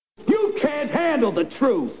can't handle the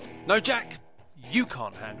truth. No, Jack, you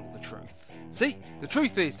can't handle the truth. See, the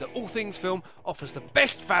truth is that All Things Film offers the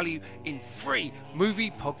best value in free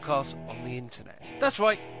movie podcasts on the internet. That's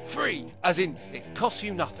right, free, as in it costs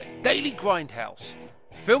you nothing. Daily Grindhouse,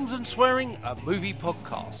 Films and Swearing, a movie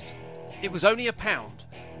podcast. It was only £1.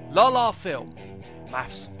 La La Film,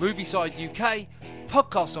 Maths, Movie Side UK,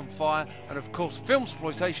 Podcast on Fire, and of course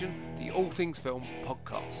Filmsploitation, the All Things Film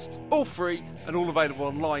podcast. All free and all available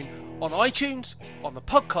online on iTunes, on the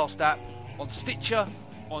podcast app, on Stitcher,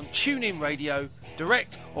 on TuneIn Radio,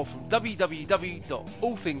 direct, or from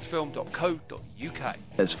www.allthingsfilm.co.uk.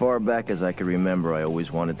 As far back as I can remember, I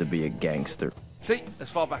always wanted to be a gangster. See, as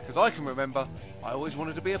far back as I can remember, I always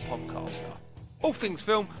wanted to be a podcaster. All Things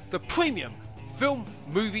Film, the premium film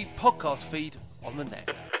movie podcast feed on the net.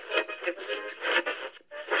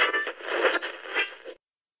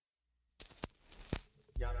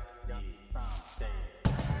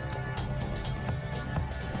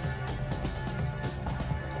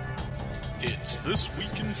 It's This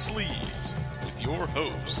Week in Sleaze with your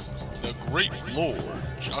hosts, the Great Lord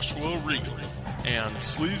Joshua Regal and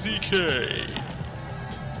Sleazy K.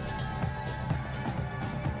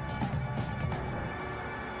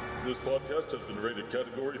 This podcast has been rated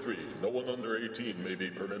Category 3. No one under 18 may be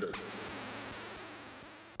permitted.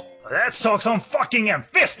 Let's talk some fucking and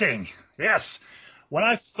fisting! Yes! When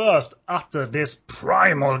I first uttered this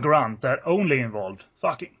primal grunt that only involved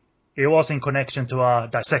fucking, it was in connection to a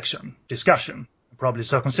discussion, probably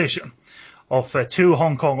circumcision, of two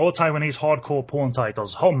Hong Kong or Taiwanese hardcore porn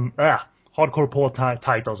titles, hardcore porn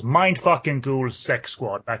titles, Mindfuck and Ghoul Sex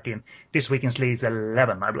Squad, back in This Week in Sleaze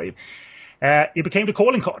 11, I believe. It became the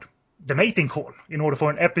calling card, the mating call, in order for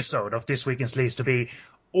an episode of This Week in Sleaze to be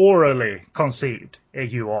orally conceived,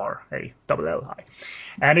 A-U-R-A-L-L-I.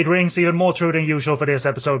 And it rings even more true than usual for this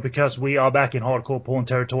episode because we are back in hardcore porn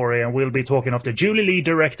territory and we'll be talking of the Julie Lee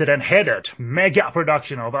directed and headed mega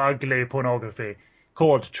production of ugly pornography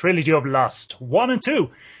called Trilogy of Lust 1 and 2.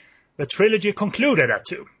 The trilogy concluded at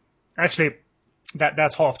 2. Actually,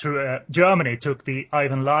 that's half true. Germany took the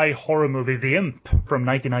Ivan Lai horror movie The Imp from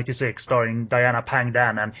 1996 starring Diana Pang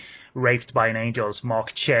Dan and Raped by an Angel's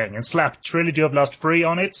Mark Cheng and slapped Trilogy of Lust 3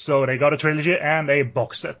 on it, so they got a trilogy and a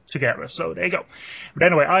box set together, so there you go. But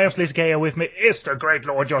anyway, I am Sleazy K, and with me is the Great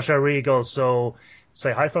Lord Joshua Regal, so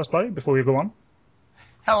say hi first, buddy, before you go on.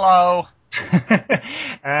 Hello.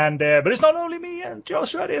 And but it's not only me and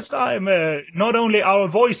Joshua this time. Not only our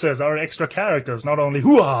voices, our extra characters, not only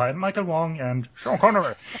Hua and Michael Wong and Sean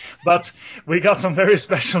Connery, but we got some very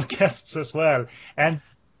special guests as well. And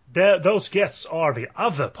those guests are the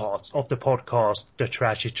other parts of the podcast, the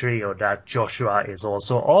Trashy Trio, that Joshua is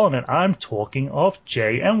also on. And I'm talking of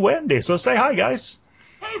Jay and Wendy. So say hi, guys.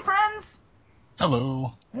 Hey, friends.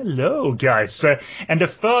 Hello. Hello, guys. And the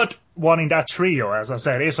third one in that trio, as I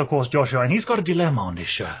said, is of course Joshua, and he's got a dilemma on this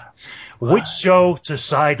show. Which show to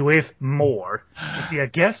side with more? Is he a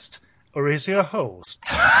guest or is he a host?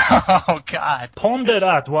 Oh, God. Ponder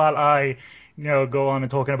that while I, go on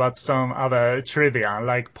and talking about some other trivia.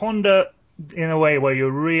 Like, ponder in a way where you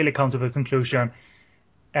really come to the conclusion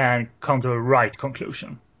and come to a right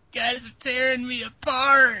conclusion. Guys are tearing me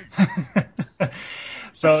apart.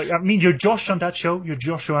 So, I mean, you're Josh on that show, you're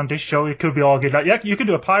Joshua on this show. It could be argued like, yeah, you can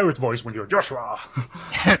do a pirate voice when you're Joshua.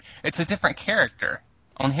 It's a different character.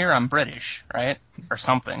 On here, I'm British, right? Or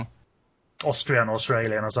something. Austrian,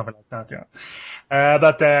 Australian, or something like that, yeah.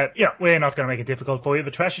 But we're not going to make it difficult for you.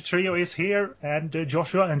 The Trashy Trio is here, and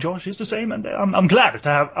Joshua and Josh is the same, and I'm glad to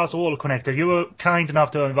have us all connected. You were kind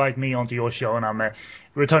enough to invite me onto your show, and I'm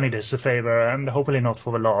returning this favor, and hopefully not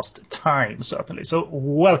for the last time, certainly. So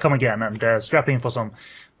welcome again, and strap in for some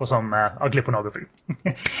ugly pornography.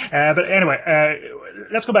 But anyway,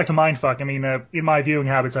 let's go back to Mindfuck. I mean, in my viewing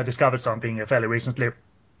habits, I discovered something fairly recently.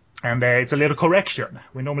 And it's a little correction.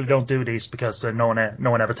 We normally don't do these because no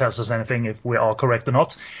one ever tells us anything if we are correct or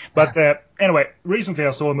not. But anyway, recently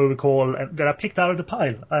I saw a movie that I picked out of the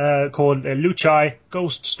pile called Luchai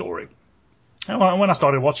Ghost Story. And when I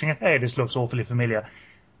started watching it, hey, this looks awfully familiar.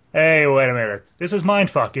 Hey, wait a minute. This is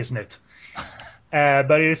Mindfuck, isn't it?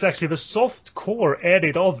 But it is actually the soft core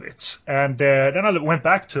edit of it. And then I went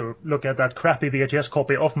back to look at that crappy VHS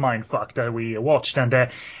copy of Mindfuck that we watched. And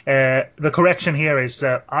the correction here is,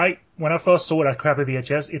 when I first saw that crappy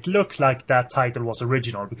VHS, it looked like that title was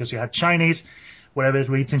original because you had Chinese, whatever it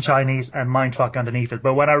reads in Chinese, and Mindfuck underneath it.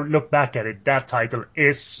 But when I look back at it, that title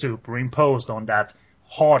is superimposed on that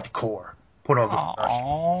hardcore pornography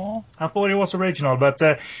version. I thought it was original, but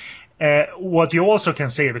what you also can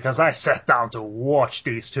see, because I sat down to watch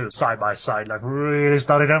these two side by side, like really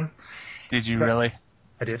study them. Did you really?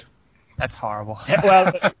 I did. That's horrible.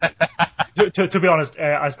 Well, to be honest,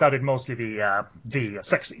 I studied mostly the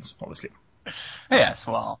sex scenes, obviously. Yes,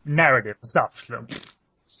 well. Narrative stuff.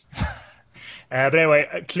 But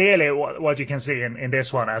anyway, clearly what you can see in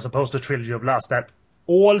this one, as opposed to Trilogy of Lust, that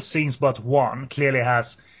all scenes but one clearly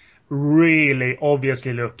has really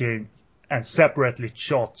obviously looking and separately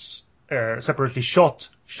shot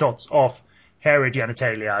shots of hairy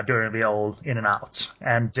genitalia during the old in and out.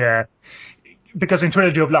 And because in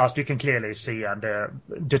Trilogy of Lust you can clearly see and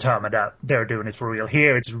determine that they're doing it for real.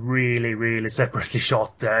 Here it's really, really separately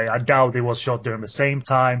shot. I doubt it was shot during the same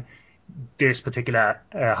time this particular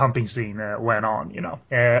humping scene went on, you know.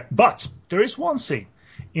 But there is one scene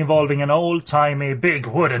involving an old-timey big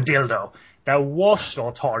wooden dildo that was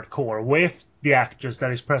shot hardcore with the actress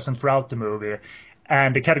that is present throughout the movie.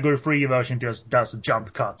 And the Category 3 version just does a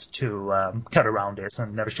jump cut to cut around this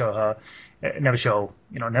and never show,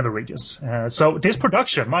 never reaches. So this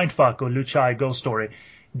production, Mindfuck or Luchai Ghost Story,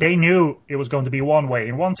 they knew it was going to be one way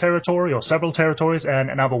in one territory or several territories and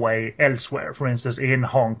another way elsewhere. For instance, in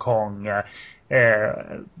Hong Kong,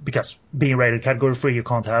 because being rated Category 3, you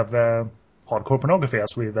can't have hardcore pornography,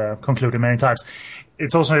 as we've concluded many times.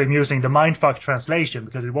 It's also amusing the Mindfuck translation,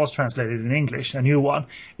 because it was translated in English, a new one.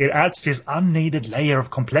 It adds this unneeded layer of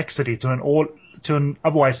complexity to an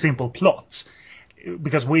otherwise simple plot.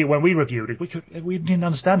 Because when we reviewed it, we didn't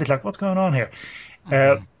understand it. Like, what's going on here?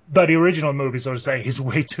 But the original movie, so to say, is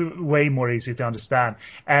way more easy to understand.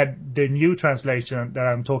 And the new translation that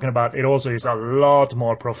I'm talking about, it also is a lot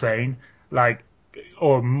more profane,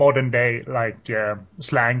 or modern day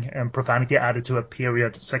slang and profanity added to a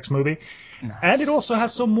period sex movie. Nice. And it also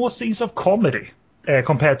has some more scenes of comedy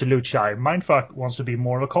compared to Luchai. Mindfuck wants to be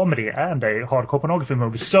more of a comedy and a hardcore pornography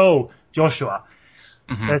movie. So, Joshua,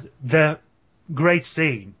 the great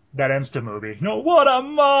scene that ends the movie. No, what a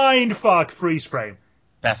Mindfuck freeze frame.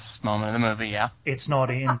 Best moment of the movie, yeah. It's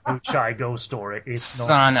not in Luchai Ghost Story. It's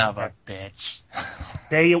Son of a bitch.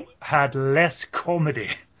 They had less comedy.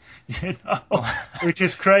 You know, which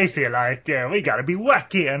is crazy. Like, we gotta be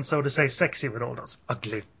wacky and, so to say, sexy with all those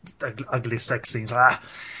ugly sex scenes.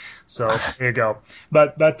 So here you go.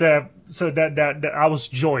 But so that I was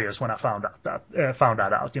joyous when I found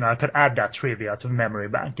that out. You know, I could add that trivia to the memory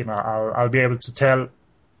bank. You know, I'll be able to tell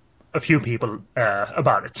a few people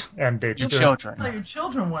about it. And your children. Tell your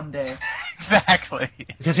children one day. Exactly.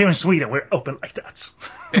 Because here in Sweden we're open like that.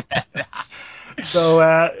 So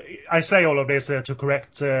I say all of this to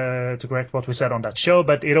correct what we said on that show,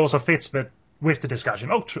 but it also fits with the discussion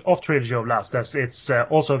of Trilogy of Lust. It's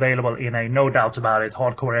also available in a no doubt about it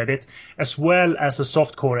hardcore edit, as well as a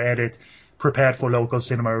softcore edit prepared for local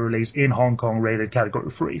cinema release in Hong Kong, rated Category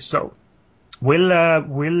 3. So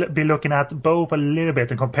we'll be looking at both a little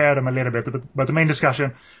bit and compare them a little bit, but the main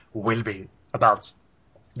discussion will be about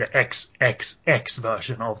the XXX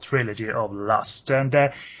version of Trilogy of Lust.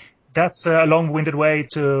 And that's a long-winded way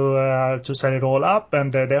to set it all up,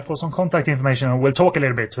 and therefore some contact information. And we'll talk a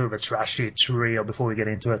little bit to the trashy trio before we get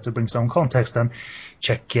into it, to bring some context and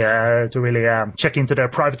check into their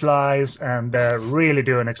private lives and really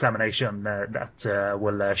do an examination that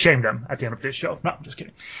will shame them at the end of this show. No, I'm just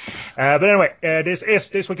kidding. But anyway, this is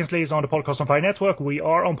This Week in Sleaze on the Podcast on Fire Network. We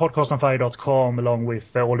are on podcastonfire.com along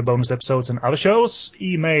with all the bonus episodes and other shows.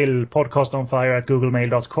 Email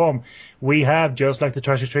podcastonfire@googlemail.com. We have, just like the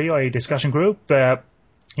Trashy Trio, a discussion group.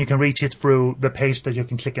 You can reach it through the page that you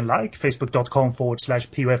can click and like,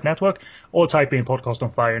 facebook.com/POF Network, or type in Podcast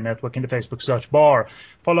on Fire Network in the Facebook search bar.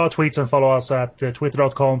 Follow our tweets and follow us at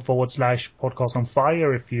twitter.com/Podcast on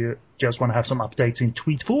Fire if you just want to have some updates in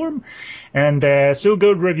tweet form. And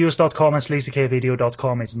SoGoodReviews.com and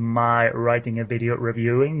SleazyKvideo.com is my writing and video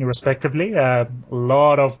reviewing, respectively. A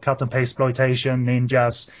lot of cut and paste exploitation,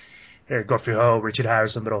 ninjas, Godfrey Ho, Richard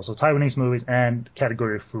Harrison, but also Taiwanese movies and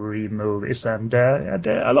Category 3 movies, and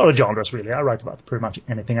a lot of genres, really. I write about pretty much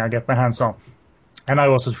anything I get my hands on. And I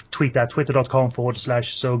also tweet at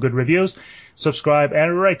twitter.com/SoGoodReviews. Subscribe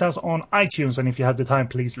and rate us on iTunes, and if you have the time,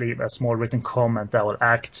 please leave a small written comment that will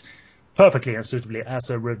act perfectly and suitably as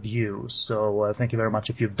a review. So thank you very much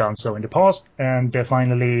if you've done so in the past. And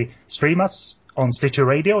finally, stream us on Stitcher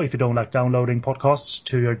Radio if you don't like downloading podcasts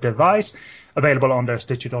to your device. Available on their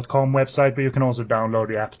Stitcher.com website, but you can also download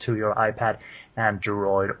the app to your iPad,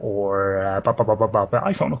 Android, or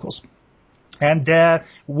iPhone, of course. And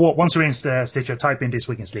once you're in Stitcher, type in This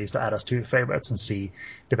Week in Sleaze to add us to your favorites and see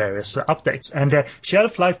the various updates. And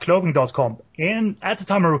ShelfLifeClothing.com, at the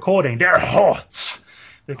time of recording, they're hot!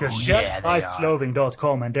 Because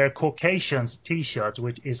ShelfLifeClothing.com and their Caucasians t-shirts,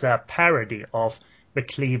 which is a parody of the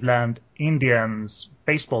Cleveland Indians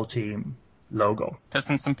baseball team logo.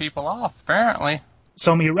 Pissing some people off, apparently.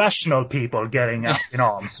 some irrational people getting up in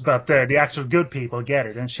arms, but the actual good people get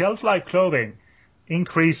it. And Shelf Life Clothing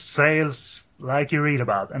increased sales like you read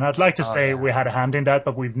about. And I'd like to say we had a hand in that,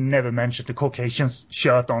 but we've never mentioned the Caucasian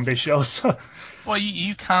shirt on this show. So. Well,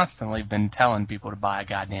 you constantly been telling people to buy a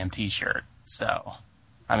goddamn T-shirt. So,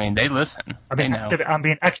 I mean, they listen. I'm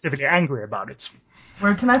being actively angry about it.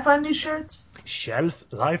 Where can I find these shirts?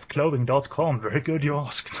 ShelfLifeClothing.com. Very good you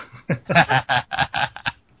asked.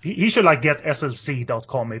 He should get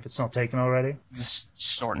SLC.com if it's not taken already. Just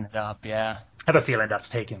shorten it up, yeah. I have a feeling that's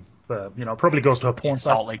taken. Probably goes to a porn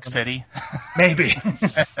site. Salt Lake City. Maybe.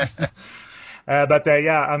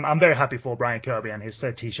 I'm very happy for Brian Kirby and his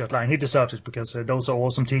T-shirt line. He deserves it because those are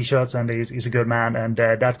awesome T-shirts, and he's a good man. And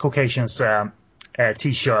that Caucasian's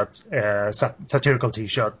T-shirt, satirical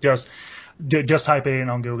T-shirt, just type it in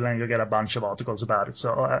on Google and you'll get a bunch of articles about it.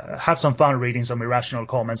 So had some fun reading some irrational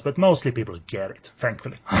comments, but mostly people get it,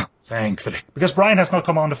 thankfully. Thankfully. Because Brian has not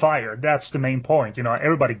come under fire. That's the main point.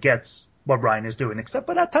 Everybody gets what Brian is doing, except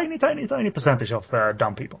for that tiny, tiny, tiny percentage of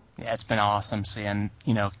dumb people. Yeah, it's been awesome seeing,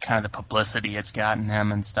 kind of the publicity it's gotten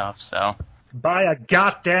him and stuff, so. Buy a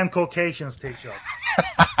goddamn Caucasians T-shirt.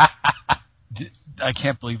 I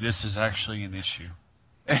can't believe this is actually an issue.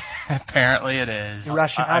 Apparently it is.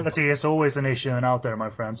 Irrationality is always an issue out there,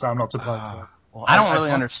 my friend, so I'm not surprised. Well, I don't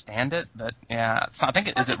really understand it, but yeah,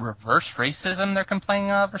 is it reverse racism they're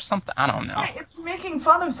complaining of or something? I don't know. It's making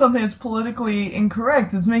fun of something that's politically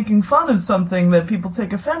incorrect. It's making fun of something that people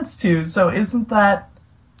take offense to. So isn't that...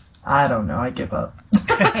 I don't know. I give up.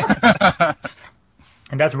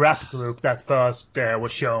 And that rap group that first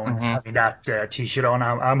was shown having that T-shirt on,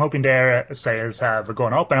 I'm hoping their sales have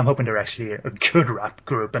gone up, and I'm hoping they're actually a good rap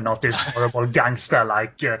group and not this horrible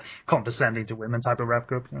gangster-like condescending to women type of rap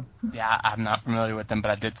group. Yeah, I'm not familiar with them,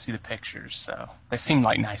 but I did see the pictures, so they seem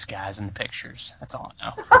like nice guys in the pictures. That's all I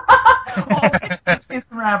know.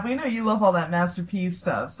 It's rap. We know you love all that Master P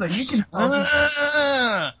stuff, so you can...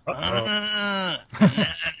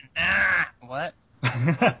 What?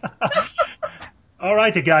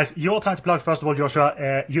 Alrighty, guys, your time to plug first of all,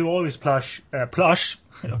 Joshua. You always plush. I'm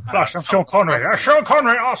Sean Connery. Sean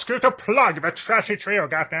Connery asks you to plug the Trashy Trio,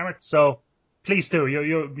 goddammit. So, please do.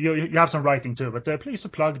 You have some writing too, but please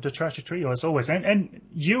plug the Trashy Trio as always. And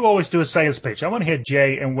you always do a sales pitch. I want to hear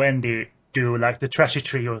Jay and Wendy do the Trashy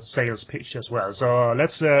Trio sales pitch as well. So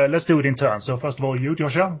let's do it in turn. So first of all, you,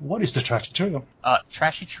 Joshua, what is the Trashy Trio?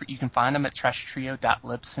 Trashy Trio. You can find them at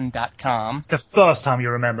trashytrio.libsyn.com. It's the first time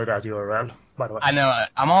you remember that URL. By the way. I know.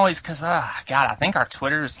 I'm always, because, I think our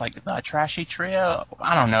Twitter is the Trashy Trio.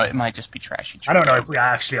 I don't know. It might just be Trashy Trio. I don't know if we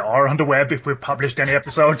actually are on the web, if we've published any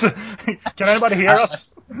episodes. Can anybody hear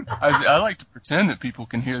us? I like to pretend that people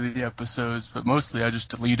can hear the episodes, but mostly I just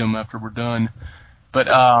delete them after we're done. But,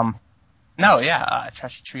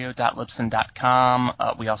 trashytrio.libsyn.com.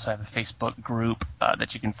 We also have a Facebook group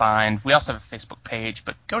that you can find. We also have a Facebook page,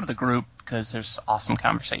 but go to the group because there's awesome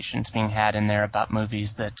conversations being had in there about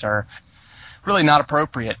movies that are really not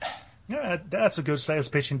appropriate. Yeah, that's a good sales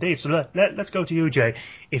pitch indeed. So let's go to you, Jay.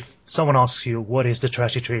 If someone asks you, what is the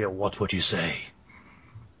Trashy Trio, what would you say?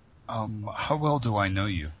 How well do I know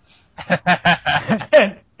you?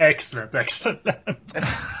 Excellent. I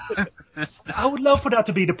would love for that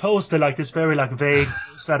to be the poster, this very vague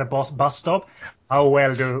poster at a bus stop. How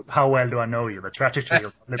well do I know you? The Trashy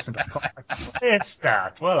Trio. Libsyn.com. What is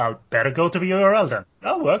that? Well, I'll better go to the URL then.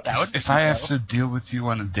 That'll work. If I have to deal with you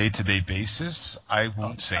on a day-to-day basis, I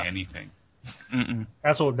won't say anything. Mm-mm.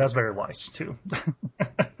 That's very wise too.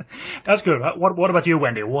 That's good. What about you,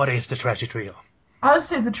 Wendy? What is the Trashy Trio? I would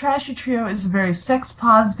say the Trashy Trio is a very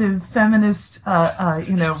sex-positive, feminist,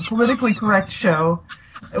 politically correct show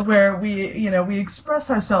where we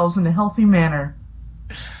express ourselves in a healthy manner.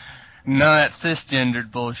 None of that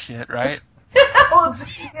cisgendered bullshit, right? Well,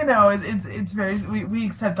 it's very. We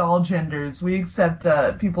accept all genders. We accept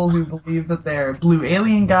people who believe that they're blue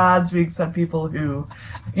alien gods. We accept people who,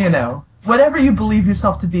 whatever you believe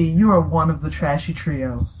yourself to be, you are one of the Trashy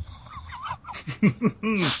Trio.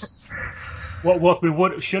 What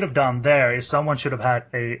we should have done there is someone should have had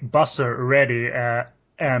a buzzer ready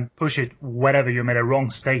and push it whenever you made a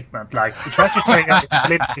wrong statement. The Trashy Trio is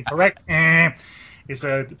politically correct. It's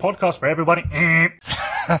a podcast for everybody.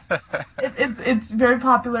 It's very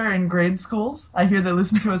popular in grade schools. I hear they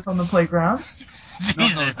listen to us on the playground.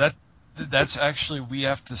 Jesus. No, that's actually, we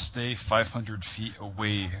have to stay 500 feet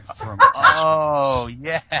away from... Oh,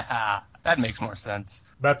 yeah. That makes more sense.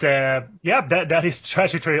 But that is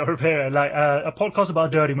Trashy Trio Repair, like a podcast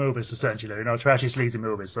about dirty movies, essentially. Trashy, sleazy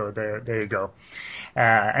movies. So there you go.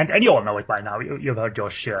 And you all know it by now. You've heard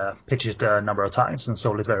Josh pitch it a number of times and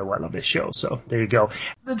sold it very well on this show. So there you go.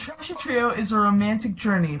 The Trashy Trio is a romantic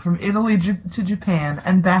journey from Italy to Japan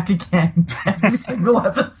and back again every single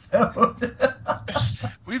episode.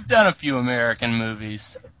 We've done a few American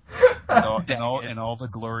movies. And all the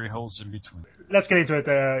glory holes in between. Let's get into it.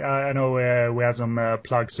 I know we had some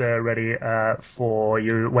plugs ready for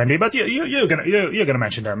you, Wendy, but you're gonna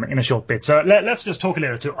mention them in a short bit. So let's just talk a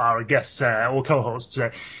little to our guests or co-hosts,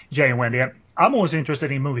 Jay and Wendy. I'm always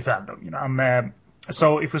interested in movie fandom.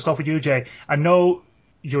 So if we start with you, Jay, I know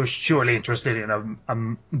you're surely interested in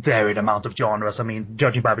a varied amount of genres. I mean,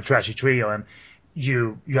 judging by the Trashy Trio, and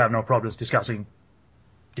you have no problems discussing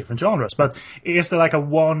different genres. But is there like a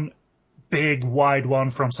one big wide one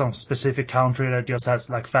from some specific country that just has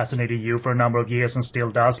like fascinated you for a number of years and still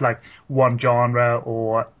does, like one genre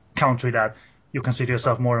or country that you consider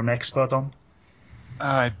yourself more an expert on?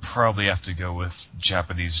 I'd probably have to go with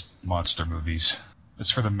Japanese monster movies.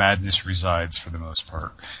 That's where the madness resides for the most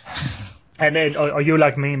part. And then, are you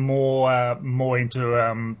like me more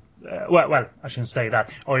into well, I shouldn't say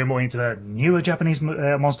that. Are you more into the newer Japanese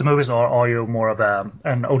monster movies, or are you more of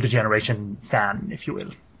an older generation fan, if you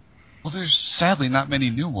will? Well, there's sadly not many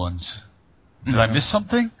new ones. Did I miss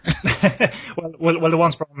something? well, the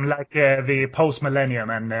ones from like the post-millennium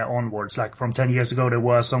and onwards, like from 10 years ago, there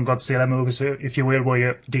were some Godzilla movies, if you will.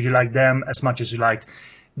 Did you like them as much as you liked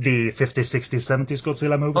the 50s, 60s, 70s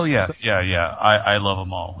Godzilla movies? Oh, yeah. I love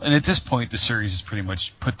them all. And at this point, the series is pretty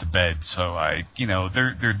much put to bed, so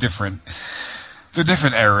they're different. They're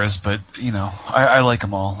different eras, but, I like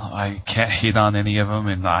them all. I can't hate on any of them,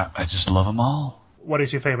 and I just love them all. What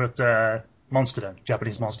is your favorite monster then,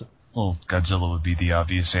 Japanese monster? Well, Godzilla would be the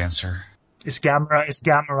obvious answer. Is Gamera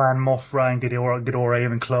and Mothra and Ghidorah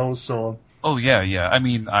even close, or? Oh, yeah. I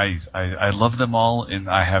mean, I love them all, and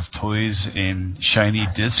I have toys in shiny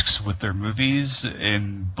discs with their movies,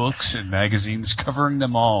 and books and magazines covering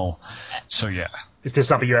them all. So, yeah. Is this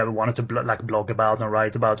something you ever wanted to blog about and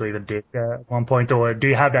write about, or even did at one point, or do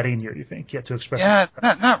you have that in you think, to express? Yeah,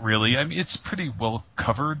 not really. I mean, it's pretty well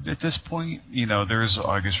covered at this point. There's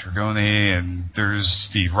August Ragone, and there's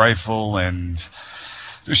Steve Rifle, and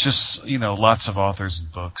there's just, lots of authors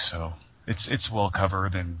and books, so it's well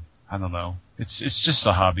covered, and I don't know. It's just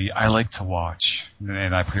a hobby. I like to watch,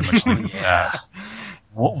 and I pretty much like that.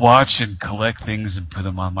 Watch and collect things and put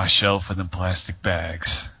them on my shelf in plastic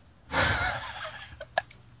bags.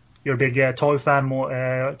 You're a big toy fan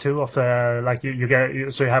more too of like you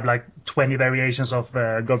get, so you have like 20 variations of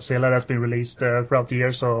Godzilla that's been released throughout the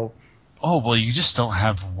year. So oh well, you just don't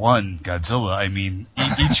have one Godzilla. I mean,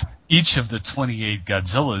 each of the 28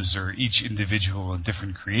 Godzillas are each individual and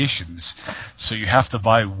different creations, so you have to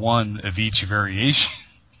buy one of each variation.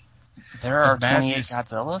 There are 28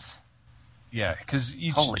 Godzillas? Yeah, because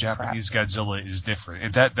each Japanese Godzilla is different,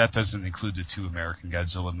 and that doesn't include the 2 American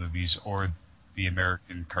Godzilla movies or the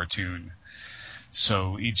American cartoon.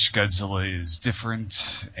 So each Godzilla is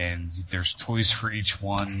different, and there's toys for each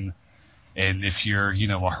one. And if you're, a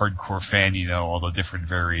hardcore fan, all the different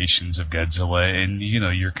variations of Godzilla, and,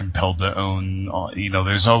 you're compelled to own,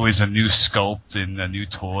 there's always a new sculpt and a new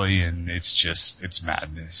toy, and it's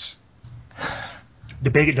madness. The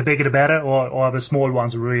bigger the better, or the small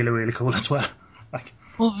ones are really, really cool as well?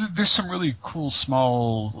 Well, there's some really cool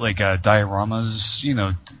small, dioramas,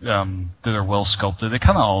 that are well sculpted. It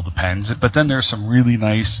kind of all depends. But then there's some really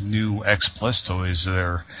nice new X Plus toys that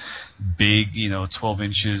are big, 12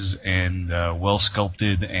 inches and well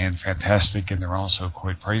sculpted and fantastic, and they're also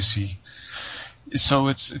quite pricey. So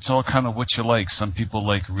it's all kind of what you like. Some people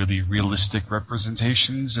like really realistic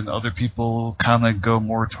representations, and other people kind of go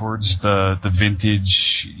more towards the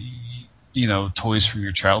vintage, toys from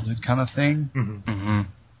your childhood kind of thing. Mm-hmm. Mm-hmm.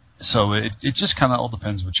 So it just kind of all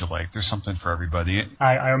depends what you like. There's something for everybody.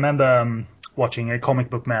 I remember watching a Comic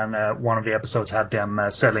Book Man. One of the episodes had them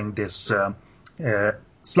selling this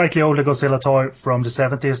slightly older Godzilla toy from the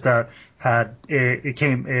 70s that had it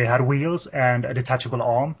had wheels and a detachable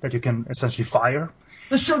arm that you can essentially fire.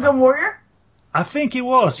 The Shogun Warrior? I think it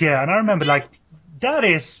was, yeah. And I remember that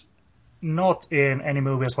is not in any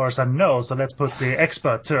movie as far as I know. So let's put the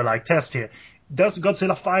expert to test here. Does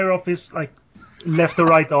Godzilla fire off his left or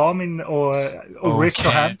right arm or wrist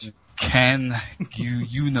or hand? Ken,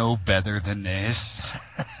 you know better than this.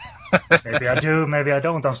 Maybe I do, maybe I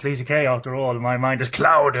don't. I'm Sleazy K after all. My mind is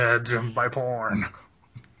clouded by porn.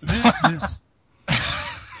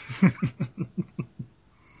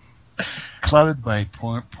 clouded by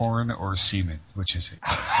porn or semen? Which is it?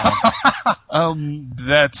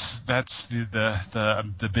 That's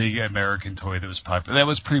the big American toy that was popular. That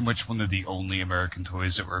was pretty much one of the only American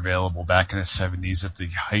toys that were available back in the 70s at the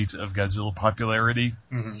height of Godzilla popularity.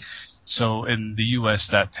 Mm-hmm. So in the U.S.,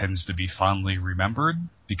 that tends to be fondly remembered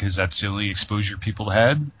because that's the only exposure people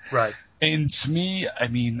had. Right. And to me, I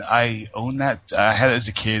mean, I own that. I had it as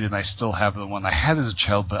a kid, and I still have the one I had as a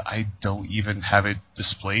child, but I don't even have it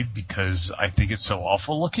displayed because I think it's so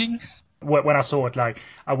awful looking. When I saw it, like,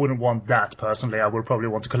 I wouldn't want that personally. I would probably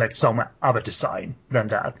want to collect some other design than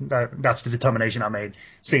that. That's the determination I made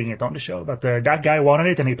seeing it on the show. But that guy wanted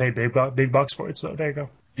it, and he paid big bucks for it, so there you go.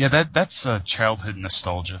 Yeah, that's a childhood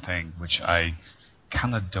nostalgia thing, which I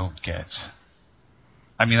kind of don't get.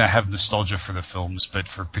 I mean, I have nostalgia for the films, but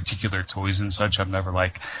for particular toys and such, I'm never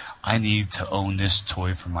like, I need to own this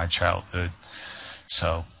toy from my childhood.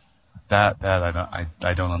 So that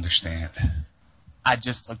I don't understand. I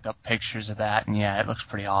just looked up pictures of that, and yeah, it looks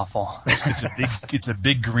pretty awful. It's a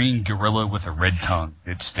big green gorilla with a red tongue.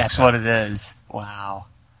 That's what it is. Wow.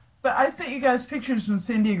 But I sent you guys pictures from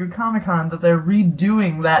San Diego Comic-Con that they're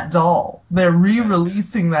redoing that doll. They're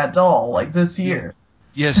re-releasing that doll, like, this year.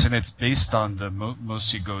 Yes, and it's based on the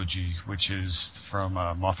Mochigoji, which is from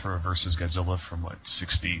Mothra vs. Godzilla from,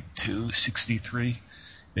 62, 63.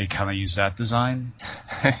 They kind of use that design.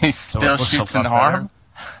 He still shoots an arm?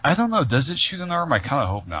 I don't know. Does it shoot an arm? I kind of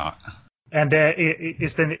hope not. And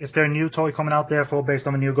is there a new toy coming out there based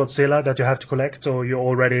on a new Godzilla that you have to collect, or you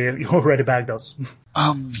already bagged us?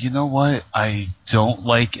 You know what? I don't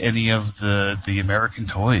like any of the American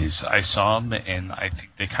toys. I saw them, and I think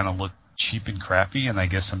they kind of look cheap and crappy, and I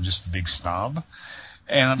guess I'm just a big snob.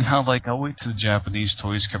 And I'm kind of like, I'll wait till the Japanese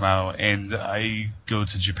toys come out, and I go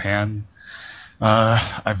to Japan.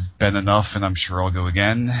 I've been enough, and I'm sure I'll go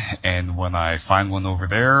again. And when I find one over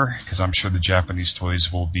there, because I'm sure the Japanese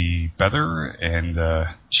toys will be better and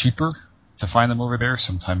cheaper to find them over there,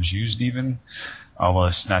 sometimes used even, I'll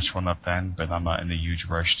snatch one up then, but I'm not in a huge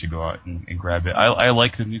rush to go out and grab it. I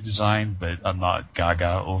like the new design, but I'm not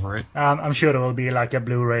gaga over it. I'm sure there will be like a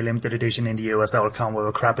Blu-ray limited edition in the US that will come with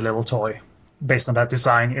a crappy little toy based on that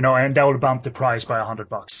design, and that will bump the price by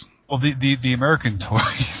 $100. Well, the American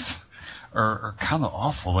toys are kind of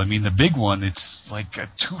awful. I mean, the big one, it's like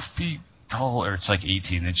 2 feet tall, or it's like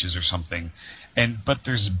 18 inches or something, but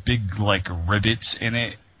there's big like rivets in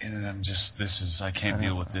it, and I'm just, I can't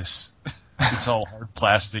deal with this. It's all hard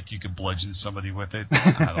plastic. You could bludgeon somebody with it.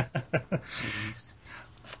 Jeez.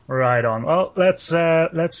 Right on. Well, let's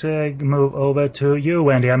move over to you,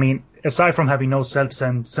 Wendy. I mean, aside from having no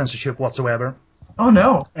self-censorship whatsoever. Oh,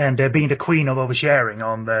 no. And being the queen of oversharing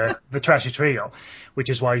on the Trashy Trio, which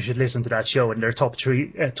is why you should listen to that show. And their top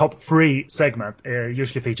three segment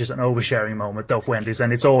usually features an oversharing moment of Wendy's,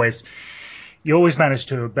 and you always manage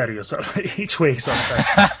to better yourself each week, so to say.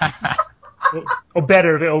 Or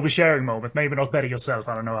better the oversharing moment, maybe not better yourself.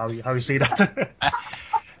 I don't know how you see that.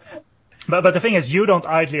 But the thing is, you don't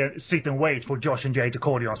idly sit and wait for Josh and Jay to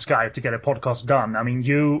call you on Skype to get a podcast done. I mean,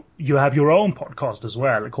 you have your own podcast as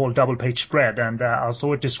well called Double Page Spread, and I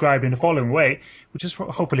saw it described in the following way, which is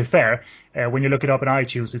hopefully fair. When you look it up in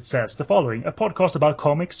iTunes, it says the following: a podcast about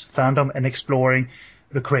comics, fandom, and exploring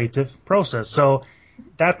the creative process. So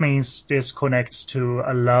that means this connects to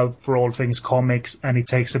a love for all things comics, and it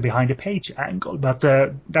takes a behind-the-page angle. But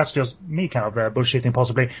that's just me kind of bullshitting,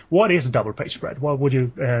 possibly. What is Double Page Spread? What would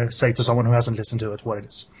you say to someone who hasn't listened to it, what it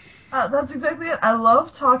is? That's exactly it. I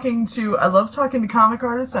love talking to comic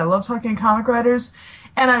artists. I love talking to comic writers.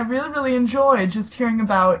 And I really, really enjoy just hearing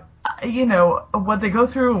about, what they go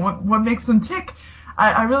through and what makes them tick.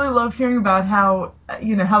 I really love hearing about how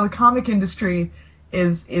the comic industry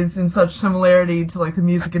is in such similarity to like the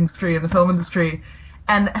music industry and the film industry,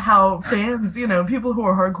 and how fans, people who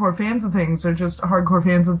are hardcore fans of things are just hardcore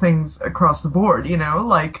fans of things across the board.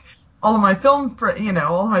 Like all of my film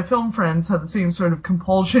friends have the same sort of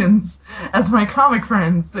compulsions as my comic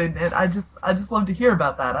friends, and I just love to hear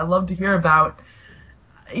about that. I love to hear about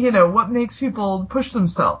what makes people push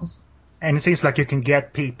themselves. And it seems like you can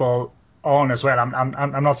get people on as well.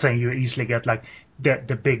 I'm not saying you easily get like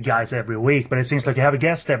the big guys every week, but it seems like you have a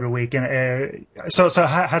guest every week, and so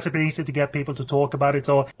has it been easy to get people to talk about it,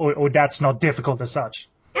 or that's not difficult as such?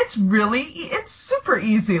 It's super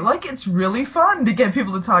easy. Like, it's really fun to get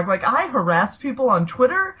people to talk. Like, I harass people on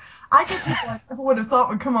Twitter. I get people I never would have thought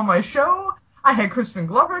would come on my show. I had Crispin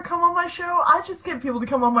Glover come on my show. I just get people to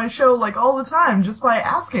come on my show like all the time just by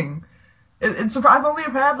asking. I've only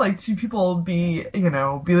ever had like 2 people be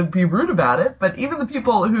rude about it, but even the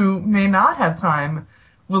people who may not have time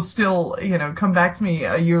will still, come back to me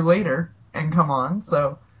a year later and come on.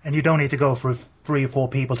 So And you don't need to go through 3 or 4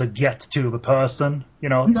 people to get to the person, you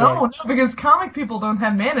know? No, because comic people don't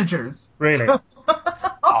have managers. Really? So,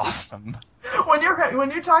 Awesome. when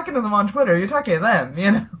you're talking to them on Twitter, you're talking to them,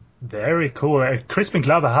 you know? Very cool. Crispin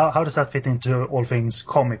Glover, how does that fit into all things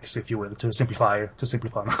comics, if you will, to simplify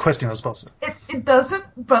my question, I suppose? It doesn't,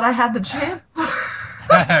 but I had the chance. Why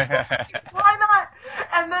not?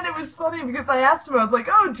 And then it was funny because I asked him, I was like,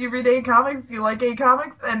 oh, do you read A comics? Do you like A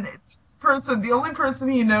comics? And the only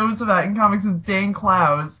person he knows about in comics is Dan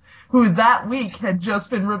Clowes, who that week had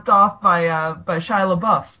just been ripped off by Shia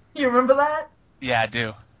LaBeouf. You remember that? Yeah, I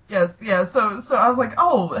do. Yes, yeah. So I was like,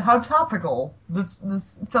 oh, how topical.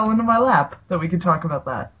 This fell into my lap that we could talk about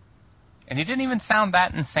that. And he didn't even sound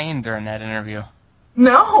that insane during that interview.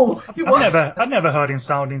 No, he wasn't. I've never heard him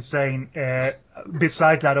sound insane.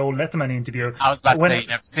 Besides that old Letterman interview. I was about to say you've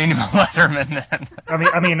never seen him on Letterman then.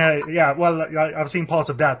 I mean, yeah. Well, I've seen parts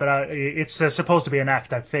of that, but it's supposed to be an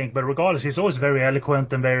act, I think. But regardless, he's always very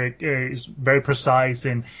eloquent and he's very precise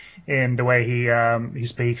in the way he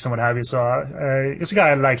speaks and what have you. So it's a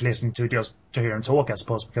guy I like listening to just to hear him talk, I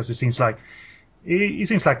suppose, because he seems like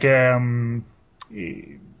well-rounded,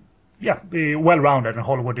 and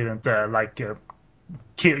Hollywood didn't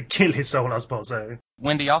kill his soul, I suppose.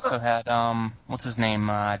 Wendy also had what's his name?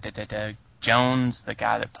 Jones, the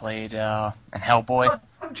guy that played in Hellboy. Oh,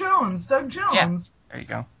 Doug Jones. Yeah, there you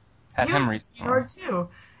go. Had he him was recently. too.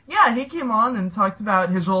 Yeah, he came on and talked about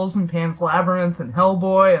his roles in Pan's Labyrinth and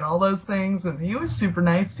Hellboy and all those things, and he was super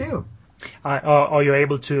nice too. Are you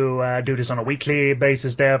able to do this on a weekly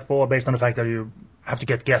basis, therefore, based on the fact that you have to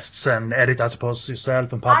get guests and edit, I suppose,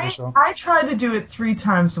 yourself and publish? I try to do it 3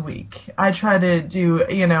 times a week. I try to do,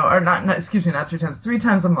 not 3 times, 3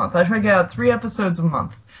 times a month. I try to get out 3 episodes a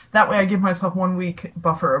month. That way I give myself 1 week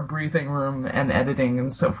buffer of breathing room and editing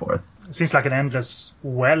and so forth. It seems like an endless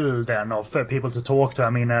well, then, of people to talk to.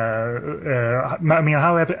 I mean,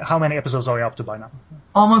 how many episodes are you up to by now?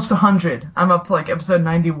 Almost 100. I'm up to episode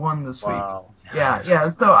 91 this week. Wow. Yeah.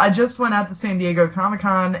 So I just went out to San Diego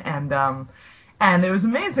Comic-Con and it was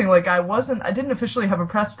amazing. I didn't officially have a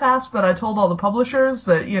press pass, but I told all the publishers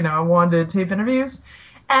that, I wanted to tape interviews.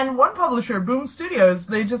 And one publisher, Boom Studios,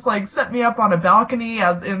 they just set me up on a balcony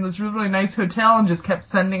in this really nice hotel and just kept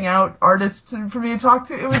sending out artists for me to talk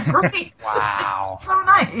to. It was great. Wow. It was so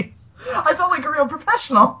nice. I felt like a real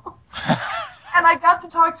professional. And I got to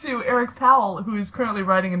talk to Eric Powell, who is currently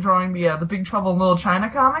writing and drawing the Big Trouble in Little China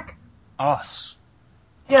comic. Us.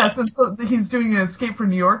 Yes, and so he's doing an Escape from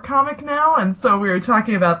New York comic now, and so we were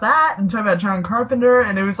talking about that and talking about John Carpenter,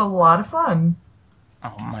 and it was a lot of fun.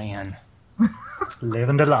 Oh, man.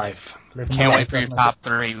 Living the life. Can't wait for your top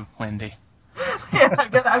 3, Wendy. Yeah,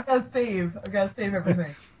 I've got to save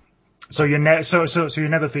everything. So you never feel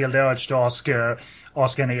the urge to ask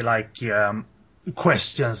any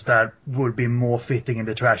questions that would be more fitting in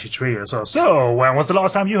the Trashy Trio. So when was the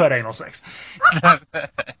last time you had anal sex?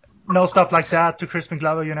 No stuff like that to Crispin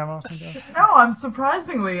Glover, you never? No, I'm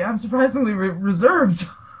surprisingly reserved.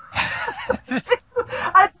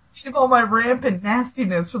 I save all my rampant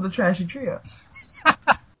nastiness for the Trashy Trio.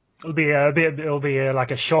 It'll be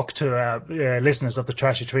like a shock to listeners of the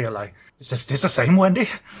Trashy Trio. Is this the same Wendy?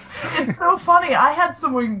 It's so funny. I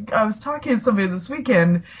was talking to somebody this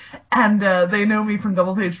weekend, and they know me from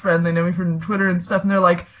Double Page Friend. They know me from Twitter and stuff, and they're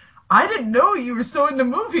like, "I didn't know you were so into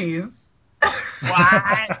movies." What?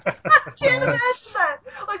 I can't imagine that.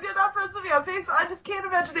 They're not friends with me on Facebook. I just can't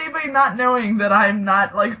imagine anybody not knowing that I'm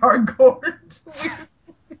not hardcore.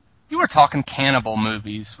 You were talking cannibal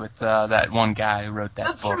movies with that one guy who wrote that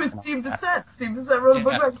book. That's true, it's Steve Bissett. Steve Bissett wrote a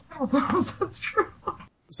book about cannibal films. That's true.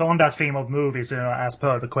 So on that theme of movies, as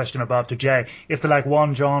per the question above to Jay, is there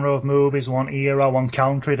one genre of movies, one era, one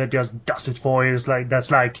country that just does it for you?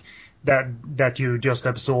 That you just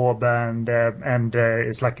absorb and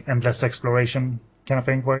it's endless exploration kind of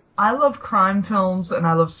thing for you? I love crime films and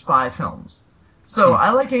I love spy films. So I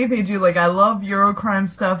like anything to do, I love Eurocrime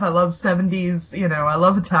stuff, I love 70s, I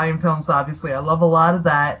love Italian films, obviously, I love a lot of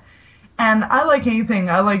that. And I like anything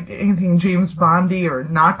James Bondy or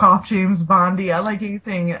knockoff James Bondy, I like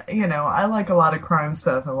anything, I like a lot of crime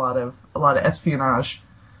stuff, a lot of espionage.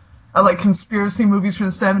 I like conspiracy movies from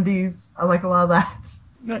the 70s, I like a lot of that.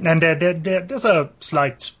 And there's a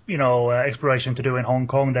slight, exploration to do in Hong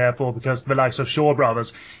Kong, therefore, because the likes of Shaw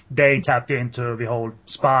Brothers, they tapped into the whole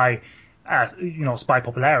spy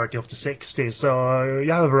popularity of the 60s. So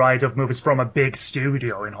you have a variety of movies from a big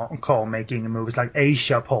studio in Hong Kong making movies like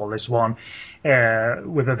Asia Paul is one,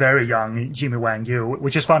 with a very young Jimmy Wang Yu,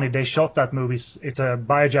 which is funny. They shot that movie, it's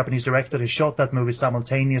by a Japanese director. They shot that movie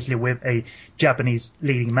simultaneously with a Japanese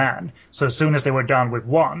leading man. So as soon as they were done with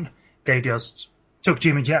one, they just took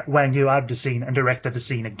Jimmy Wang Yu out of the scene and directed the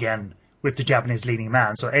scene again with the Japanese leading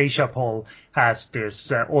man. So Asia Paul has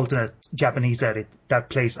this alternate Japanese edit that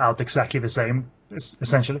plays out exactly the same,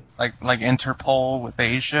 essentially. Like Interpol with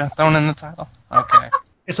Asia thrown in the title? Okay.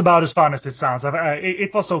 It's about as fun as it sounds.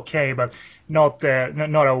 It was okay, but not a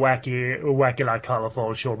wacky like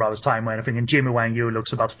colorful Shaw Brothers time or anything. And Jimmy Wang Yu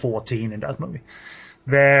looks about 14 in that movie.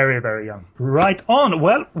 Very, very young. Right on.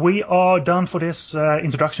 Well, we are done for this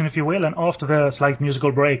introduction, if you will, and after the slight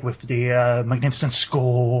musical break with the magnificent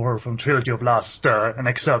score from Trilogy of Lust, an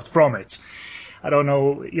excerpt from it. I don't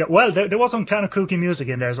know. Yeah, well, there was some kind of kooky music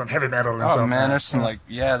in there, some heavy metal and some. Oh man, there's some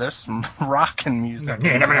there's some rockin' music.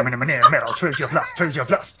 Metal, Trilogy of Lust, Trilogy of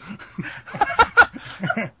Lust.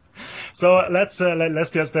 So let's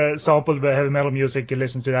just sample the heavy metal music and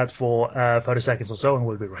listen to that for 30 seconds or so, and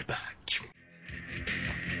we'll be right back.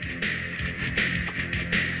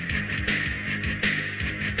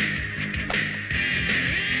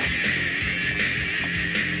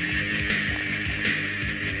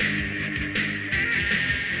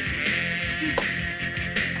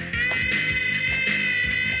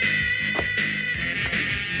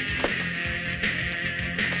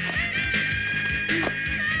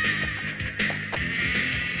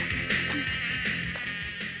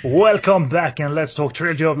 Welcome back, and let's talk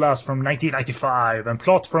Trilogy of Lust from 1995. And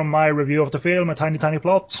plot from my review of the film, a tiny, tiny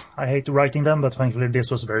plot. I hate writing them, but thankfully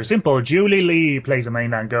this was very simple. Julie Lee plays a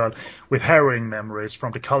mainland girl with harrowing memories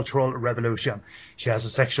from the Cultural Revolution. She has a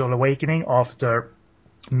sexual awakening after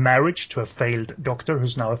marriage to a failed doctor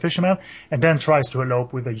who's now a fisherman, and then tries to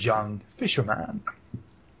elope with a young fisherman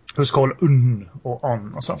who's called Un or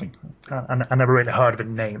On or something. I never really heard of the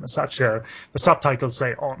name as such. The subtitles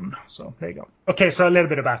say On, so there you go. Okay, so a little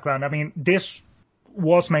bit of background. I mean, this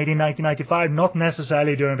was made in 1995, not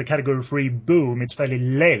necessarily during the Category 3 boom. It's fairly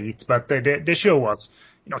late, but the show was,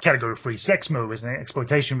 Category 3 sex movies and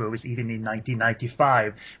exploitation movies even in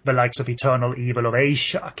 1995. The likes of Eternal Evil of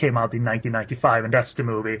Asia came out in 1995, and that's the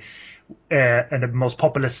movie. And the most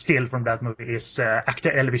popular still from that movie is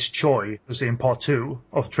actor Elvis Choi, who's in part 2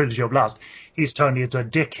 of Trilogy of Lust. He's turned into a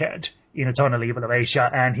dickhead in Eternal Evil of Asia,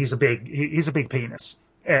 and he's a big penis.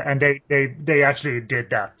 And they actually did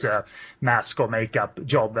that mask or makeup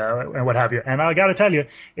job and what have you. And I gotta tell you,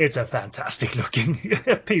 it's a fantastic looking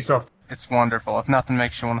piece of. It's wonderful. If nothing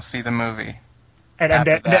makes you want to see the movie. And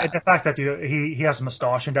the fact that he has a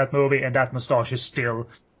mustache in that movie, and that mustache is still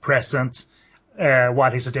present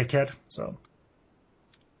while he's a dickhead. So,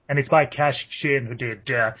 and it's by Cash Chin, who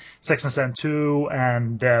did Sex and Sand 2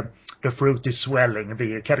 and The Fruit is Swelling,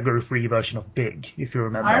 the Category 3 version of Big, if you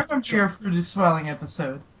remember. I remember your Fruit is Swelling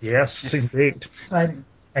episode. Yes, indeed. Exciting.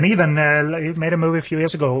 And even he made a movie a few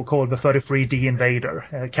years ago called The 33D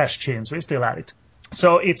Invader, Cash Chin, so he's still at it.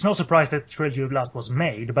 So it's no surprise that Trilogy of Lust was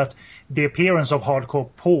made, but the appearance of hardcore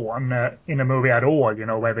porn in a movie at all,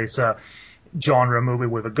 whether it's a genre movie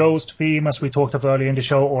with a ghost theme, as we talked of earlier in the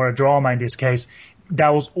show, or a drama in this case,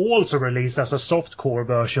 that was also released as a softcore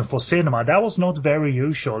version for cinema. That was not very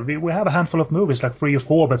usual. We have a handful of movies, like 3 or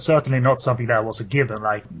 4, but certainly not something that was a given.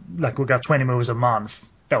 Like we got 20 movies a month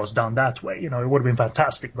that was done that way. It would have been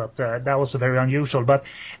fantastic, but that was very unusual. But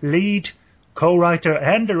lead, co-writer,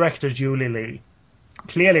 and director Julie Lee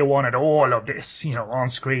clearly wanted all of this, on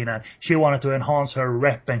screen, and she wanted to enhance her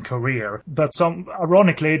rep and career. But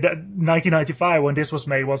ironically, 1995, when this was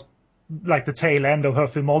made, was like the tail end of her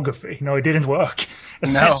filmography. It didn't work.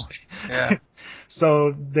 No. Yeah.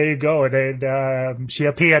 So there you go. She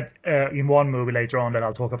appeared in one movie later on that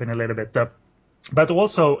I'll talk of in a little bit. But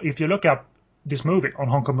also, if you look up this movie on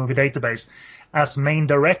Hong Kong Movie Database, as main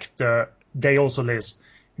director, they also list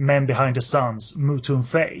Men Behind the Suns, Mu Tun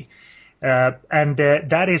Fei. And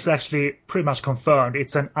that is actually pretty much confirmed.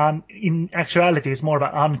 It's in actuality, it's more of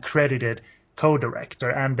an uncredited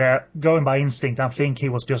co-director. And going by instinct, I think he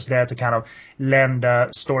was just there to kind of lend a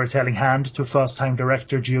storytelling hand to first-time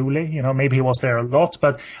director Julie. Maybe he was there a lot,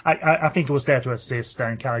 but I think he was there to assist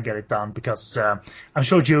and kind of get it done, because I'm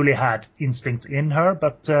sure Julie had instincts in her,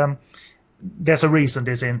 but there's a reason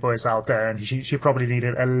this info is out there, and she probably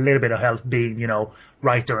needed a little bit of help being,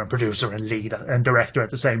 writer and producer and lead and director at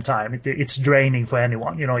the same time. It's draining for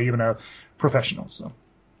anyone, even a professional. So,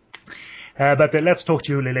 but let's talk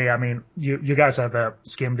Julie Lee. I mean, you guys have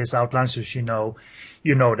skimmed this outline, so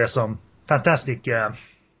there's some fantastic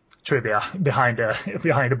trivia behind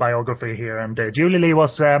the biography here, and Julie Lee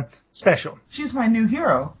was special. She's my new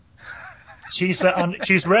hero. She's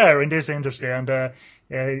rare in this industry, and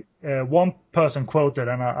one person quoted,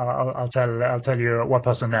 and I'll tell you what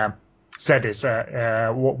person said this.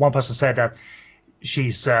 One person said that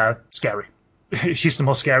she's scary. she's the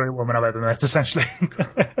most scary woman I've ever met, essentially.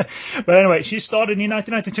 But anyway, she started in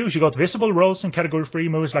 1992. She got visible roles in Category 3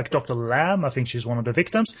 movies like Dr. Lamb. I think she's one of the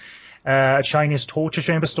victims. A Chinese torture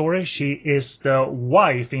chamber story. She is the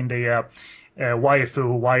wife in the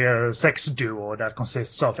waifu sex duo that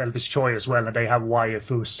consists of Elvis Choi as well, and they have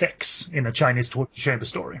waifu sex in a Chinese torture chamber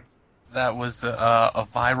story. That was a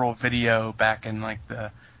viral video back in like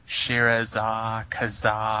the Shirazah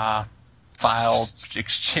Kazaa file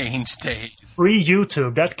exchange days. Free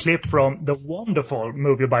YouTube, that clip from the wonderful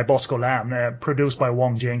movie by Bosco Lam, produced by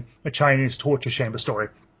Wong Jing, a Chinese torture chamber story.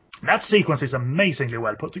 That sequence is amazingly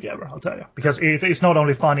well put together, I'll tell you. Because it's not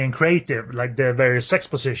only funny and creative, like the various sex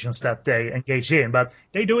positions that they engage in, but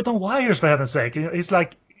they do it on wires, for heaven's sake. It's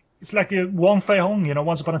like Wong Fei Hong,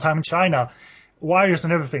 Once Upon a Time in China. Wires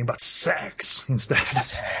and everything, but sex instead.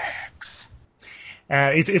 Sex.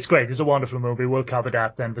 It's great. It's a wonderful movie. We'll cover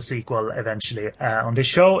that and the sequel eventually on this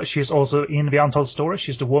show. She's also in The Untold Story.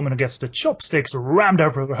 She's the woman who gets the chopsticks rammed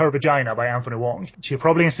up her vagina by Anthony Wong. She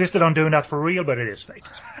probably insisted on doing that for real, but it is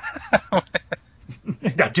faked.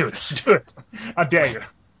 Yeah, do it. I dare you.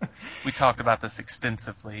 We talked about this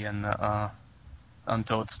extensively in the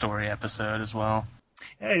Untold Story episode as well.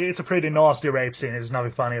 It's a pretty nasty rape scene. There's nothing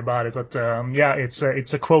funny about it, but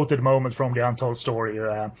it's a quoted moment from The Untold Story.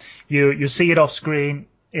 You see it off screen,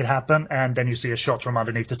 it happened, and then you see a shot from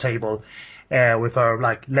underneath the table with her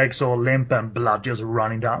like legs all limp and blood just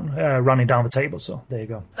running down the table. So there you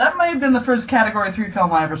go. That might have been the first Category 3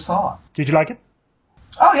 film I ever saw. Did you like it?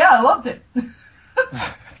 Oh yeah, I loved it.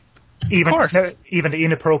 Even the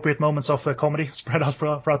inappropriate moments of comedy spread out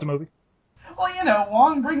throughout the movie. Well,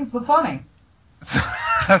 Wong brings the funny.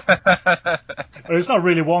 It's not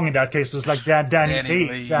really Wong in that case. It was like Danny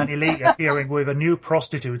Lee appearing with a new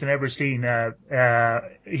prostitute in every scene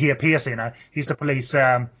he appears in. He's the police,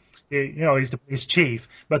 he's the police chief.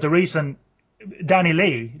 But the reason Danny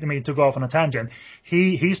Lee, to go off on a tangent,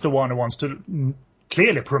 he's the one who wants to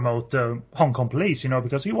clearly promote the Hong Kong police,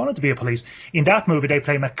 because he wanted to be a police. In that movie, they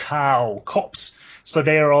play Macau cops, so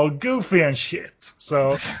they are all goofy and shit.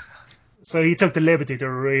 So he took the liberty to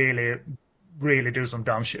really do some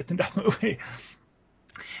dumb shit in that movie.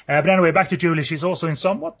 But anyway, back to Julie. She's also in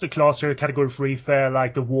somewhat the classier Category 3 fare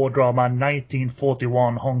like the war drama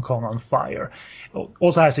 1941 Hong Kong on Fire.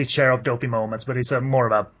 Also has its share of dopey moments, but it's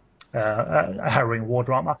more of a harrowing war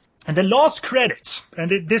drama. And the last credit,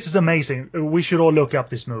 and this is amazing, we should all look up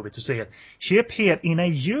this movie to see it. She appeared in a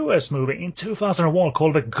US movie in 2001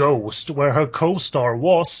 called The Ghost, where her co-star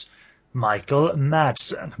was Michael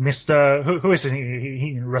Madsen. Who is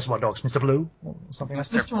he in Reservoir Dogs? Mr. Blue? Or something like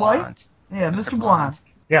that? Mr. White? Yeah, Mr. Blonde.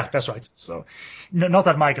 Yeah, that's right. So, not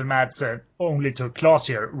that Michael Madsen only took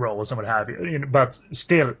classier roles and what have you, but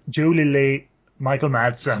still, Julie Lee, Michael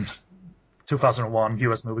Madsen, 2001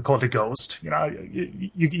 US movie called The Ghost.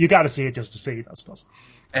 You got to see it just to see it, I suppose.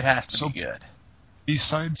 It has to be good.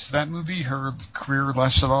 Besides that movie, her career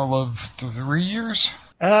lasted all of 3 years?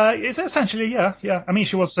 It's essentially, yeah. I mean,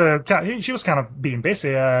 she was kind of being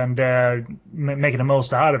busy and making the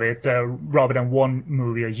most out of it, rather than one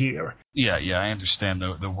movie a year. Yeah, I understand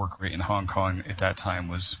the work rate in Hong Kong at that time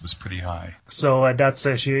was pretty high. So that's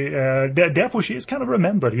therefore she is kind of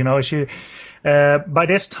remembered. She by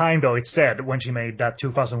this time though, it's said when she made that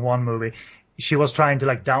 2001 movie, she was trying to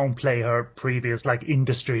downplay her previous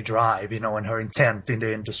industry drive, and her intent in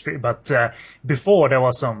the industry. But before there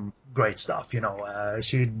was some great stuff,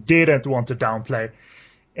 she didn't want to downplay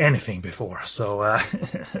anything before. So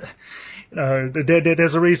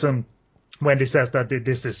there's a reason Wendy says that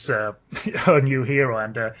this is her new hero,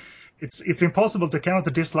 and it's impossible to kind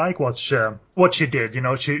of dislike what she did.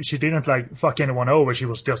 She didn't fuck anyone over. She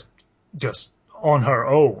was just on her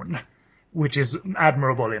own, which is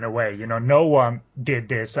admirable in a way. No one did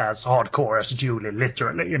this as hardcore as Julie,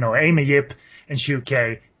 literally. Amy Yip and Shu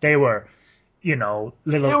Kei, they were, they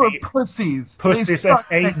were pussies. Pussies and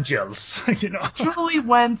angels, Julie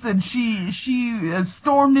went and she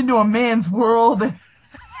stormed into a man's world.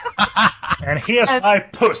 And here's my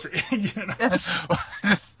pussy,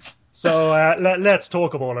 So let's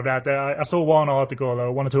talk of all of that. I saw one or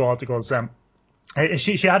two articles.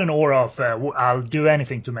 She had an aura of I'll do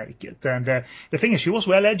anything to make it. And the thing is, she was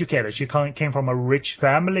well educated. She came from a rich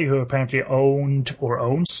family who apparently owned or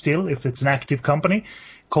owns still, if it's an active company,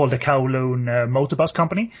 called the Kowloon Motorbus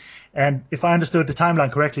Company. And if I understood the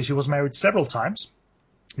timeline correctly, she was married several times.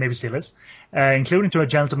 Maybe still is, including to a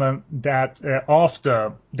gentleman that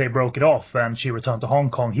after they broke it off and she returned to Hong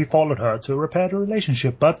Kong, he followed her to repair the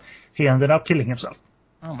relationship, but he ended up killing himself.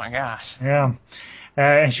 Oh my gosh. Yeah.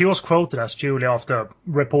 And she was quoted as Julie after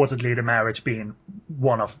reportedly the marriage being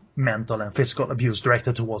one of mental and physical abuse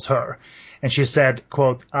directed towards her. And she said,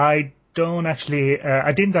 quote, I didn't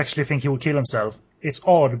actually think he would kill himself. It's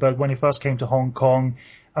odd, but when he first came to Hong Kong,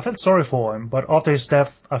 I felt sorry for him, but after his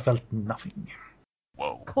death, I felt nothing.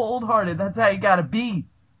 Whoa. Cold-hearted, that's how you gotta be.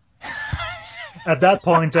 At that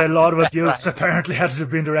point, a lot of abuse apparently had to have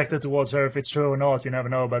been directed towards her. If it's true or not, you never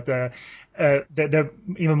know. But the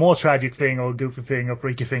even more tragic thing or goofy thing or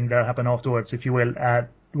freaky thing that happened afterwards, if you will,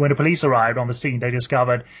 when the police arrived on the scene, they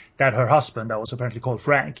discovered that her husband, that was apparently called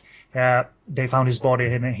Frank, they found his body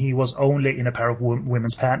and he was only in a pair of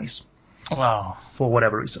women's panties. Wow. For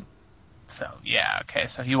whatever reason. So, yeah, okay.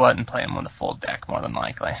 So he wasn't playing with a full deck, more than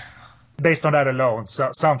likely. Based on that alone,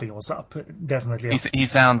 something was up. Definitely. He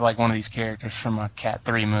sounds like one of these characters from a Cat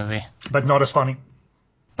 3 movie. But not as funny.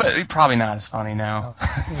 But probably not as funny now.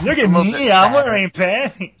 Look at me, I'm wearing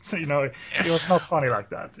panties. You know, it was not funny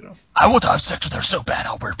like that, you know. I want to have sex with her so bad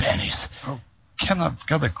I'll wear panties. Oh, Ken, I've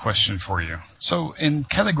got a question for you. So, in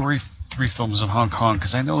Category 3 films in Hong Kong,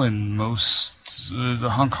 because I know in most the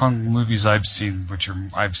Hong Kong movies I've seen,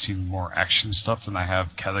 I've seen more action stuff than I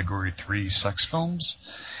have Category 3 sex films.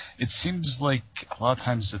 It seems like a lot of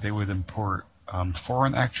times that they would import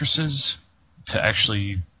foreign actresses to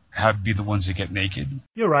actually be the ones that get naked.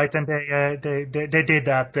 You're right, and they did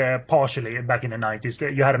that partially back in the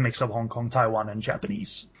 90s. You had a mix of Hong Kong, Taiwan, and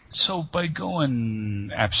Japanese. So by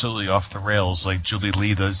going absolutely off the rails like Julie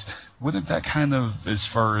Lee does, wouldn't that kind of, as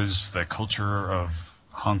far as the culture of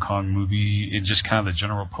Hong Kong movie and just kind of the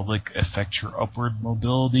general public, affect your upward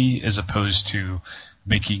mobility as opposed to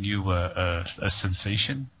making you a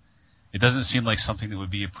sensation? It doesn't seem like something that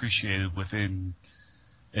would be appreciated within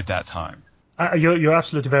at that time. You're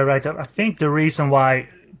absolutely very right. I think the reason why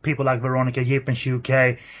people like Veronica Yip and Shu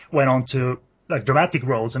Kei went on to like dramatic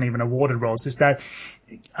roles and even awarded roles is that,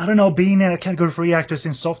 I don't know, being a Category 3 actress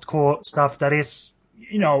in softcore stuff that is,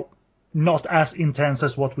 you know, not as intense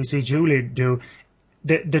as what we see Julie do,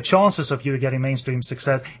 the chances of you getting mainstream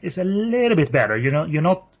success is a little bit better. You know, you're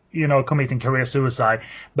not, you know, committing career suicide.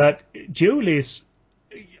 But Julie's,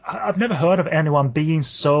 I've never heard of anyone being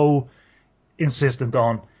so insistent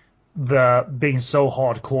on being so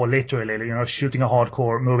hardcore, literally, you know, shooting a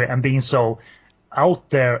hardcore movie and being so out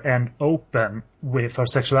there and open with her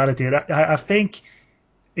sexuality. I think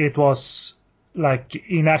it was like,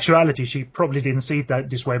 in actuality, she probably didn't see it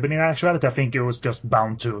this way, but in actuality, I think it was just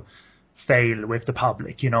bound to fail with the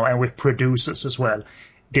public, you know, and with producers as well.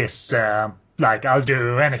 This, like, I'll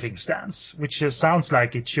do anything stance, which sounds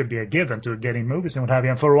like it should be a given to get in movies and what have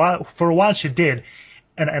you. And for a while she did.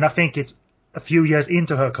 And I think it's a few years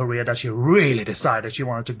into her career that she really decided she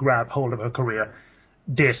wanted to grab hold of her career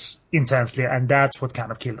this intensely. And that's what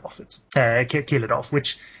kind of killed it off,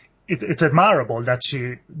 which it's admirable that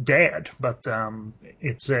she dared, but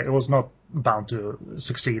it was not bound to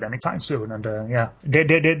succeed anytime soon. And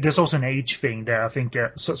there's also an age thing there. I think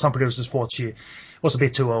some producers thought she was a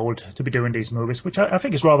bit too old to be doing these movies, which I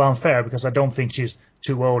think is rather unfair, because I don't think she's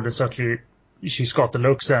too old, and certainly she's got the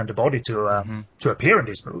looks and the body to appear in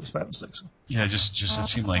these movies, for heaven's sake. So. Yeah, just it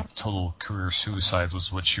seemed like total career suicide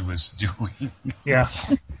was what she was doing. Yeah.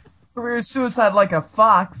 Career suicide like a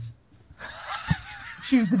fox.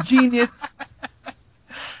 She was a genius.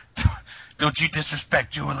 Don't you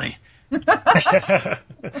disrespect Julie.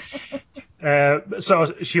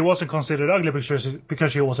 So she wasn't considered ugly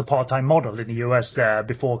because she was a part-time model in the US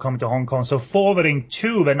before coming to Hong Kong. So forwarding to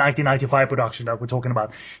the 1995 production that we're talking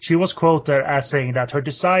about, she was quoted as saying that her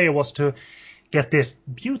desire was to get this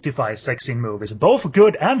beautified sex in movies, both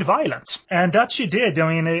good and violent. And that she did. I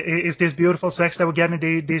mean, is this beautiful sex that we're getting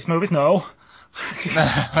in these movies? No.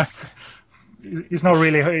 It's not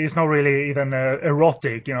really even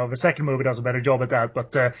erotic. You know, the second movie does a better job at that,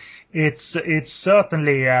 but it's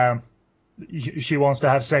certainly she wants to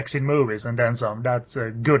have sex in movies and then some. That's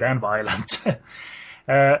good and violent.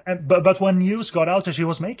 But when news got out that she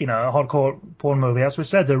was making a hardcore porn movie, as we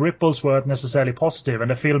said, the ripples weren't necessarily positive,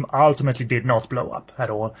 and the film ultimately did not blow up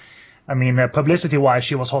at all. I mean, publicity-wise,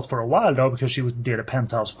 she was hot for a while, though, because she did a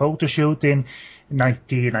Penthouse photo shoot in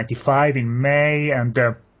 1995 in May, and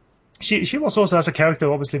She was also, as a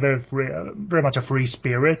character, obviously very much a free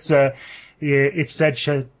spirit. It said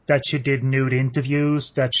that she did nude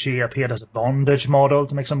interviews, that she appeared as a bondage model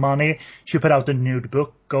to make some money. She put out a nude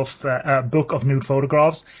book of nude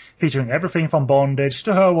photographs featuring everything from bondage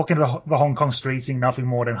to her walking the Hong Kong streets in nothing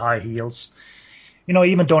more than high heels. You know,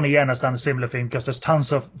 even Donnie Yen has done a similar thing, because there's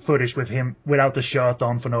tons of footage with him without the shirt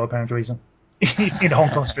on for no apparent reason in the Hong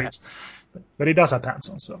Kong streets. But he does have pants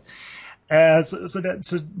on, so. So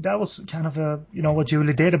that was kind of what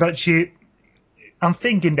Julie did. But I'm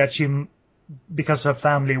thinking that she, because her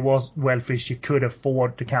family was wealthy, she could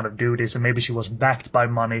afford to kind of do this, and maybe she was backed by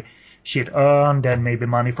money she'd earned and maybe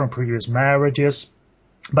money from previous marriages.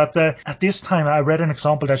 But at this time, I read an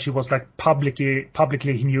example that she was like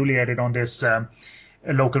publicly humiliated on this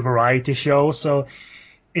local variety show. So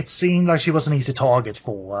it seemed like she was an easy target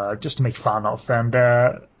for just to make fun of, and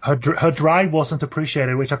her drive wasn't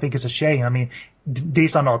appreciated, which I think is a shame. I mean,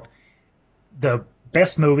 these are not the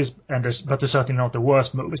best movies, but they're certainly not the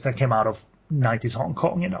worst movies that came out of 90s Hong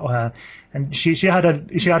Kong, and she had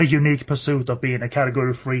a unique pursuit of being a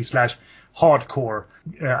category 3 / hardcore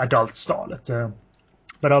adult starlet,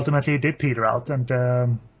 but ultimately it did peter out, and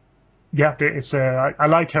it's I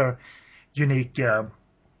like her unique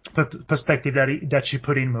perspective that she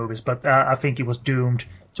put in movies, but I think it was doomed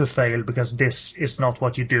to fail, because this is not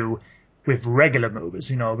what you do with regular movies,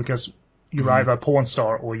 because you're either a porn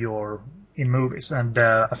star or you're in movies, and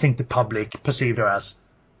I think the public perceived her as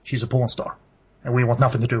she's a porn star, and we want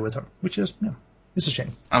nothing to do with her, which is it's a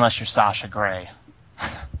shame. Unless you're Sasha Grey.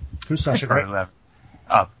 Who's Sasha Grey?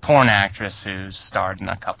 A porn actress who starred in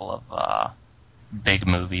a couple of big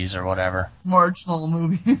movies or whatever. Marginal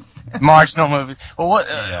movies. Marginal movies. Well, what's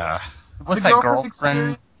The that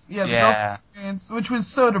girlfriend? The Girlfriend Experience, which was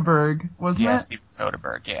Soderbergh, wasn't it? Yeah, Steven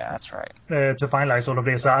Soderbergh. Yeah, that's right. To finalize all of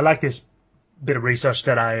this, I like this bit of research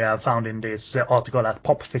that I found in this article at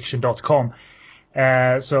popfiction.com.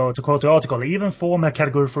 So to quote the article, even former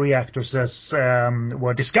Category 3 actresses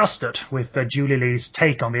were disgusted with Julie Lee's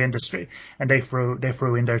take on the industry, and they threw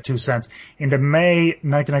in their 2 cents. In the May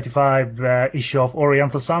 1995 issue of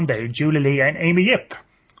Oriental Sunday, Julie Lee and Amy Yip,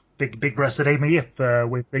 big-breasted Amy Yip,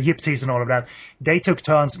 with the Yip tease and all of that, they took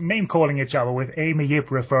turns name-calling each other, with Amy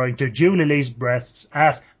Yip referring to Julie Lee's breasts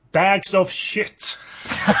as bags of shit.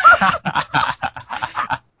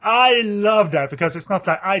 I love that, because it's not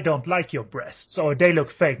like I don't like your breasts or they look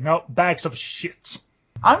fake. No, bags of shit.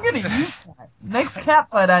 I'm gonna use that. Next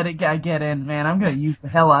catfight I get in, man, I'm gonna use the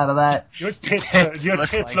hell out of that. Your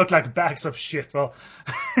tits look like bags of shit. Well,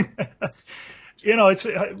 it's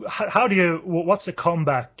how do you? What's the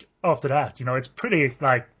comeback after that? It's pretty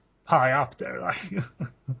like high up there. Like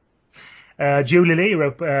Julie Lee,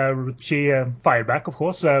 she fired back, of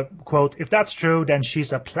course. Quote: "If that's true, then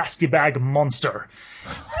she's a plastic bag monster."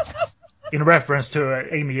 In reference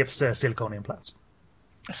to Amy Yip's silicone implants.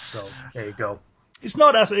 So there you go. It's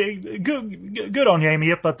not as good on you, Amy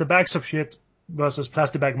Yip, but the bags of shit versus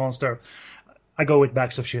plastic bag monster, I go with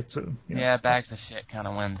bags of shit too. Yeah, bags of shit kind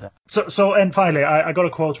of wins it. So and finally, I got a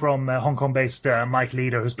quote from Hong Kong-based Mike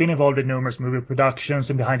Leader, who's been involved in numerous movie productions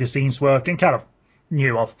and behind-the-scenes work, and kind of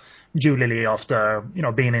knew of Julie Lee after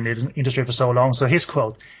being in the industry for so long. So his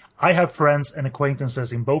quote: "I have friends and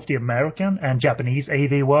acquaintances in both the American and Japanese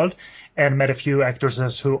AV world, and met a few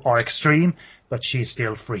actresses who are extreme, but she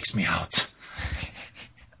still freaks me out."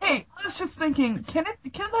 Hey, I was just thinking, can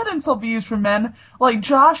that insult be used for men? Like,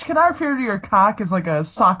 Josh, can I refer to your cock as like a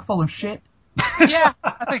sock full of shit? Yeah,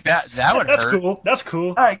 I think that would That's hurt. cool. That's cool.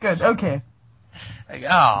 All right, good. Okay. Like,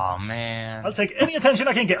 oh man, I'll take any attention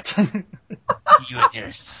I can get. you and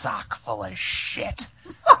your sock full of shit.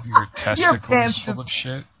 Your testicles pants full just- of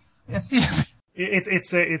shit.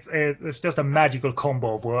 It's just a magical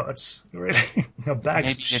combo of words, really. Bags Maybe of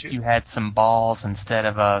if shit. you had some balls instead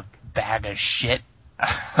of a bag of shit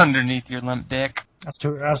underneath your limp dick. That's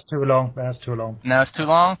too long. That's too long. No, it's too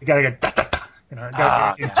long. You gotta get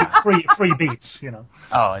gotta get three beats.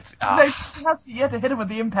 Oh, it's You have to hit him with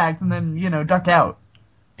the impact and then duck out.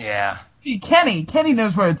 yeah. See, Kenny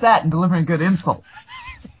knows where it's at in delivering good insult.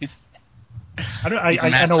 I know He's a I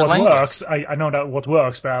master know what linguist. works. I know that what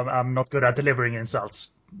works, but I'm not good at delivering insults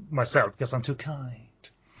myself because I'm too kind.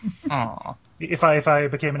 Aw. If I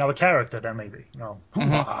became another character, then maybe. Oh,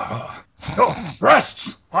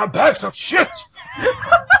 breasts are bags of shit.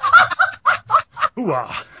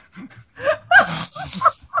 Hoo-ah.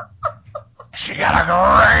 She got a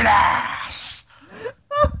great ass.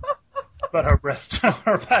 But her breasts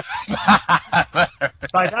are back.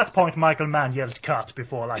 By that point, Michael Mann yelled "cut"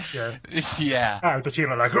 before, Yeah. Al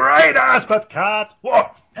Pacino, great ass, but cut.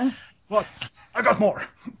 What? I got more.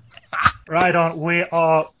 Right on. We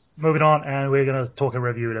are moving on, and we're gonna talk and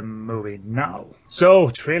review the movie now. So,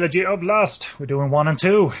 Trilogy of Lust. We're doing 1 and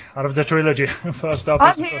 2 out of the trilogy. First up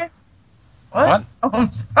I'm is here. What? Oh,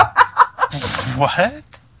 I'm sorry. What?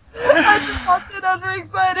 I just popped in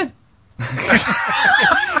overexcited.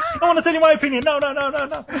 I want to tell you my opinion. No. I'm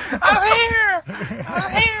here.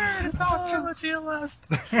 It's all Trilogy of Lust.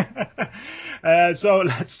 So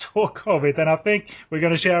let's talk of it, and I think we're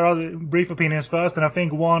going to share our brief opinions first, and I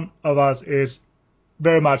think one of us is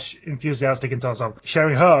very much enthusiastic in terms of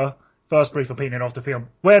sharing her first brief opinion of the film.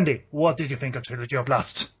 Wendy, what did you think of Trilogy of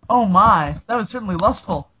Lust? Oh my, that was certainly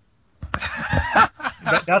lustful.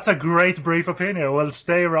 That's a great brief opinion. We'll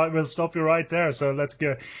stop you right there. So let's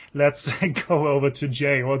go over to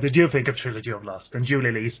Jay. What did you think of Trilogy of Lust and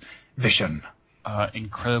Julie Lee's vision?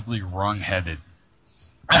 Incredibly wrong-headed.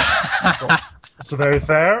 So very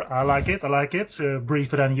fair. I like it.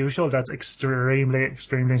 Briefer than usual. That's extremely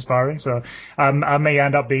inspiring. So I may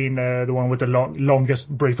end up being the one with the longest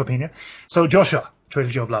brief opinion. So Joshua,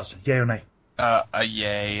 Trilogy of Lust, yay or nay? A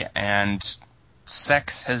yay, and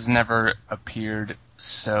sex has never appeared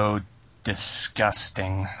so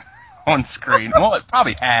disgusting on screen. Well, it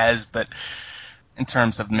probably has, but in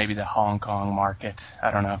terms of maybe the Hong Kong market, I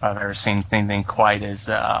don't know if I've ever seen anything quite as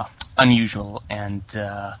unusual and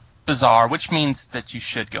bizarre, which means that you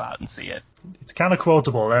should go out and see it. It's kind of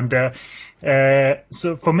quotable, and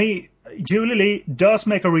so for me, Julie Lee does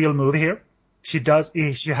make a real movie here. She does.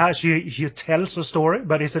 She tells a story,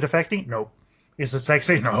 but is it affecting? No. Is it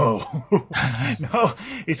sexy? No. No.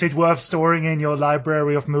 Is it worth storing in your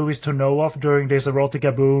library of movies to know of during this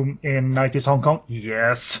erotica boom in 90s Hong Kong?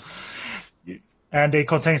 Yes. And it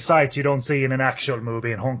contains sites you don't see in an actual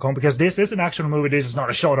movie in Hong Kong, because this is an actual movie. This is not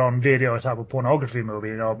a shot-on-video type of pornography movie,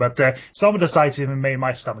 you know. But some of the sites even made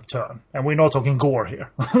my stomach turn. And we're not talking gore here.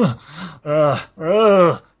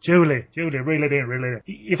 Julie, really didn't.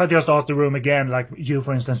 If I just ask the room again, like you,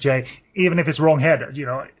 for instance, Jay, even if it's wrong-headed, you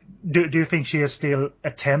know, do you think she still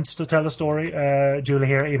attempts to tell a story, Julie,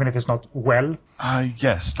 here, even if it's not well?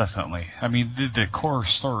 Yes, definitely. I mean, the core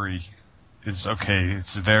story is okay.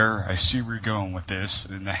 It's there. I see where you're going with this.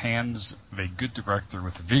 In the hands of a good director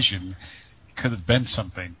with a vision, it could have been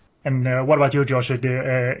something. And what about you, Joshua?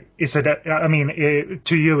 Is it?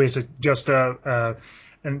 To you, is it just a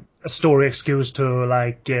story excuse to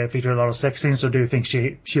like feature a lot of sex scenes, or do you think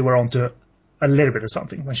she were onto a little bit of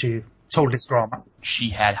something when she told this drama? She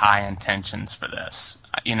had high intentions for this,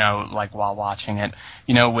 you know, like while watching it,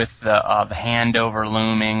 you know, with the hand over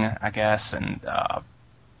looming, I guess, and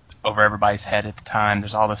over everybody's head at the time.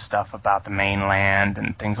 There's all this stuff about the mainland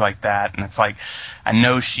and things like that, and it's like, I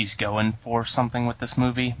know she's going for something with this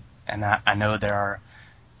movie, and I know there are,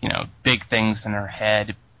 you know, big things in her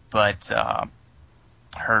head, but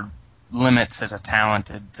her limits as a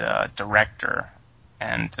talented director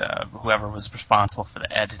and whoever was responsible for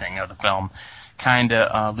the editing of the film kind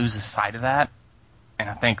of loses sight of that. And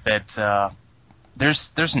I think that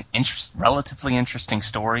there's an relatively interesting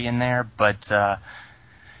story in there, but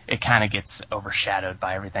it kind of gets overshadowed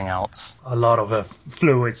by everything else. A lot of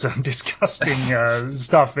fluids and disgusting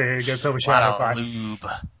stuff gets overshadowed by. A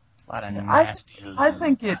lot of nasty lube. I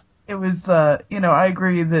think it was, I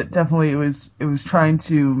agree that definitely it was trying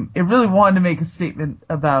to, it really wanted to make a statement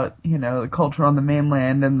about, you know, the culture on the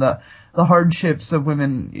mainland and the hardships of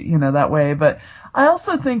women, you know, that way. But I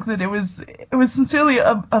also think that it was sincerely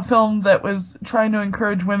a film that was trying to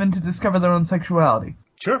encourage women to discover their own sexuality.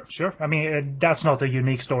 Sure. I mean, that's not a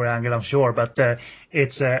unique story angle, I'm sure, but the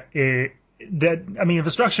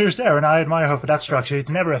structure is there, and I admire her for that structure.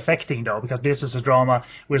 It's never affecting, though, because this is a drama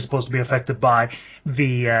we're supposed to be affected by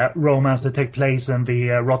the romance that takes place and the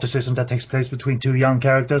eroticism that takes place between two young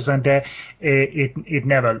characters, and it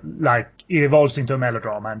never, like, it evolves into a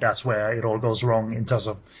melodrama, and that's where it all goes wrong in terms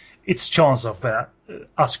of its chance of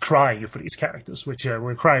us crying for these characters, which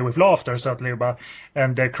we're crying with laughter, certainly,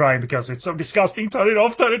 and crying because it's so disgusting. Turn it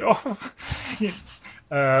off.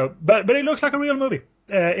 But it looks like a real movie.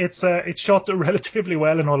 It's shot relatively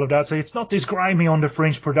well and all of that, so it's not this grimy on the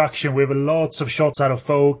fringe production with lots of shots out of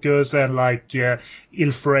focus and like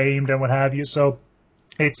ill-framed and what have you. So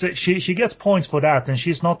it's she gets points for that, and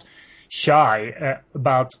she's not shy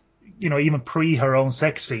about, you know, even pre her own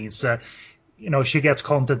sex scenes. You know, she gets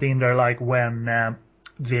content in there, like when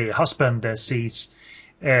the husband sees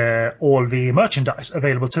all the merchandise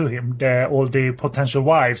available to him, all the potential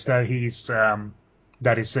wives that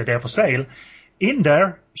that is there for sale. In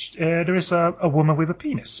there is a woman with a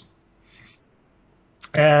penis.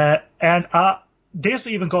 And this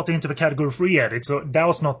even got into the category 3 edit, so that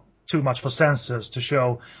was not too much for censors to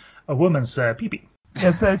show a woman's pee-pee.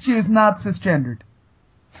 Yeah, so she was not cisgendered.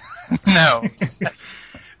 No.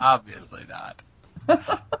 Obviously not.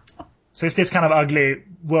 So it's this kind of ugly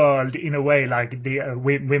world in a way, like the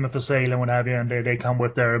women for sale and what have you, and they come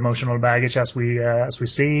with their emotional baggage, as we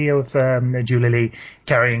see with Julie Lee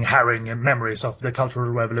carrying harrowing memories of the Cultural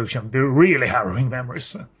Revolution, the really harrowing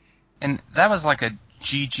memories. And that was like a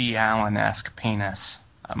G.G. Allen-esque penis,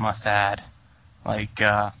 I must add. Like,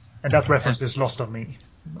 and that reference is lost on me.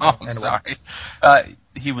 Oh, I'm sorry.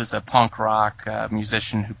 he was a punk rock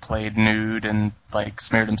musician who played nude and like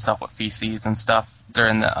smeared himself with feces and stuff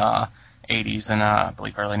during the 80s and I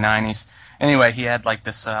believe early 90s. Anyway, he had like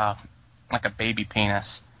this like a baby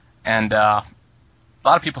penis, and a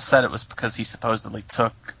lot of people said it was because he supposedly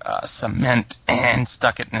took cement and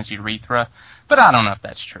stuck it in his urethra, but I don't know if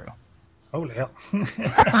that's true. Holy hell.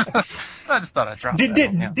 So I just thought I'd drop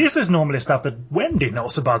that. This is normally stuff that Wendy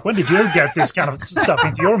knows about. When did you get this kind of stuff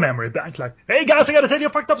into your memory bank? Like, hey guys, I gotta tell you a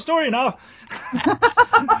fucked up story now.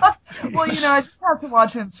 Well, I just have to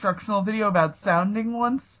watch an instructional video about sounding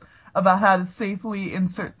once, about how to safely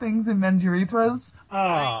insert things in men's urethras.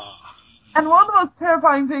 Oh. And one of the most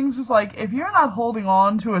terrifying things is, like, if you're not holding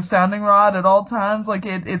on to a sounding rod at all times, like,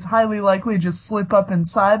 it's highly likely to just slip up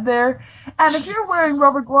inside there. And if you're wearing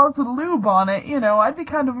rubber gloves with lube on it, I'd be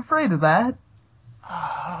kind of afraid of that.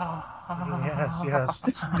 Yes.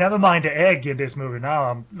 Never mind the egg in this movie. Now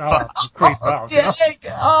I'm creeped out. The egg!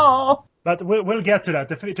 Oh! But we'll get to that.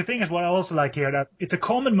 The thing is, what I also like here, that it's a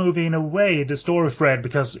common movie in a way, the story thread,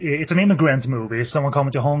 because it's an immigrant movie. Someone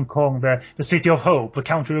coming to Hong Kong, the city of hope, the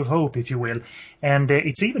country of hope, if you will. And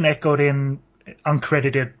it's even echoed in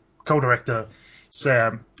uncredited co-director's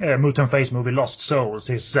Mutant Face movie Lost Souls,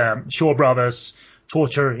 his Shaw Brothers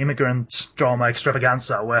torture immigrant drama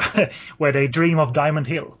extravaganza, where they dream of Diamond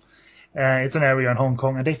Hill. It's an area in Hong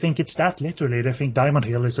Kong, and they think it's that literally. They think Diamond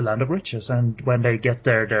Hill is a land of riches, and when they get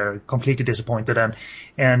there, they're completely disappointed.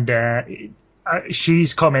 And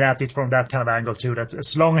she's coming at it from that kind of angle too. That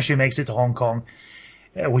as long as she makes it to Hong Kong,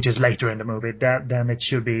 which is later in the movie, then it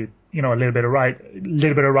should be a little bit of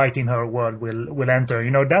right in her world will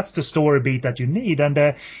enter. That's the story beat that you need,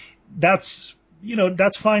 and that's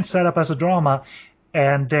fine setup as a drama.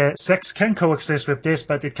 And sex can coexist with this,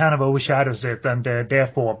 but it kind of overshadows it, and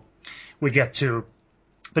therefore we get to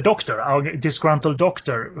the doctor, our disgruntled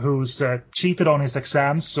doctor, who's cheated on his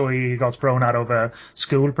exams, so he got thrown out of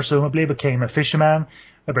school, presumably, became a fisherman,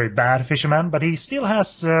 a very bad fisherman, but he still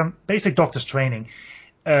has basic doctor's training.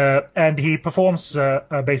 And he performs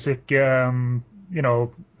a basic,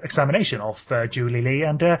 examination of Julie Lee.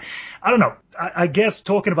 And I don't know, I guess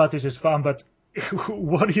talking about this is fun, but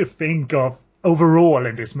what do you think of overall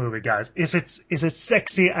in this movie, guys? Is it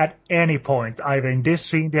sexy at any point, either in this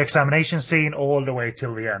scene, the examination scene, all the way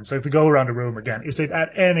till the end? So if we go around the room again, is it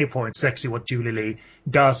at any point sexy what Julie Lee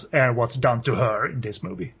does and what's done to her in this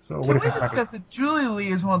movie? So what do you think? Can we discuss it? Julie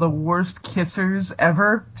Lee is one of the worst kissers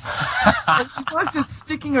ever. She's always just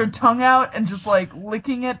sticking her tongue out and just like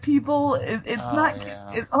licking at people. It's not kiss.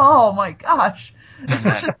 Oh my gosh!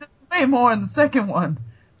 Especially it's way more in the second one.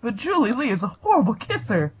 But Julie Lee is a horrible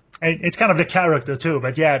kisser. It's kind of the character too,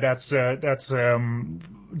 but yeah, that's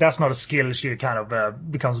not a skill she kind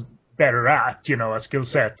of becomes better at, a skill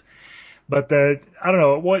set. But I don't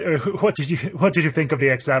know, what did you think of the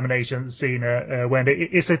examination scene, Wendy?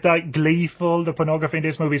 Is it like gleeful, the pornography in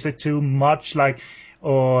this movie? Is it too much,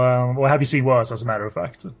 or have you seen worse, as a matter of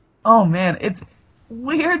fact? Oh man, it's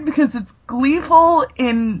weird because it's gleeful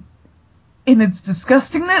in its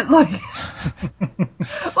disgustingness,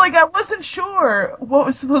 like I wasn't sure what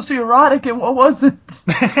was supposed to be erotic and what wasn't.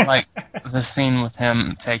 Like the scene with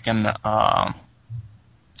him taking the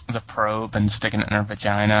probe and sticking it in her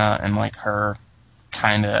vagina, and like her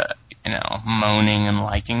kind of moaning and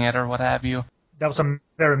liking it or what have you. That was a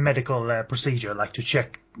very medical procedure, like to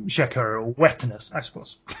check her wetness, I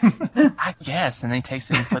suppose. I guess, and then he takes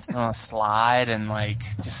it and puts it on a slide and like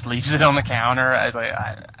just leaves it on the counter.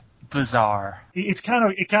 Bizarre. It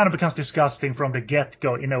kind of becomes disgusting from the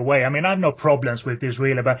get-go in a way. I mean, I have no problems with this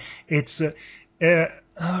really, but it's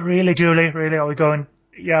really, Julie, really, are we going?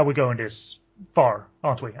 Yeah, we're going this far,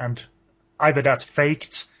 aren't we? And either that's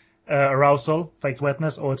faked arousal, faked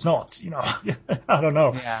wetness, or it's not. I don't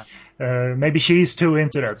know. Yeah. Maybe she's too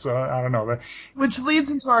into that, so I don't know. But... Which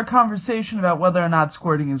leads into our conversation about whether or not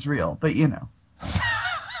squirting is real, but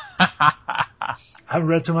I haven't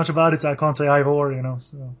read too much about it, so I can't say either or,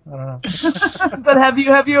 so I don't know. But have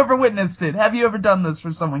you ever witnessed it? Have you ever done this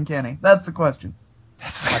for someone, Kenny? That's the question.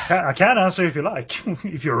 I can answer if you like,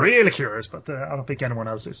 if you're really curious, but I don't think anyone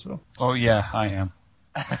else is. So. Oh yeah, I am.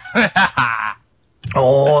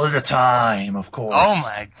 All the time, of course.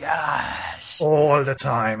 Oh my gosh. All the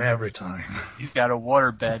time, every time. He's got a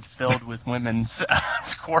waterbed filled with women's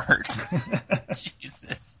squirt.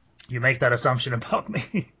 Jesus. You make that assumption about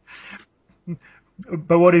me.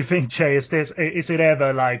 But what do you think, Jay? Is it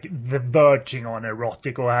ever like the verging on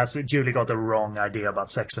erotic, or has Julie got the wrong idea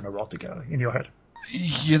about sex and erotica in your head?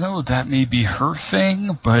 That may be her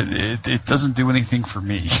thing, but it doesn't do anything for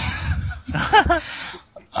me.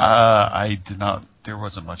 I did not. There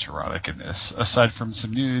wasn't much erotic in this, aside from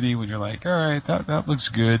some nudity. When you're like, all right, that looks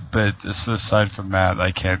good, but aside from that,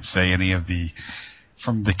 I can't say any of the,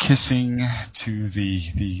 from the kissing to the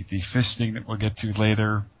fisting that we'll get to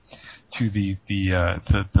later, to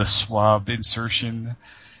the swab insertion,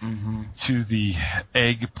 to the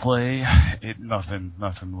egg play. Nothing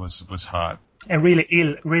was hot. And really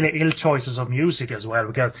ill choices of music as well,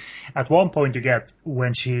 because at one point you get,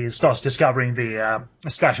 when she starts discovering the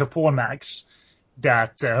stash of porn mags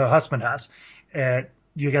that her husband has,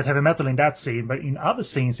 you get heavy metal in that scene, but in other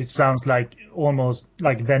scenes it sounds like almost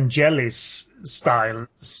like Vangelis style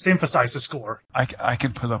synthesizer score. I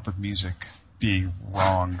can put up with music being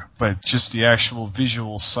wrong, but just the actual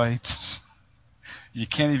visual sights, you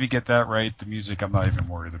can't even get that right. The music I'm not even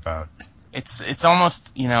worried about. It's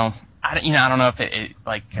almost, I don't know if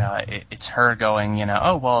it's her going,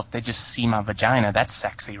 oh, well, if they just see my vagina, that's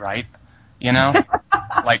sexy, right?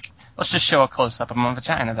 Like, let's just show a close-up of my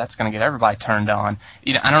vagina. That's going to get everybody turned on.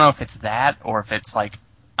 I don't know if it's that, or if it's like,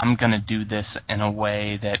 I'm going to do this in a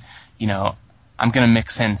way that, I'm going to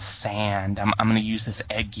mix in sand. I'm going to use this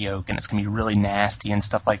egg yolk, and it's going to be really nasty and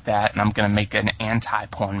stuff like that, and I'm going to make an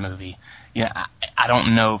anti-porn movie. I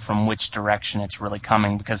don't know from which direction it's really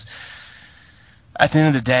coming, because at the end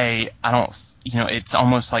of the day, it's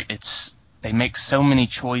almost like they make so many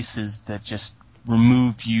choices that just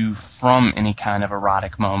remove you from any kind of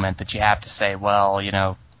erotic moment that you have to say, well,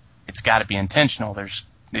 it's got to be intentional.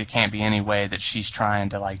 There can't be any way that she's trying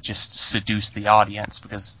to like just seduce the audience,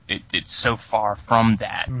 because it's so far from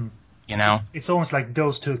that, It's almost like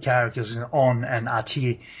those two characters, On and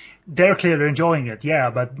Ati, they're clearly enjoying it, yeah,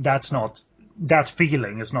 but that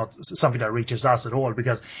feeling is not something that reaches us at all,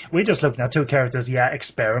 because we're just looking at two characters,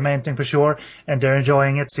 experimenting for sure, and they're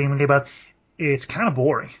enjoying it seemingly, but it's kind of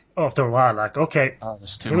boring after a while. Like, okay,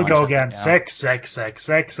 here we go again. Sex.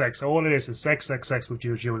 All it is sex with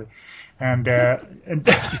you, Julie. And and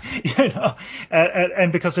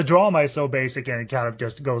because the drama is so basic and it kind of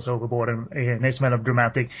just goes overboard and it's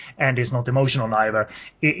melodramatic and it's not emotional either,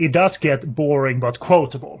 it does get boring but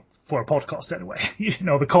quotable for a podcast anyway.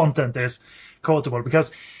 The content is quotable,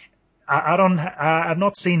 because I've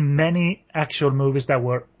not seen many actual movies that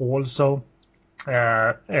were also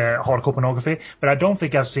hardcore pornography, but I don't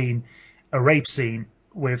think I've seen a rape scene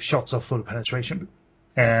with shots of full penetration.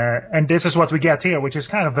 And this is what we get here, which is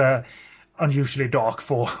kind of unusually dark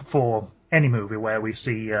for any movie where we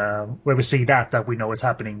see that we know is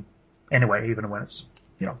happening anyway, even when it's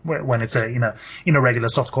when it's in a regular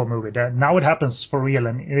softcore movie. Now it happens for real,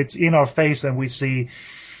 and it's in our face, and we see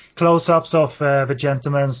close-ups of the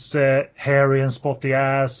gentleman's hairy and spotty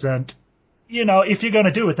ass. And if you're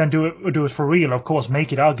gonna do it, then do it for real. Of course,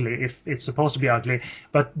 make it ugly if it's supposed to be ugly.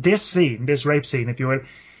 But this rape scene, if you will,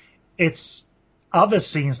 it's other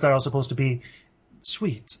scenes that are supposed to be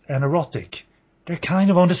sweet and erotic. They're kind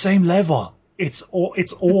of on the same level. It's all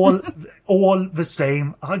the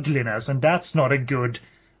same ugliness, and that's not a good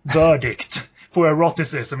verdict for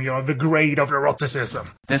eroticism. The grade of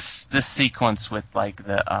eroticism. This sequence with like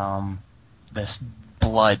the this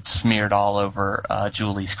blood smeared all over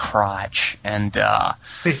Julie's crotch and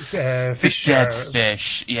fish, dead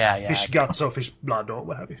fish. Yeah. Fish guts or fish blood or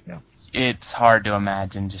what have you. Yeah. It's hard to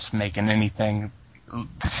imagine just making anything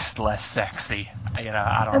less sexy. I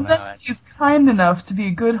don't and know. Then he's kind enough to be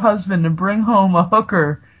a good husband and bring home a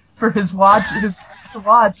hooker for his watch to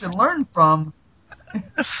watch and learn from.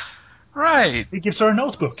 Right. He gives her a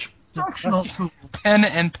notebook. Instructional tool. Pen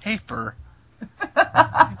and paper.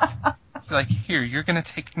 It's like, here, you're going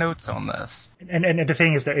to take notes on this. And the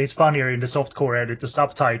thing is that it's funnier in the softcore edit. The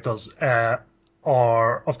subtitles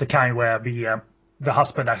are of the kind where the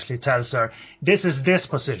husband actually tells her, this is this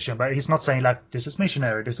position, but he's not saying like, this is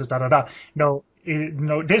missionary, this is da-da-da. No,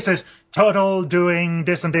 this is turtle doing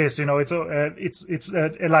this and this. It's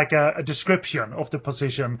like a description of the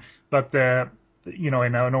position, but in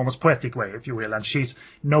an almost poetic way, if you will. And she's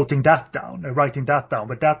noting that down, writing that down,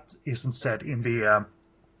 but that isn't said in the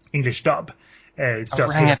English dub. It's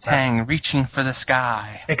just orangutan reaching for the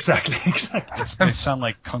sky. Exactly. They sound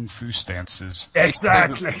like kung fu stances.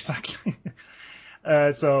 Exactly.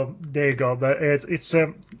 So there you go. But it's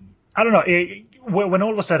I don't know. When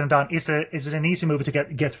all was said and done, is it an easy movie to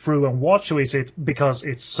get through and watch, or is it because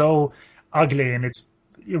it's so ugly and it's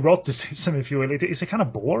eroticism, if you will? Is it kind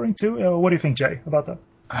of boring too? What do you think, Jay, about that?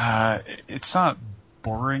 It's not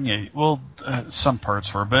boring. Some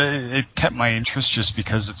parts were, but it kept my interest just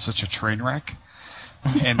because it's such a train wreck.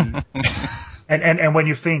 And and when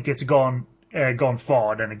you think it's gone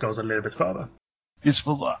far, then it goes a little bit further.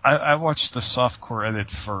 I watched the softcore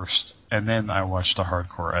edit first, and then I watched the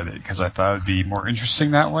hardcore edit because I thought it would be more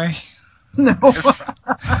interesting that way. No.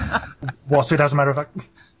 Was it, as a matter of fact?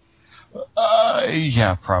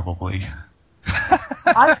 Yeah, probably.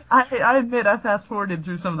 I admit I fast forwarded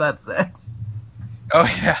through some of that sex. Oh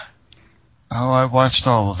yeah. Oh, I watched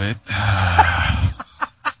all of it.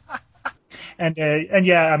 And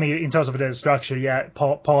yeah, I mean, in terms of the structure, yeah,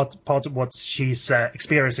 part of what she's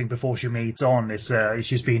experiencing before she meets on is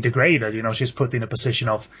she's being degraded. You know, she's put in a position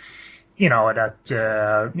of, you know,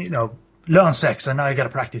 that learn sex, and now you got to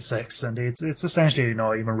practice sex, and it's essentially, you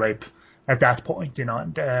know, even rape at that point. You know,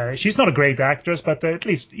 and she's not a great actress, but at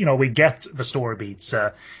least, you know, we get the story beats,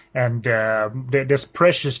 and there's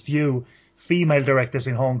precious few female directors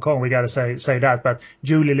in Hong Kong. We got to say that, but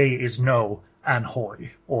Julie Lee is no Anne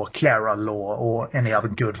Hoy or Clara Law or any other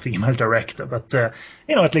good female director, but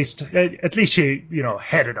you know, at least she, you know,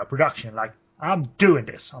 headed a production. Like, I'm doing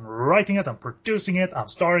this, I'm writing it, I'm producing it, I'm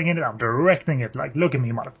starring in it, I'm directing it. Like, look at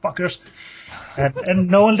me, motherfuckers.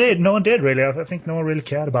 And no one did really. I think no one really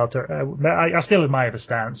cared about her. I still admire the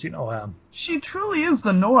stance, you know. She truly is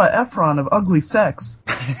the Nora Ephron of ugly sex.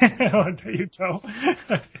 There you go.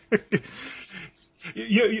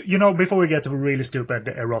 You know, before we get to really stupid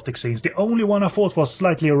erotic scenes, the only one I thought was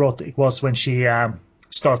slightly erotic was when she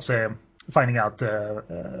starts finding out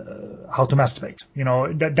how to masturbate. You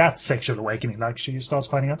know, that sexual awakening. Like, she starts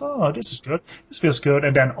finding out, oh, this is good, this feels good,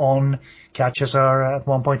 and then On catches her at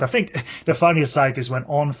one point. I think the funniest sight is when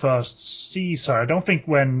On first sees her. I don't think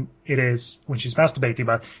when she's masturbating,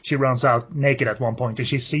 but she runs out naked at one point, and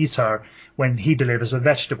she sees her when he delivers the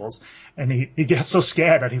vegetables, and he gets so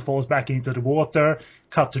scared that he falls back into the water.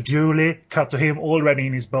 Cut to Julie, cut to him already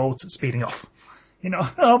in his boat, speeding off. You know,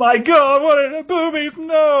 oh my God, what are the boobies?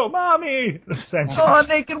 No, mommy! Oh, a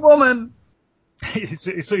naked woman.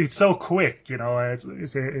 It's so quick, you know.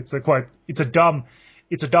 It's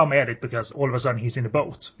a dumb edit because all of a sudden he's in the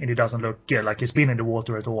boat and he doesn't look like he's been in the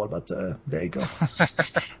water at all. But there you go.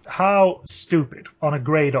 How stupid on a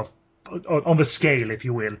grade of on the scale, if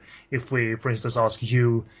you will. If we, for instance, ask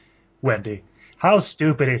you, Wendy, how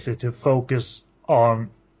stupid is it to focus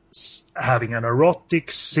on having an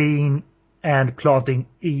erotic scene and planting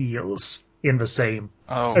eels in the same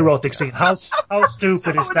erotic scene? How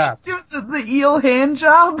stupid is that? Just do the eel hand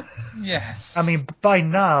job? Yes. I mean, by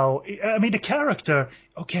now, the character,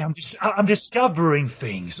 okay, I'm discovering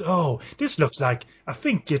things. Oh, I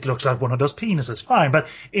think it looks like one of those penises. Fine, but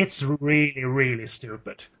it's really, really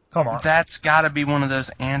stupid. Come on. That's got to be one of those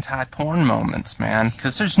anti-porn moments, man.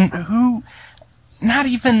 Because there's not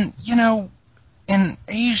even, you know, in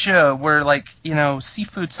Asia, where, like, you know,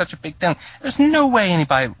 seafood's such a big thing, there's no way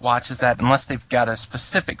anybody watches that unless they've got a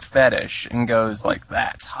specific fetish and goes, like,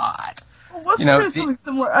 that's hot. Well, wasn't there something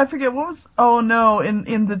similar? I forget, what was... Oh, no,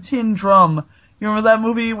 in the Tin Drum. You remember that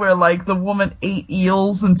movie where, like, the woman ate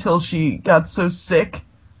eels until she got so sick?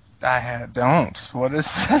 I don't. What is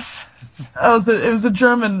this? Oh, it was a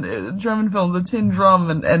German film, The Tin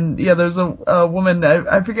Drum, and yeah, there's a woman,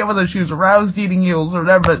 I forget whether she was aroused eating eels or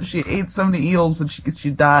whatever, but she ate so many eels that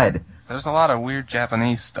she died. There's a lot of weird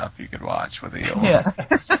Japanese stuff you could watch with eels. Yeah.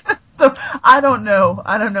 So, I don't know.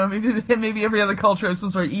 Maybe every other culture has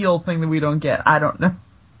some sort of eel thing that we don't get. I don't know.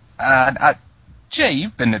 Jay,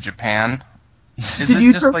 you've been to Japan. Did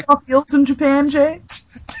you throw off eels in Japan, Jay?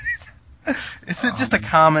 Is it just a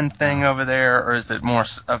common thing over there, or is it more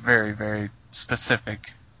a very, very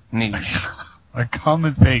specific niche? A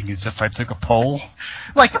common thing is if I took a poll.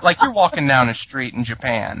 Like you're walking down a street in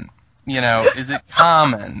Japan, you know, is it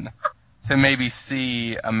common to maybe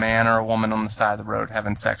see a man or a woman on the side of the road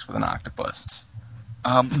having sex with an octopus?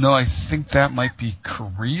 No, I think that might be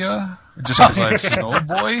Korea, just because I've seen Old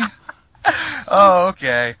Boy. Oh,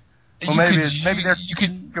 okay. Well, maybe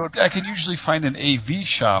I can usually find an AV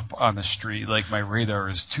shop on the street. Like, my radar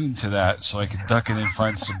is tuned to that, so I can duck in and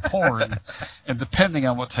find some porn. And depending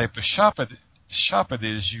on what type of shop it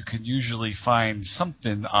is, you can usually find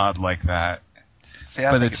something odd like that. See,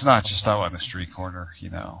 but it's not just out on the street corner, you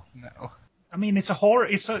know. No. I mean, it's a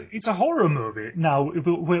horror movie. Now,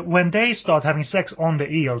 when they start having sex on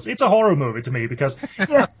the eels, it's a horror movie to me because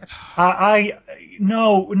yes.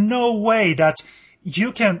 No way that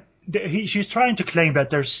you can. She's trying to claim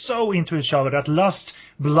that they're so into each other that lust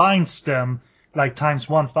blinds them like times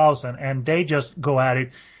 1,000, and they just go at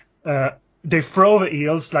it. They throw the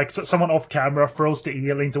eels, like someone off camera throws the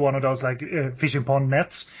eel into one of those like fishing pond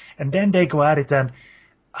nets, and then they go at it. And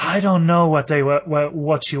I don't know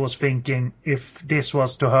what she was thinking. If this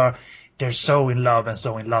was to her, they're so in love and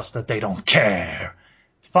so in lust that they don't care.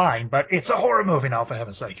 Fine, but it's a horror movie now, for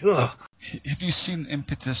heaven's sake. Ugh. Have you seen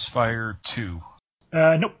Impetus Fire 2?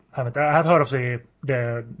 Nope, haven't. I've heard of the.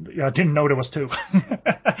 I didn't know there was 2.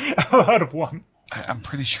 I've heard of 1. I'm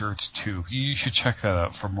pretty sure it's 2. You should check that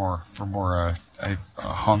out for more. I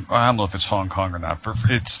don't know if it's Hong Kong or not. But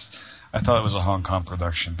I thought it was a Hong Kong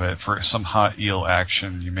production, but for some hot eel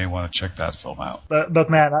action, you may want to check that film out. But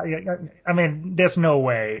man, I mean, there's no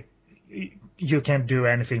way you can do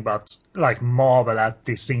anything but like marvel at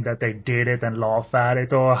this scene that they did it and laugh at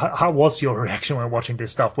it. Or how was your reaction when watching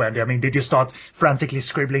this stuff, Wendy? I mean, did you start frantically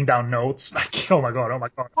scribbling down notes? Like, oh my god.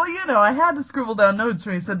 Well, I had to scribble down notes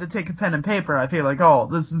when he said to take a pen and paper. I feel like, oh,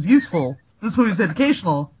 this is useful. This movie's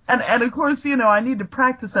educational. And of course, I need to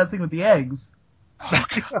practice that thing with the eggs.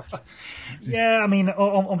 Yeah, I mean,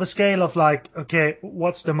 on the scale of like, okay,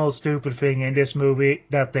 what's the most stupid thing in this movie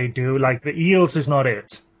that they do? Like, the eels is not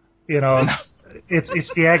it.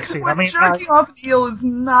 It's the egg scene. I mean, jerking off an eel is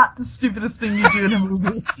not the stupidest thing you do in a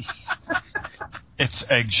movie. It's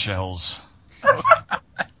eggshells.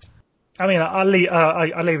 I mean, I'll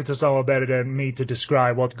leave it to someone better than me to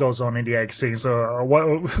describe what goes on in the egg scene. So,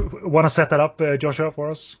 want to set that up, Joshua,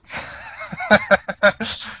 for us?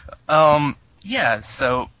 Yeah,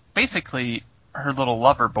 so basically her little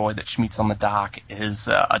lover boy that she meets on the dock is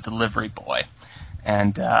a delivery boy.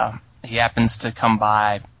 And he happens to come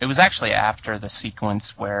by. It was actually after the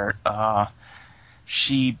sequence where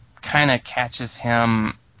she kind of catches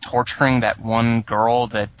him torturing that one girl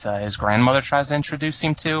that his grandmother tries to introduce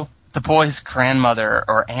him to. The boy's grandmother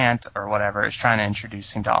or aunt or whatever is trying to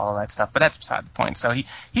introduce him to all of that stuff, but that's beside the point. So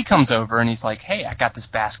he comes over and he's like, hey, I got this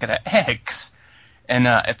basket of eggs. And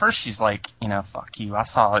at first she's like, fuck you. I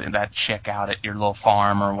saw that chick out at your little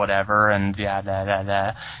farm or whatever, and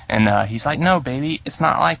And he's like, no, baby, it's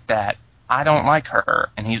not like that. I don't like her.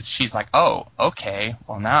 And she's like, oh, okay.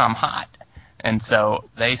 Well, now I'm hot. And so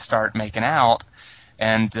they start making out,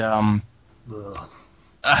 and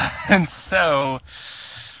so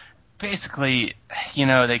basically,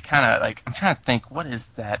 they kind of like. I'm trying to think, what is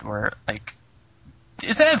that? Where like.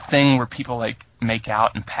 Is that a thing where people, like, make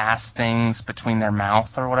out and pass things between their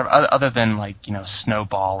mouth or whatever, other than, like,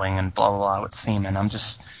 snowballing and blah, blah, blah with semen? I'm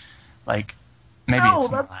just, like, maybe no, it's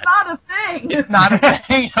that's not a thing. It's not a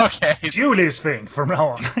thing? Okay. It's Julie's thing from now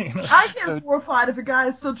on. I get horrified if a guy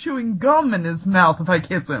is still chewing gum in his mouth if I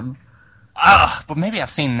kiss him. But maybe I've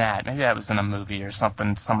seen that. Maybe that was in a movie or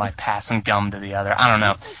something, somebody passing gum to the other. I don't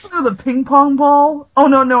know. Is this the ping pong ball? Oh,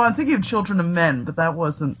 no, I'm thinking of Children of Men, but that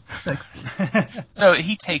wasn't sexy. So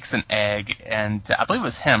he takes an egg, and I believe it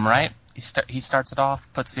was him, right? He starts it off,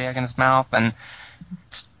 puts the egg in his mouth, and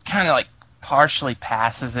kind of like partially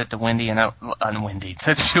passes it to Wendy to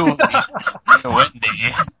Julie. to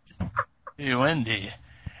Wendy.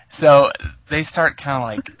 So they start kind of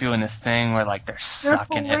like doing this thing where like they're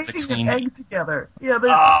sucking it between an egg together. Yeah,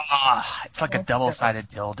 it's like a double-sided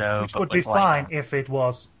dildo. Which would be fine if it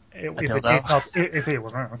was if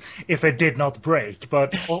it did not break.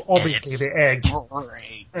 But obviously the egg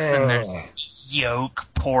breaks and there's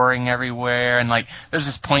yolk pouring everywhere, and like there's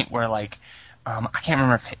this point where like I can't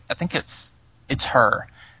remember I think it's her,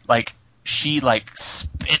 like she like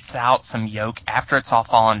spits out some yolk after it's all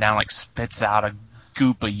fallen down, like spits out a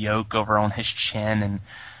goop of yolk over on his chin, and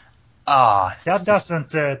that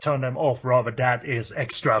doesn't turn them off. Rather, that is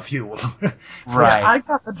extra fuel. Right. Yeah, I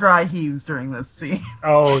got the dry heaves during this scene.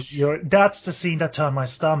 Oh, that's the scene that turned my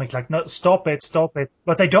stomach. Like, no, stop it.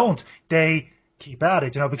 But they don't. They keep at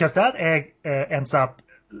it, because that egg ends up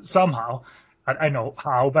somehow. I know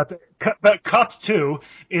how, but cut to,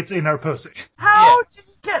 it's in her pussy. How did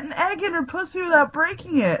you get an egg in her pussy without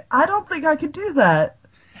breaking it? I don't think I could do that.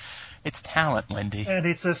 It's talent, Wendy. And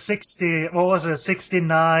it's a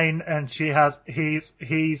 69, and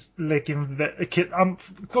he's licking the kid.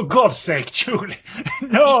 For God's sake, Julie.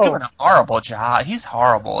 No. He's doing a horrible job. He's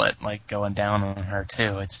horrible at, like, going down on her,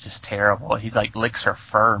 too. It's just terrible. He's, like, licks her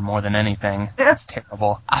fur more than anything. It's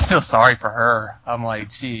terrible. I feel sorry for her. I'm like,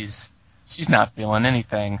 geez, she's not feeling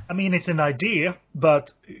anything. I mean, it's an idea,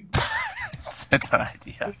 but... it's an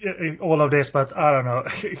idea. All of this, but I don't know.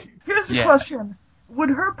 Here's a question. Would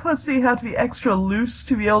her pussy have to be extra loose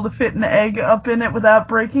to be able to fit an egg up in it without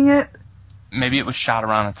breaking it? Maybe it was shot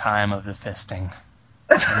around the time of the fisting.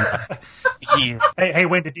 Hey,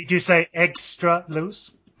 Wendy, did you say extra loose?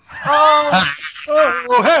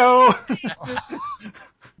 Oh, hell!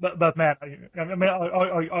 But man, I mean,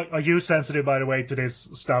 are you sensitive, by the way, to this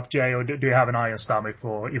stuff, Jay, or do you have an iron stomach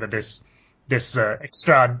for even this extra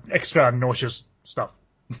nauseous stuff?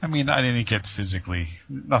 I mean, I didn't get physically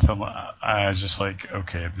nothing. I was just like,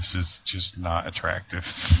 okay, this is just not attractive.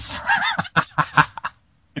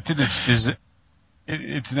 It didn't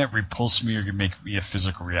repulse me or make me a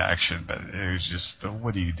physical reaction, but it was just,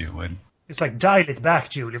 what are you doing? It's like, dial it back,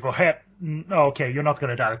 Julie, for okay, you're not going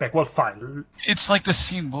to dial it back. Well, fine. It's like the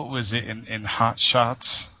scene, what was it, in Hot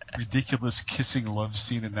Shots? Ridiculous kissing love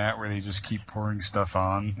scene in that where they just keep pouring stuff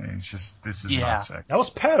on. And it's just, this is not sex. That was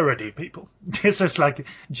parody, people. This is like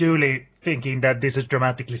Julie thinking that this is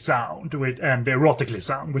dramatically sound and erotically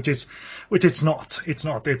sound, which it's not. It's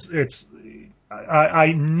not.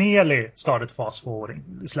 I nearly started fast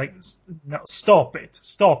forwarding. It's like, no, stop it,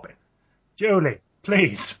 Julie,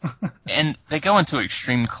 please. And they go into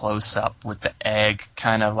extreme close up with the egg,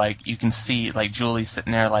 kind of like you can see like Julie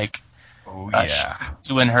sitting there like. Oh, yeah.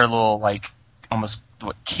 Doing her little, like, almost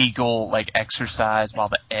Kegel, like, exercise while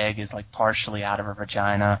the egg is, like, partially out of her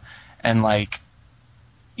vagina. And, like,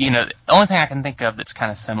 you know, the only thing I can think of that's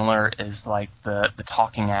kind of similar is, like, the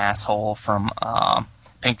talking asshole from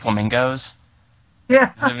Pink Flamingos.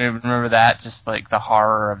 Yeah. So you remember that? Just, like, the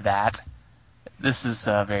horror of that. This is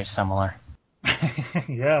very similar.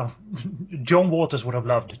 Yeah. John Waters would have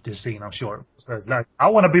loved this scene, I'm sure. So, like,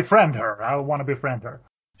 I want to befriend her.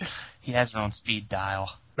 He has her own speed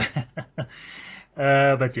dial.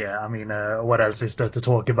 But yeah, I mean, what else is there to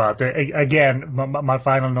talk about? Again, my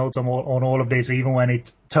final notes on all of this, even when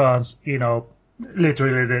it turns, you know,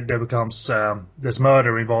 literally there becomes there's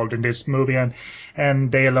murder involved in this movie,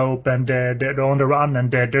 and they elope and they're on the run, and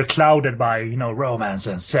they're clouded by, you know, romance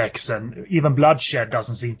and sex, and even bloodshed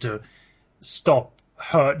doesn't seem to stop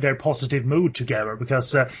their positive mood together,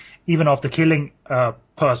 because even after killing a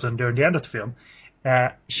person during the end of the film,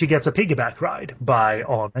 she gets a piggyback ride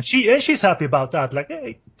on, and she's happy about that. Like,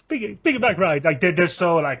 hey, piggyback ride. Like they're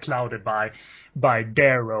so like clouded by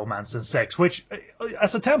their romance and sex, which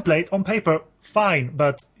as a template on paper, fine,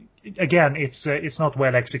 but again, it's not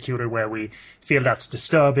well executed where we feel that's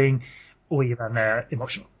disturbing or even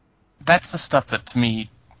emotional. That's the stuff that to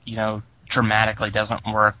me, you know, dramatically doesn't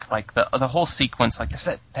work. Like the whole sequence, like there's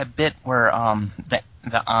that bit where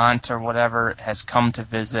the aunt or whatever has come to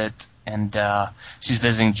visit, and she's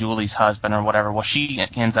visiting Julie's husband or whatever. Well, she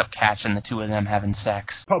ends up catching the two of them having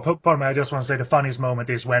sex. Pardon me, I just want to say the funniest moment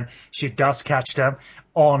is when she does catch them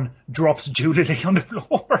drops Julie Lee on the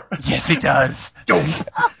floor. Yes, he does.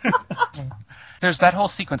 There's that whole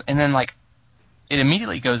sequence, and then like it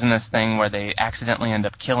immediately goes in this thing where they accidentally end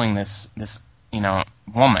up killing this you know,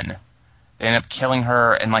 woman. They end up killing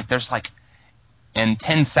her, and like there's like in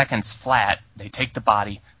 10 seconds flat, they take the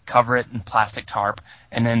body, cover it in plastic tarp,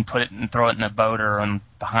 and then put it and throw it in a boat or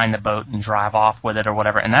behind the boat and drive off with it or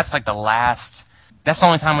whatever. And that's like that's the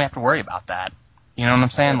only time we have to worry about that. You know what I'm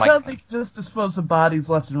saying? Like, they can just dispose of bodies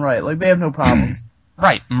left and right. Like, they have no problems.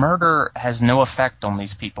 Right. Murder has no effect on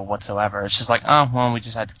these people whatsoever. It's just like, oh, well, we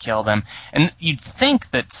just had to kill them. And you'd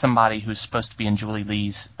think that somebody who's supposed to be in Julie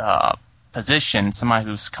Lee's position, somebody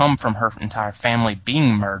who's come from her entire family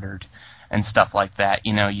being murdered and stuff like that,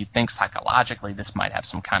 you know, you'd think psychologically this might have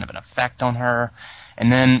some kind of an effect on her. And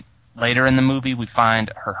then later in the movie we find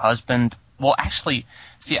her husband. Well, actually,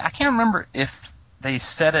 see, I can't remember if they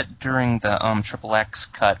said it during the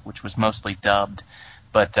XXX cut, which was mostly dubbed,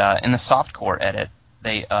 but in the softcore edit,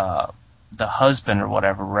 the husband or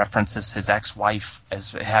whatever references his ex-wife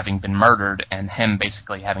as having been murdered and him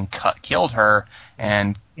basically having killed her.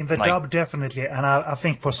 And in the dub, definitely, and I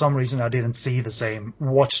think for some reason I didn't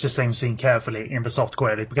watch the same scene carefully in the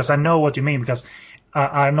softcore edit, because I know what you mean, because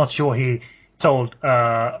I'm not sure he told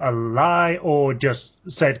a lie or just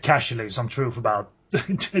said casually some truth about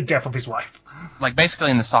the death of his wife. Like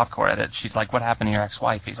basically in the softcore edit, she's like, "What happened to your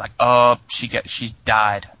ex-wife?" He's like, she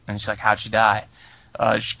died." And she's like, "How'd she die?"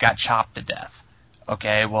 She got chopped to death.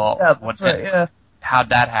 Okay, well, yeah, how'd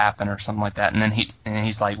that happen or something like that? And then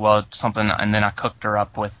he's like, well, something, and then I cooked her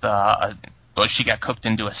up with, she got cooked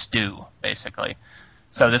into a stew, basically.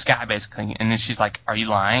 So this guy basically, and then she's like, are you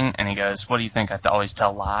lying? And he goes, what do you think? I always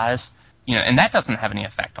tell lies? You know, and that doesn't have any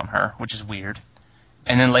effect on her, which is weird.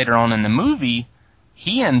 And then later on in the movie,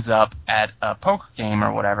 he ends up at a poker game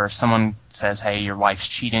or whatever. Someone says, hey, your wife's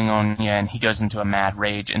cheating on you, and he goes into a mad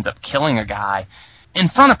rage, ends up killing a guy in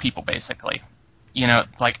front of people, basically. You know,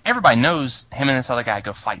 like, everybody knows him and this other guy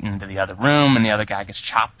go fighting into the other room, and the other guy gets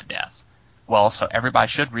chopped to death. Well, so everybody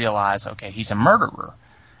should realize, okay, he's a murderer.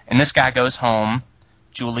 And this guy goes home,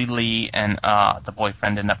 Julie Lee and the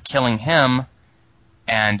boyfriend end up killing him,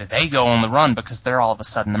 and they go on the run because they're all of a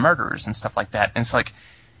sudden the murderers and stuff like that. And it's like,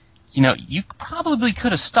 you know, you probably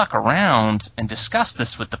could have stuck around and discussed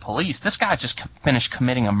this with the police. This guy just finished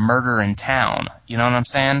committing a murder in town. You know what I'm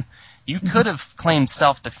saying? You could have claimed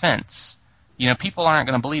self-defense. You know, people aren't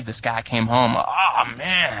going to believe this guy came home, oh,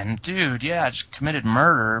 man, dude, yeah, I just committed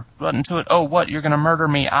murder. What into it? Oh, what, you're going to murder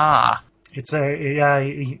me? Ah. It's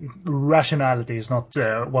rationality is not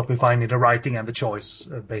what we find in the writing and the choice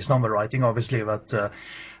based on the writing, obviously. But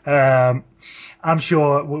I'm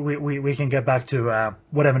sure we can get back to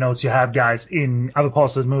whatever notes you have, guys, in other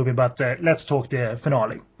parts of the movie. But let's talk the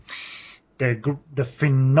finale. The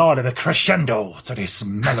finale, the crescendo to this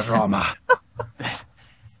melodrama.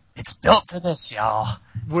 It's built to this, y'all.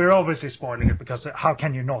 We're obviously spoiling it because how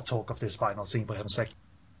can you not talk of this final scene, for heaven's sake?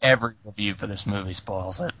 Every review for this movie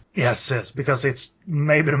spoils it. Yes, because it's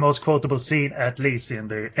maybe the most quotable scene, at least in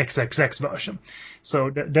the XXX version. So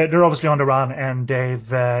they're obviously on the run, and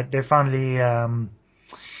they finally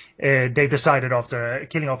they decided after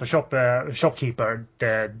killing off a shopkeeper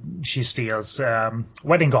that she steals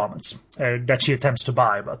wedding garments that she attempts to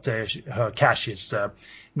buy, but her cash is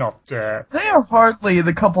not. They are hardly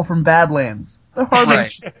the couple from Badlands. They're hardly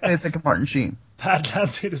Spacek and Martin Sheen.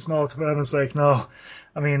 Badlands, it is not, for heaven's sake, no.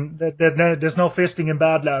 I mean, there's no fisting in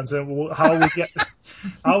Badlands, and how we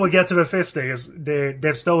get to the fisting is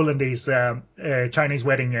they've stolen these Chinese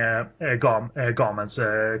wedding garments,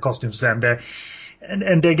 costumes,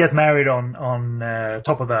 and they get married on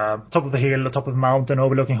top of the hill, top of the mountain,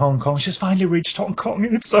 overlooking Hong Kong. She's finally reached Hong Kong,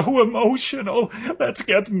 and it's so emotional. Let's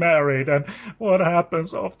get married, and what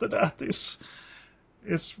happens after that is.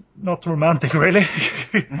 It's not romantic, really.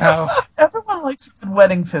 No. Everyone likes a good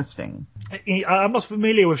wedding fisting. I'm not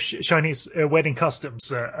familiar with Chinese wedding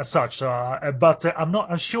customs as such, but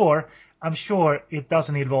I'm sure it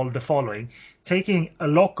doesn't involve the following: taking a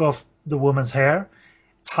lock of the woman's hair,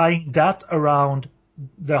 tying that around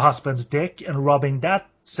the husband's dick, and rubbing that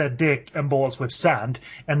said dick and balls with sand,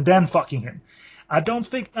 and then fucking him. I don't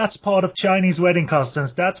think that's part of Chinese wedding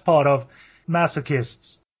customs. That's part of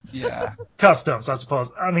masochists. Yeah. Customs, I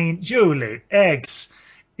suppose. I mean, Julie, eggs,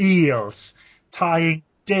 eels, tying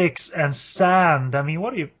dicks and sand. I mean,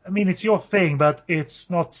 it's your thing, but it's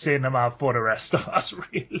not cinema for the rest of us,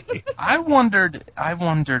 really. I wondered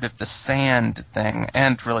if the sand thing,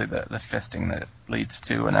 and really the fisting that it leads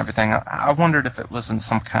to and everything, I wondered if it was in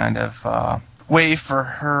some kind of way for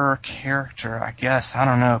her character, I guess. I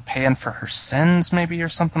don't know, paying for her sins, maybe, or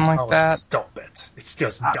something like that. Stop it. It's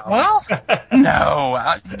just dumb. Well,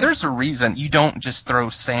 no. There's a reason. You don't just throw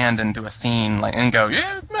sand into a scene and go,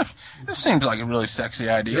 yeah, this seems like a really sexy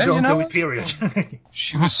idea. You don't do it, period.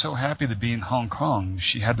 She was so happy to be in Hong Kong.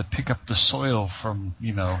 She had to pick up the soil from,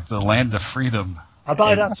 the land of freedom. I'll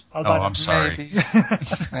buy that. I'm sorry.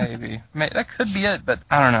 Maybe. That could be it, but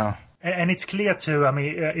I don't know. And it's clear too, I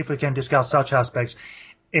mean, if we can discuss such aspects,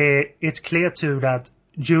 it's clear too that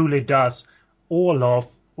Julie does all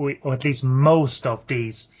of, or at least most of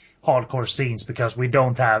these hardcore scenes, because we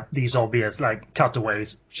don't have these obvious, like,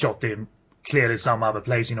 cutaways shot in clearly some other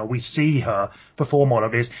place. We see her perform all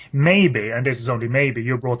of this. Maybe, and this is only maybe,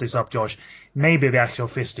 you brought this up, Josh, maybe the actual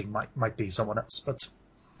fisting might be someone else, but...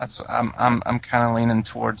 I'm kind of leaning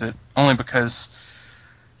towards it, only because...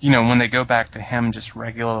 when they go back to him just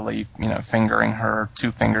regularly, fingering her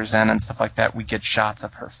 2 fingers in and stuff like that, we get shots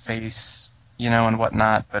of her face, and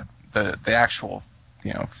whatnot. But the actual,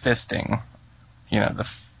 fisting, the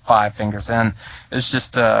 5 fingers in, is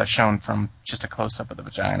just shown from just a close-up of the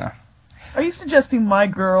vagina. Are you suggesting my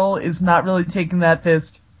girl is not really taking that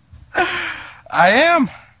fist? I am.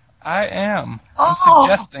 I'm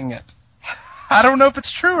suggesting it. I don't know if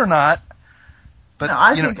it's true or not. But, no,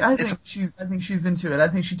 I think she's into it. I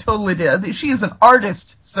think she totally did. I think she is an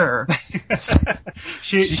artist, sir.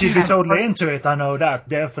 She'd be totally into it. I know that,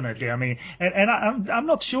 definitely. I mean, and I'm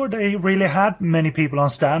not sure they really had many people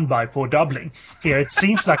on standby for doubling here. It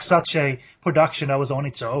seems like such a production that was on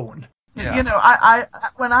its own. Yeah. I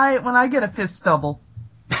when I get a fist double,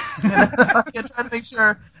 I try to make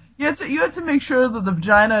sure. You have to make sure that the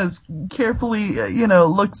vagina is carefully,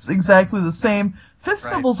 looks exactly the same.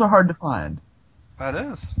 Fist doubles are hard to find. That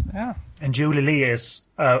is, yeah. And Julie Lee is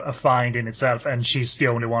a find in itself, and she's the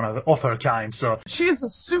only one of her kind, so... She is a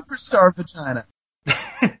superstar vagina.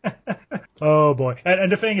 Oh, boy.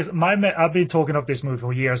 And the thing is, I've been talking of this movie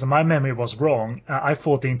for years, and my memory was wrong. I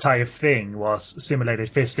thought the entire thing was simulated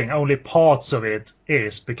fisting. Only parts of it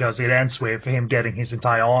is, because it ends with him getting his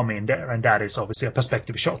entire army in there, and that is obviously a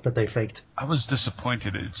perspective shot that they faked. I was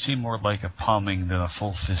disappointed. It seemed more like a palming than a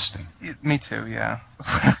full fisting. Me too, yeah.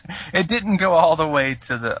 It didn't go all the way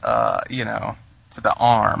to the, to the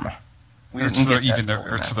arm. Or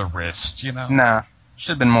to the wrist, Nah.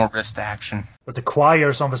 Should have been more wrist action. But the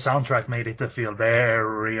choirs on the soundtrack made it to feel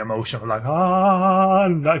very emotional, like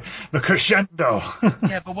the crescendo.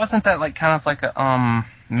 Yeah, but wasn't that kind of like a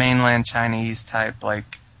mainland Chinese type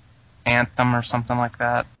anthem or something like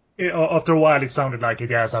that? After a while, it sounded like it.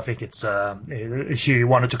 Yes, I think it's she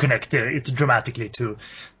wanted to connect it dramatically to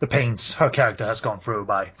the pains her character has gone through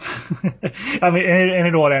by. I mean, and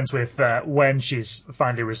it all ends with when she's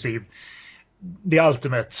finally received the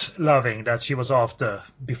ultimate loving that she was after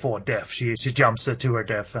before death. She jumps to her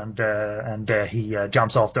death, and he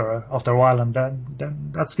jumps after her after a while, and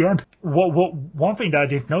then that's the end. One thing that I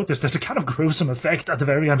didn't notice, there's a kind of gruesome effect at the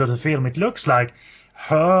very end of the film. It looks like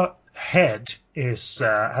her head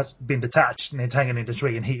has been detached and it's hanging in the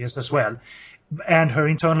tree, and he is as well, and her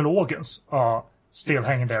internal organs are still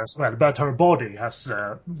hanging there as well, but her body has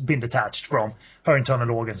been detached from her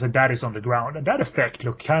internal organs, and that is on the ground, and that effect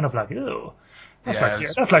looked kind of like, ew.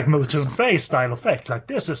 That's like Mutun Fei style effect. Like,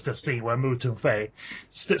 this is the scene where Mutun Fei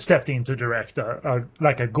stepped in to direct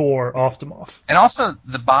like a gore aftermath. And also,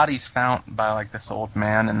 the body's found by like this old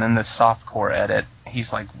man, and then the softcore edit,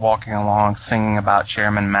 he's like walking along singing about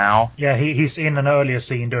Chairman Mao. Yeah, he's in an earlier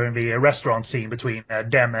scene during the restaurant scene between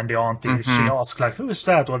them and the auntie. Mm-hmm. She asks, like, who is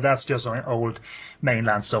that? Well, that's just an old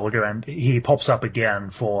mainland soldier, and he pops up again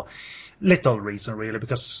for little reason, really,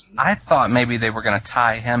 because I thought maybe they were going to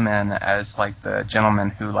tie him in as like the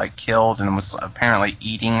gentleman who like killed and was apparently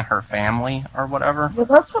eating her family or whatever. Well,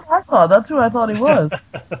 that's what I thought. That's who I thought he was.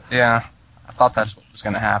 Yeah, I thought that's what was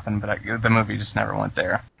going to happen, but the movie just never went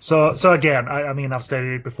there. So again, I mean, I've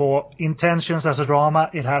stated it before. Intentions as a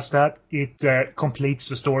drama, it has that. It completes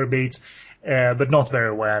the story beats. But not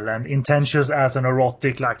very well. And Intentions as an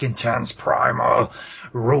erotic, like intense, primal,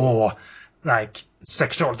 raw, like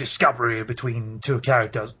sexual discovery between two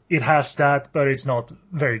characters. It has that, but it's not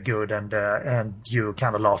very good, and you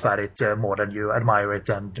kind of laugh at it more than you admire it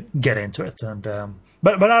and get into it. And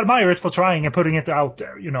but I admire it for trying and putting it out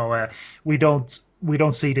there. You know, we don't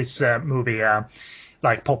see this movie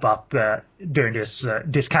like pop up during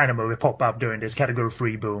this kind of movie pop up during this Category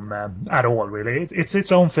 3 boom at all. Really, it's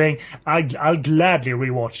its own thing. I'll gladly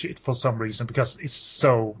rewatch it for some reason because it's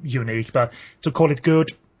so unique. But to call it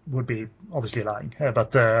good would be obviously lying.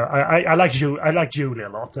 But I like Julie a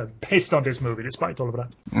lot based on this movie, despite all of that.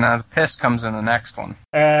 No, the piss comes in the next one.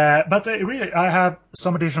 But really, I have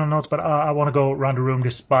some additional notes, but I want to go around the room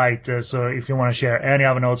despite. So if you want to share any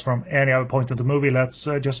other notes from any other point of the movie, let's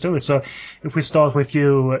just do it. So if we start with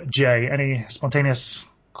you, Jay, any spontaneous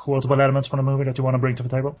quotable elements from the movie that you want to bring to the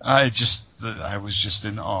table? I was just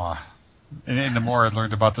in awe. And the more I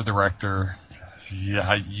learned about the director,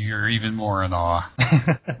 yeah, you're even more in awe.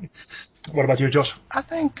 What about you, Josh? I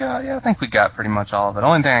think we got pretty much all of it.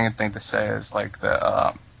 Only thing I can think to say is like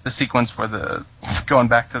the sequence where the going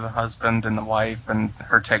back to the husband and the wife and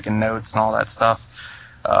her taking notes and all that stuff.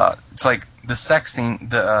 It's like the sex scene,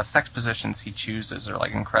 the sex positions he chooses are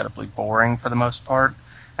like incredibly boring for the most part.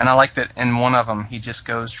 And I like that in one of them he just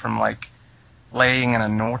goes from like laying in a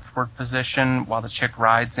northward position while the chick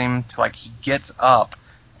rides him to like he gets up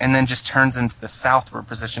and then just turns into the southward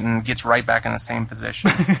position and gets right back in the same position.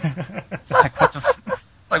 It's like,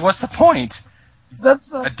 what's the point?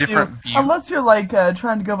 That's a different view. Unless you're like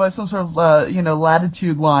trying to go by some sort of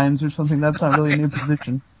latitude lines or something. That's not really a new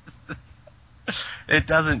position. It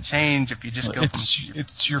doesn't change if you just go.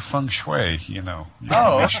 It's your feng shui, you know. You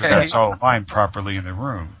make sure that's all aligned properly in the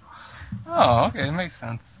room. Oh, okay, it makes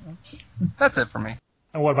sense. That's it for me.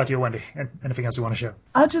 And what about you, Wendy? Anything else you want to share?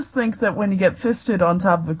 I just think that when you get fisted on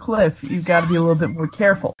top of a cliff, you've got to be a little bit more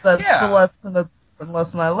careful. That's the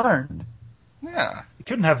lesson I learned. Yeah. It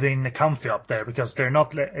couldn't have been comfy up there because they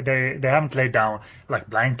haven't laid down like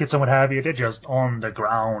blankets and what have you. They're just on the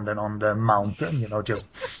ground and on the mountain, just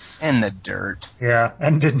in the dirt. Yeah,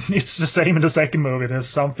 and it's the same in the second movie. There's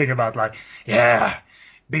something about like,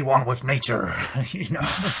 be one with nature,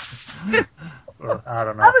 Well, I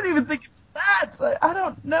don't know. I don't even think it's that. I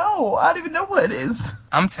don't know. I don't even know what it is.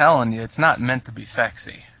 I'm telling you, it's not meant to be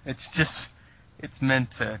sexy. It's meant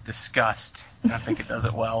to disgust. And I think it does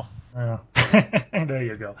it well. Yeah. There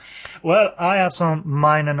you go. Well, I have some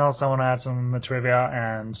minor notes. I want to add some trivia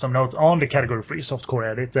and some notes on the Category 3 softcore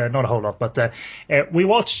edit. Not a whole lot, but we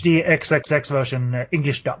watched the XXX version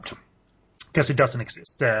English dubbed. Because it doesn't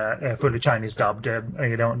exist, fully Chinese dubbed.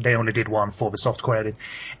 They only did one for the softcore edit.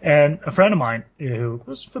 And a friend of mine who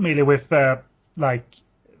was familiar with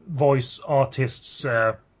voice artists,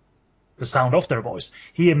 the sound of their voice,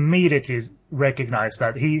 he immediately recognized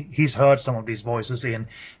that he's heard some of these voices in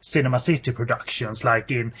Cinema City productions,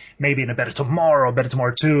 like in maybe in A Better Tomorrow, Better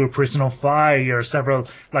Tomorrow 2, Prison on Fire, several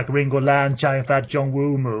like Ringo Lam, Chai and Fat John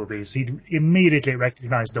Woo movies. He immediately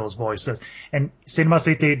recognized those voices. And Cinema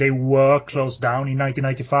City, they were closed down in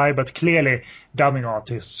 1995, but clearly dubbing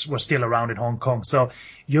artists were still around in Hong Kong. So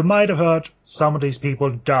you might have heard some of these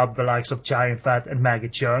people dub the likes of Chai and Fat and Maggie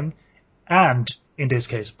Cheung. And in this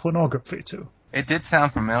case, pornography too. It did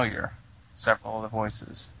sound familiar, several of the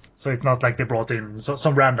voices. So it's not like they brought in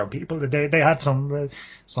some random people. They had some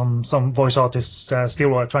voice artists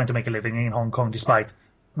still trying to make a living in Hong Kong, despite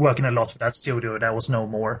working a lot for that studio. There was no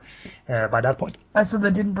more by that point. I said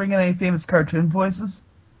they didn't bring in any famous cartoon voices.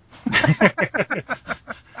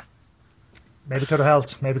 Maybe could have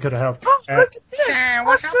helped. Oh, look at this!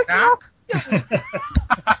 What's up, Doc?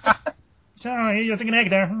 So you're using an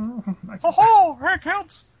egg there. Oh, hey,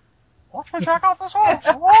 kids! Watch me check out this horse.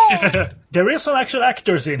 There is some actual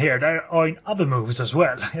actors in here that are in other movies as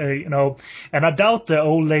well, and I doubt the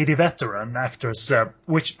old lady veteran actress,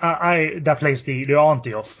 which that plays the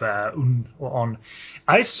auntie of On.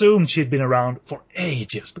 I assumed she'd been around for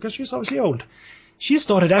ages because she's obviously old. She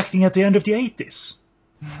started acting at the end of the 80s,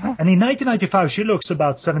 and in 1995 she looks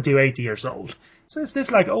about 70 or 80 years old. So it's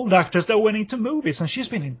this like old actress that went into movies, and she's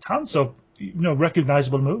been in tons of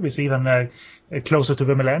recognizable movies, even closer to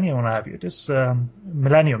the millennium and what have you. This old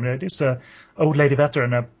lady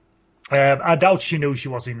veteran. I doubt she knew she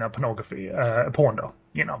was in pornography, porn though,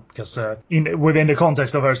 because within the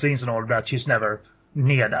context of her scenes and all of that, she's never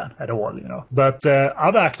near that at all, But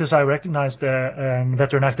other actors I recognized, a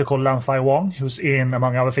veteran actor called Lam Fai Wong, who's in,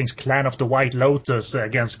 among other things, Clan of the White Lotus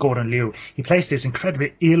against Gordon Liu. He plays this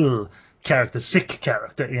incredibly sick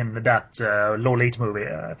character in that Lolit movie.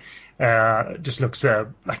 Just looks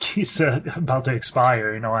like he's about to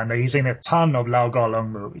expire, and he's in a ton of Lau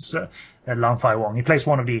Ga-Long movies, Lam Fai Wong. He plays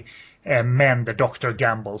one of the men the Doctor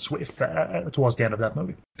gambles with towards the end of that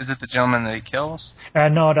movie. Is it the gentleman that he kills?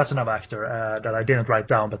 No, that's another actor that I didn't write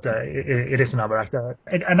down, but it is another actor.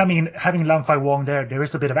 And I mean, having Lam Fai Wong there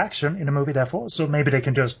is a bit of action in the movie, therefore, so maybe they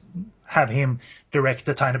can just have him direct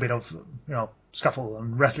a tiny bit of, scuffle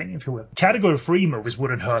and wrestling, if you will. Category 3 movies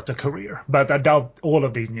wouldn't hurt a career, but I doubt all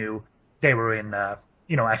of these knew they were in,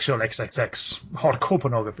 actual XXX hardcore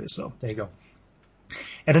pornography, so there you go.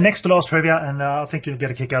 And the next to last trivia, and I think you'll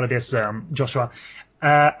get a kick out of this, Joshua.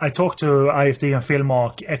 I talked to IFD and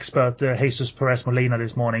Filmark expert Jesus Perez Molina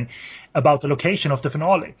this morning about the location of the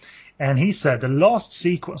finale. And he said the last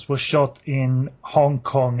sequence was shot in Hong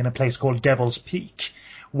Kong in a place called Devil's Peak,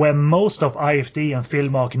 where most of IFD and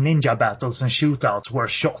Filmark ninja battles and shootouts were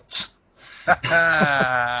shot.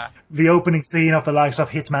 The opening scene of the likes of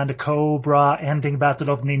Hitman the Cobra, ending battle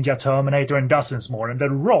of Ninja Terminator, and dozens more, and The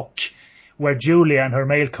Rock, where Julia and her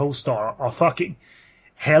male co-star are fucking,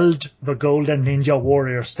 held the Golden Ninja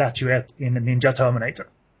Warrior statuette in Ninja Terminator.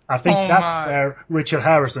 I think where Richard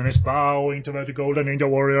Harrison is bowing to the Golden Ninja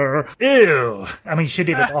Warrior. Ew! I mean, she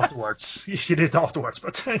did it afterwards.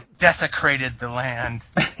 But desecrated the land.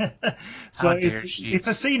 So it's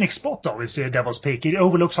a scenic spot, obviously, Devil's Peak. It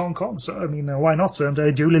overlooks Hong Kong, so I mean, why not?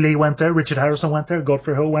 And Julie Lee went there, Richard Harrison went there,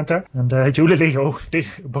 Godfrey Ho went there, and Julie Lee,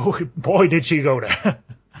 boy, did she go there.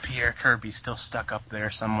 Pierre Kirby's still stuck up there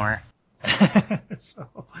somewhere.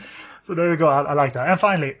 So there you go. I like that. And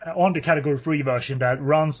finally, on the Category 3 version that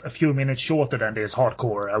runs a few minutes shorter than this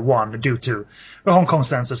hardcore one, due to the Hong Kong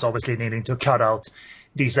censors obviously needing to cut out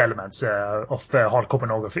these elements of hardcore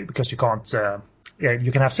pornography, because you can't.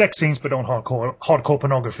 You can have sex scenes, but don't hardcore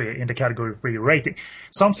pornography in the Category 3 rating.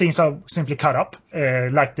 Some scenes are simply cut up,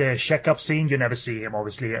 like the check-up scene. You never see him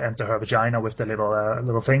obviously enter her vagina with the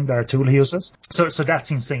little thing, the tool he uses. So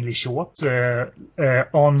that's insanely short.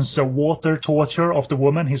 On the water torture of the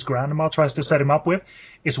woman his grandma tries to set him up with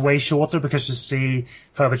is way shorter, because you see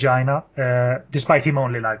her vagina, despite him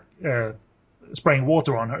only spraying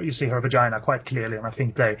water on her. You see her vagina quite clearly, and I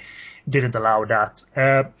think they didn't allow that.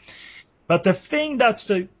 But the thing that's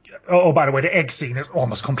by the way, the egg scene is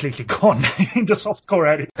almost completely gone in the softcore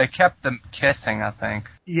edit. They kept them kissing, I think.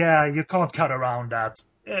 Yeah, you can't cut around that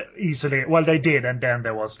easily. Well, they did, and then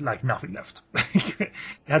there was nothing left. You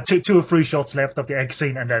had two or three shots left of the egg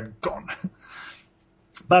scene, and then gone.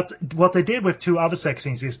 But what they did with two other sex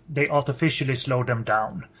scenes is they artificially slowed them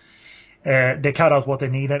down. They cut out what they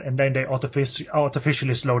needed, and then they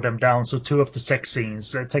artificially slowed them down. So two of the sex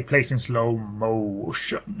scenes take place in slow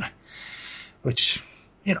motion. Which,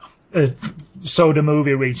 so the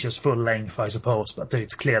movie reaches full length, I suppose. But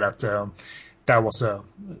it's clear that that was a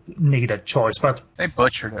needed choice. But they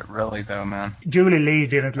butchered it, really, though, man. Julie Lee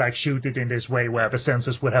didn't shoot it in this way where the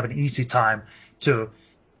censors would have an easy time to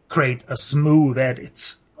create a smooth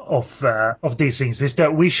edit of these scenes. Is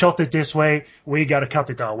that we shot it this way, we gotta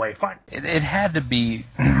cut it our way. Fine. It had to be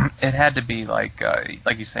like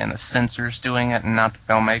you saying, the censors doing it and not the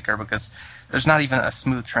filmmaker, because there's not even a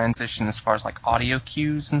smooth transition as far as audio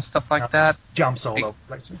cues and stuff like that. Jumps all over the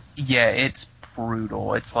place. Yeah, it's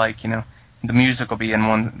brutal. It's the music will be in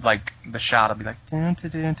one, like the shot will be like, dun,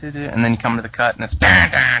 dun, dun, dun, dun, and then you come to the cut and it's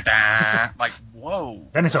dun, dun, dun, like, whoa.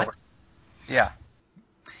 Then it's over. Yeah.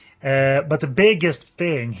 But the biggest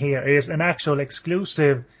thing here is an actual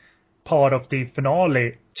exclusive part of the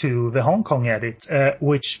finale to the Hong Kong edit,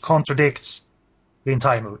 which contradicts the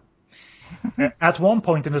entire movie. At one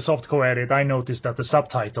point in the softcore edit, I noticed that the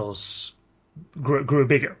subtitles grew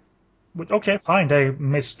bigger. But okay, fine, they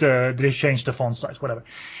changed the font size, whatever.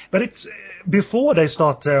 But it's before they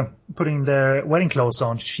start putting their wedding clothes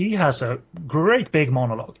on, she has a great big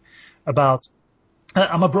monologue about,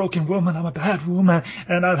 I'm a broken woman, I'm a bad woman,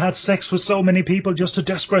 and I've had sex with so many people just to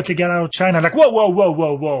desperately get out of China. Like,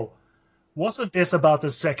 whoa. Wasn't this about a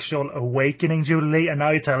sexual awakening, Julie? And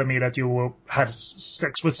now you're telling me that you had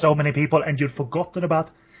sex with so many people and you'd forgotten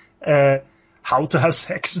about how to have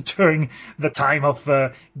sex during the time of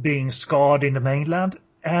being scarred in the mainland.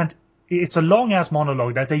 And it's a long-ass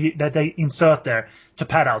monologue that they insert there to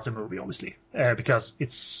pad out the movie, obviously. Because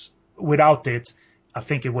it's without it, I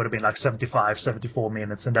think it would have been like 74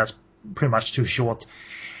 minutes, and that's pretty much too short.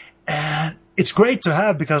 And it's great to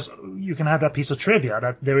have, because you can have that piece of trivia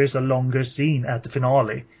that there is a longer scene at the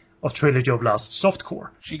finale of Trilogy of Lust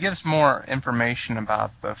Softcore. She gives more information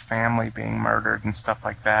about the family being murdered and stuff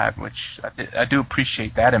like that, which I do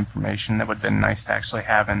appreciate that information. That would have been nice to actually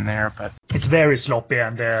have in there, but it's very sloppy,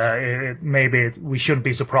 and maybe we shouldn't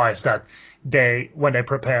be surprised that when they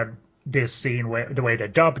prepared this scene the way they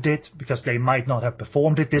dubbed it, because they might not have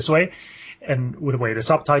performed it this way, and with the way they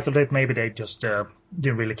subtitled it, maybe they just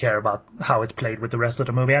didn't really care about how it played with the rest of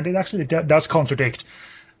the movie, and it actually does contradict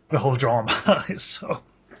the whole drama. It's so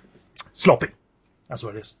sloppy. That's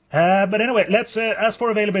what it is. But anyway, let's as for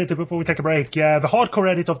availability before we take a break. The hardcore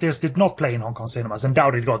edit of this did not play in Hong Kong cinemas, and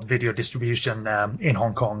doubted it got video distribution in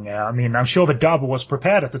Hong Kong. I mean, I'm sure the dub was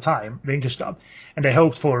prepared at the time, the English dub, and they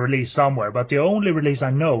hoped for a release somewhere. But the only release I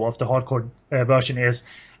know of the hardcore version is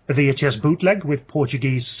a VHS bootleg with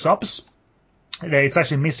Portuguese subs. It's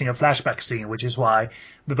actually missing a flashback scene, which is why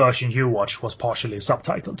the version you watched was partially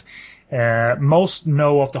subtitled. Most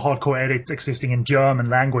know of the hardcore edit existing in German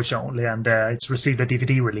language only, and it's received a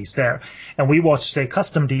DVD release there. And we watched a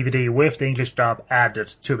custom DVD with the English dub added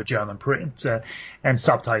to the German print, and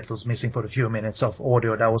subtitles missing for the few minutes of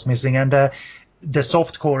audio that was missing. And the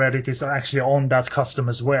softcore edit is actually on that custom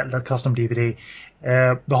as well, that custom DVD.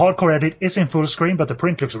 The hardcore edit is in full screen, but the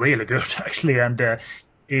print looks really good, actually, and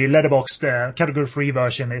the letterboxed category 3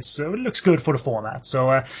 version looks good for the format.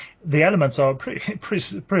 So the elements are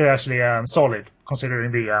pretty actually solid,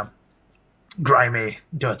 considering the grimy,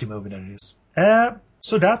 dirty movie that it is.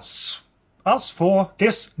 So that's us for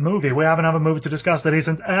this movie. We have another movie to discuss that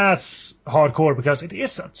isn't as hardcore, because it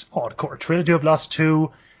isn't hardcore. Trilogy of Lust 2,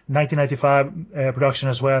 1995 production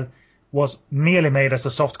as well, was merely made as a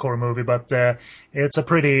softcore movie, but it's a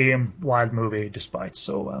pretty wild movie despite.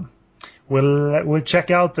 So we'll check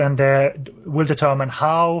out, and we'll determine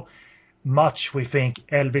how much we think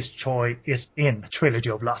Elvis Choi is in Trilogy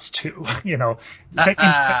of Lust 2. Taking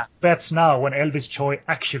bets now when Elvis Choi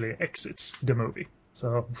actually exits the movie.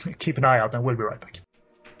 So keep an eye out, and we'll be right back.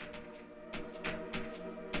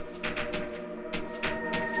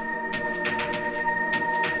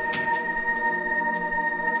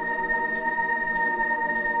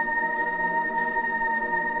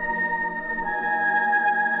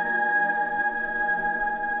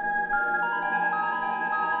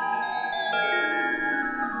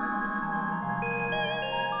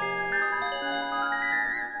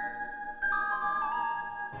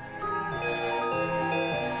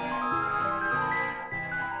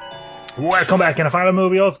 Welcome back in the final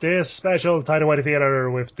movie of this special Tidal Whitey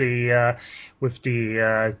Theater with the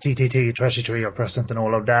TTT Treasure Tree of Present and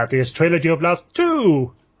all of that is Trilogy of Lust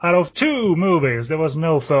 2 out of 2 movies. There was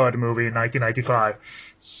no third movie in 1995,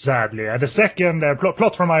 sadly. The second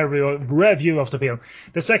plot from my review of the film.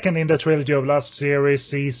 The second in the Trilogy of Lust series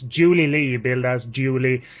sees Julie Lee billed as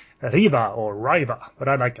Julie Riva or Riva, but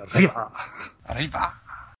I like Riva.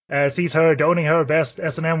 Riva. Sees her donning her best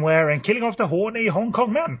S&M wear and killing off the horny Hong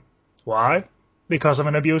Kong men. Why? Because of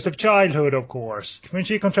an abusive childhood, of course. When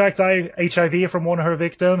she contracts HIV from one of her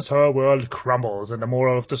victims, her world crumbles, and the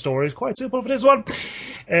moral of the story is quite simple for this one.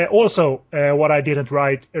 Also, what I didn't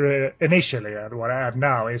write initially, and what I add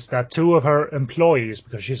now, is that 2 of her employees,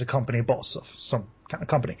 because she's a company boss of some kind of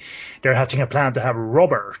company, they're hatching a plan to have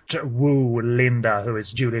Robert woo Linda, who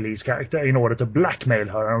is Julie Lee's character, in order to blackmail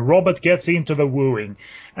her. And Robert gets into the wooing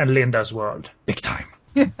and Linda's world big time.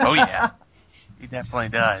 Oh, yeah. He definitely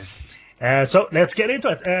does. So let's get into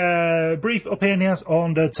it. Brief opinions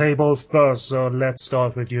on the table first. So let's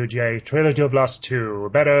start with you, Jay. Trilogy of Lust 2.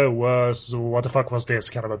 Better, worse, what the fuck was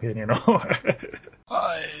this kind of opinion?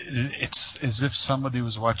 It's as if somebody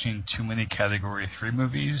was watching too many Category 3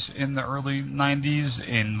 movies in the early 90s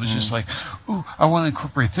and was just like, ooh, I want to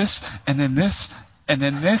incorporate this, and then this, and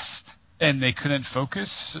then this, and they couldn't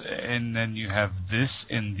focus, and then you have this,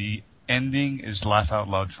 and the ending is laugh out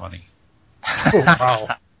loud funny. Oh,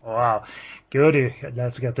 wow. Goody.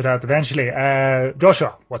 Let's get to that eventually.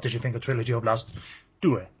 Joshua, what did you think of Trilogy of Lust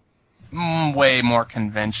 2? Way more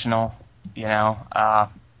conventional,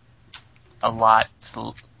 a lot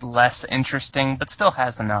less interesting, but still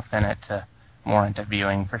has enough in it to warrant a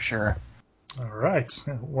viewing for sure. All right.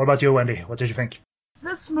 What about you, Wendy? What did you think?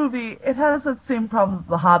 This movie, it has that same problem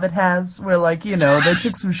The Hobbit has, where, they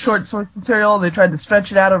took some short source material, they tried to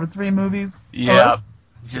stretch it out over 3 movies. Yeah,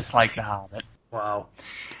 just like The Hobbit. Wow.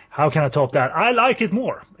 How can I top that? I like it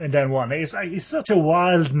more than one. It's such a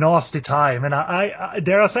wild, nasty time, and I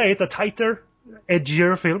dare I say it, a tighter,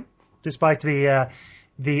 edgier film, despite the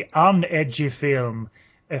unedgy film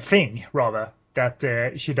thing, rather,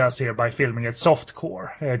 that she does here by filming it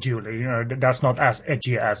softcore, Julie. That's not as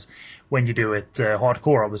edgy as when you do it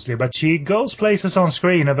hardcore, obviously. But she goes places on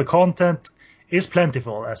screen, and the content is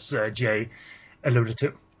plentiful, as Jay alluded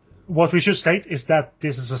to. What we should state is that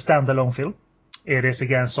this is a standalone film. It is,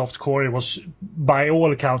 again, softcore. It was, by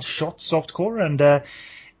all accounts, shot softcore. And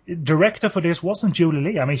director for this wasn't Julie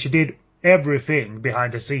Lee. I mean, she did everything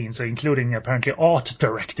behind the scenes, including apparently art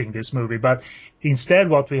directing this movie. But instead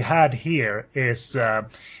what we had here is, I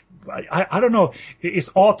don't know,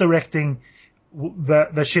 is art directing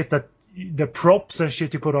the shit that, the props and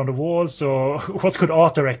shit you put on the walls, or what could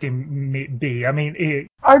art directing be? I mean,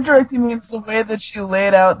 art directing means the way she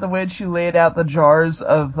laid out the jars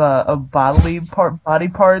of body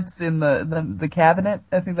parts in the cabinet.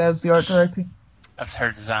 I think that was the art directing. That's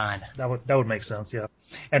her design. That would make sense, yeah.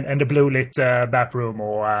 And the blue lit bathroom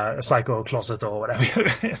or a psycho closet or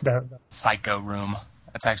whatever. Psycho room.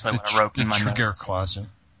 That's actually what I wrote in my notes. The trigger closet.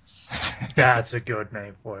 That's a good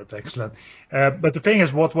name for it. Excellent. But the thing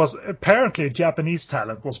is, what was apparently Japanese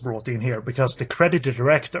talent was brought in here, because the credited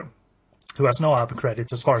director, who has no other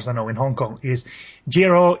credits as far as I know in Hong Kong, is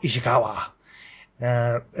Jiro Ishikawa.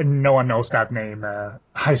 And no one knows that name, I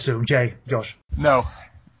assume. Jay, Josh? No,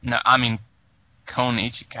 I mean Kon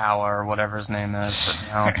Ichikawa or whatever his name is,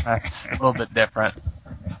 but no, that's a little bit different.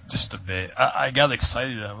 Just a bit. I got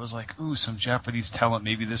excited. I was like, ooh, some Japanese talent.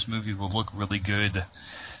 Maybe this movie will look really good.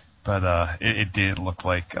 But it didn't look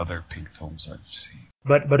like other Pink films I've seen.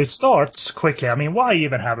 But it starts quickly. I mean, why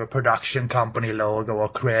even have a production company logo or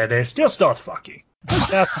credits? Just start fucking.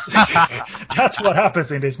 That's what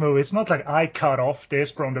happens in this movie. It's not like I cut off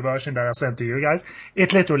this from the version that I sent to you guys.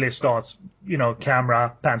 It literally starts,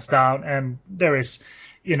 camera pans down, and there is,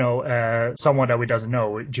 someone that we doesn't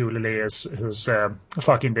know, Julie Lee, who's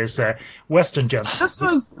fucking this Western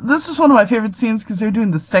gentleman. This was one of my favorite scenes because they're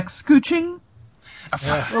doing the sex scooching.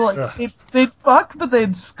 They'd fuck, but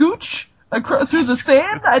they'd scooch through the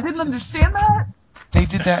sand. I didn't understand that. They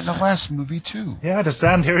did that in the last movie too. Yeah, the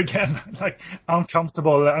sand here again,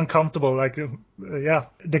 uncomfortable. Yeah.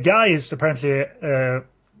 The guy is apparently the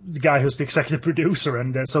guy who's the executive producer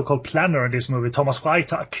and the so-called planner in this movie, Thomas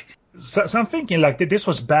Freitag. So I'm thinking this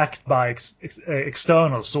was backed by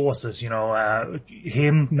external sources.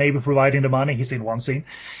 Him maybe providing the money. He's in one scene.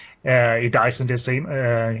 He dies in this scene.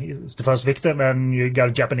 He's the first victim, and you got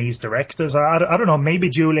a Japanese director. So I don't know. Maybe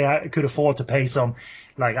Julie could afford to pay some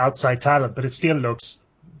outside talent, but it still looks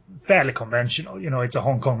fairly conventional. It's a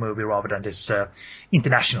Hong Kong movie rather than this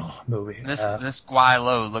international movie. This Guai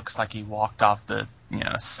Lo looks like he walked off the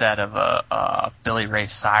set of a Billy Ray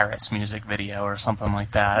Cyrus music video or something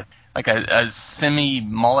like that. Like a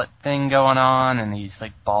semi-mullet thing going on, and he's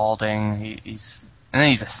balding. He's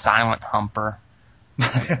a silent humper.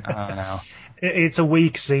 I don't know. It's a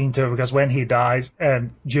weak scene too, because when he dies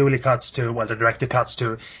and Julie the director cuts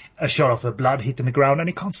to a shot of the blood hitting the ground, and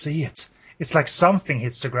you can't see it. It's like something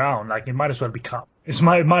hits the ground, it might as well be cum. It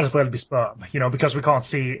might as well be sperm, because we can't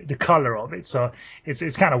see the color of it. So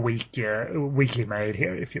it's kind of weakly made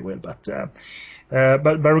here, if you will. But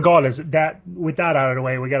regardless, with that out of the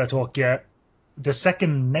way, we got to talk the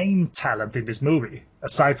second name talent in this movie,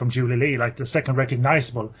 aside from Julie Lee, the second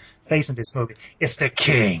recognizable face in this movie, is the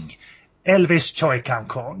king, Elvis Choi Kam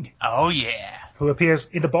Kong. Oh yeah, who appears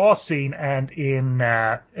in the bar scene and in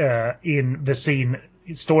the scene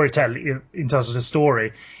storytelling in terms of the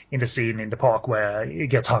story in the scene in the park where he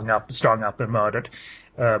gets strung up, and murdered.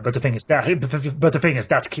 But the thing is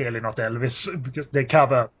that's clearly not Elvis, because they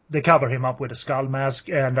cover him up with a skull mask,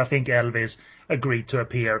 and I think Elvis agreed to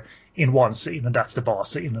appear in one scene, and that's the bar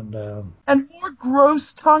scene. And more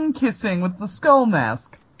gross tongue kissing with the skull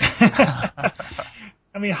mask.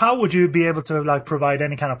 I mean, how would you be able to like provide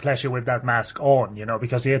any kind of pleasure with that mask on? You know,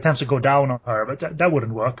 because he attempts to go down on her, but that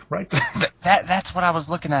wouldn't work, right? That's what I was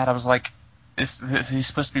looking at. I was like, he's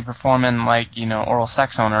supposed to be performing like, you know, oral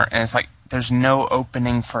sex on her, and it's like there's no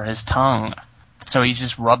opening for his tongue, so he's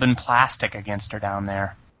just rubbing plastic against her down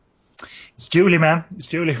there. It's Julie, man. It's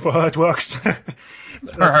Julie. For her, it works. For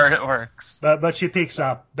her, it works. But she picks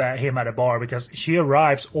up him at a bar because she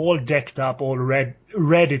arrives all decked up, all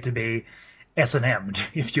ready to be S&M'd,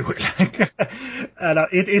 if you will. And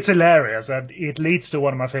it's hilarious, and it leads to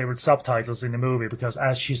one of my favorite subtitles in the movie, because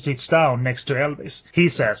as she sits down next to Elvis, he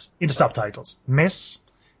says in the subtitles, "Miss,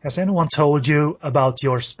 has anyone told you about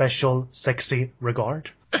your special sexy regard?"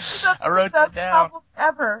 I wrote that down.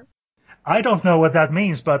 Ever. I don't know what that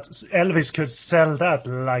means, but Elvis could sell that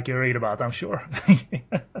like you read about, I'm sure.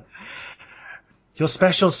 Your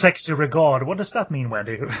special sexy regard. What does that mean,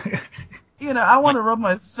 Wendy? You know, I want to rub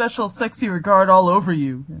my special sexy regard all over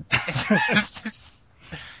you.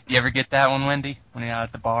 You ever get that one, Wendy? When you're out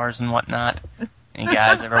at the bars and whatnot? Any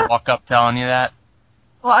guys ever walk up telling you that?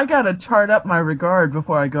 Well, I gotta chart up my regard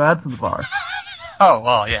before I go out to the bar. Oh,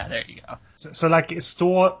 well, yeah, there you go. So like,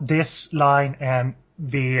 store this line and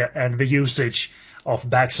the usage of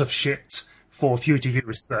bags of shit for future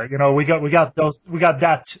use. You know, we got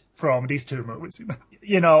that from these two movies.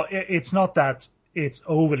 You know, it's not that it's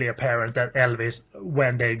overly apparent that Elvis,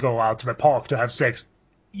 when they go out to the park to have sex,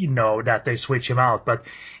 you know that they switch him out, but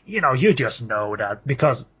you know, you just know that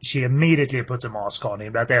because she immediately puts a mask on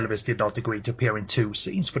him that Elvis did not agree to appear in 2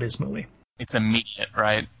 scenes for this movie. It's immediate,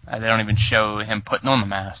 right? They don't even show him putting on the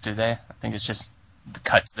mask, do they? I think it's just the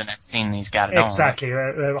cut to the next scene and he's got it exactly, on.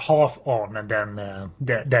 Exactly, half on, and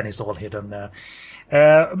then it's all hidden.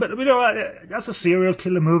 But you know, that's a serial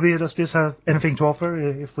killer movie. Does this have anything to offer?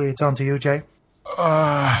 If we turn to you, Jay.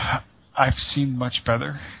 I've seen much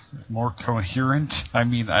better, more coherent. I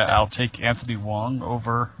mean, I'll take Anthony Wong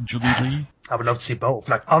over Julie Lee. I would love to see both,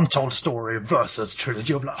 like Untold Story versus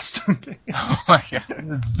Trilogy of Lust. Oh my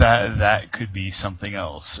God. That could be something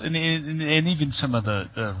else. And even some of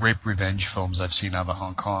the rape revenge films I've seen out of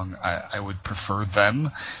Hong Kong, I would prefer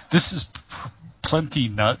them. This is plenty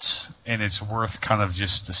nuts, and it's worth kind of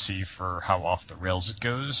just to see for how off the rails it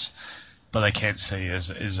goes. But I can't say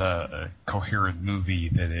is a coherent movie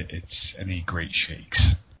that it's any great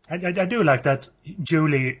shakes. I do like that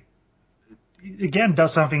Julie, again,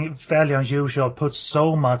 does something fairly unusual, puts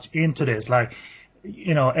so much into this, like,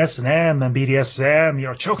 you know, S&M and BDSM, you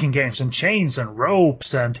know, choking games and chains and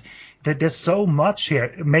ropes, and there's so much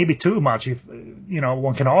here, maybe too much, if, you know,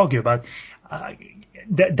 one can argue, but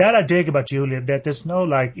that I dig about Julie, that there's no,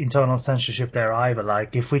 like, internal censorship there either.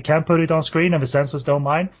 Like, if we can put it on screen and the censors don't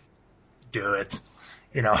mind, do it,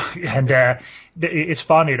 you know. And it's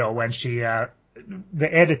funny though when she the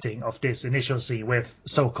editing of this initial scene with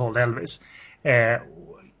so-called Elvis,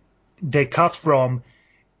 they cut from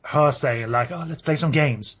her saying like, "Oh, let's play some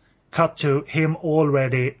games," cut to him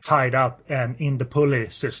already tied up and in the pulley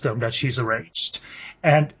system that she's arranged,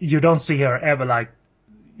 and you don't see her ever like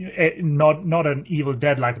not an Evil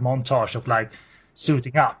Dead like montage of like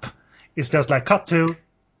suiting up. It's just like cut to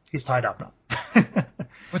he's tied up now.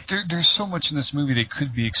 But there's so much in this movie that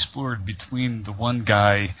could be explored between the one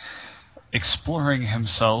guy exploring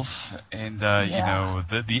himself and, you know,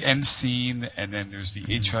 the end scene, and then there's the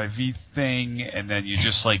HIV thing, and then you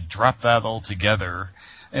just, like, drop that all together.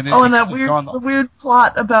 And then and that weird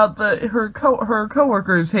plot about her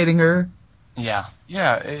coworkers hating her. Yeah.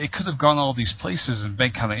 Yeah, it could have gone all these places and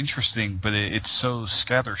been kind of interesting, but it's so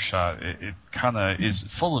scattershot. It kind of is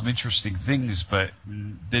full of interesting things, but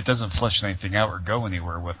it doesn't flesh anything out or go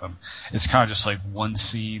anywhere with them. It's kind of just like one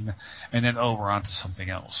scene, and then, we're on to something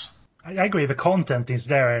else. I agree. The content is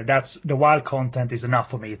there. That's the wild content is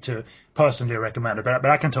enough for me to personally recommend it. But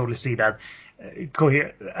I can totally see that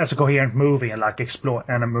as a coherent movie and like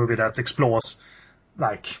a movie that explores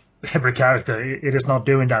like every character. It is not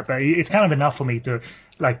doing that, but it's kind of enough for me to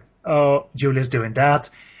like, oh, Julie's doing that.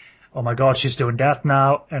 Oh my God, she's doing that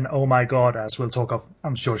now, and oh my God, as we'll talk of,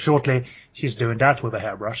 I'm sure shortly, she's doing that with a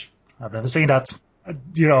hairbrush. I've never seen that.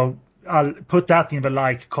 You know, I'll put that in the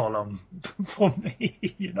like column for me,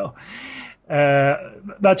 you know.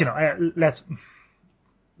 But, you know, let's...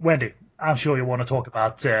 Wendy, I'm sure you want to talk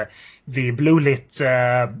about the blue lit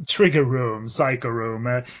trigger room, psycho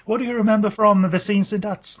room. What do you remember from the scenes in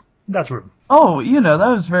that room? Oh, that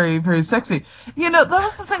was very, very sexy. That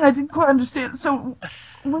was the thing I didn't quite understand. So,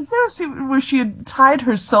 was there a scene where she had tied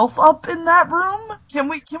herself up in that room? Can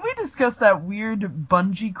we discuss that weird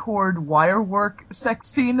bungee cord wire work sex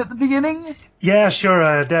scene at the beginning? Yeah,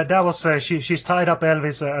 sure. That was she's tied up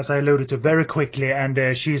Elvis, as I alluded to, very quickly, and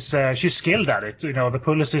she's skilled at it. The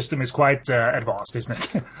pulley system is quite advanced,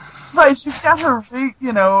 isn't it? Right. She's got her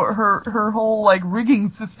her whole like rigging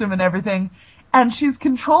system and everything. And she's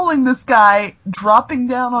controlling this guy dropping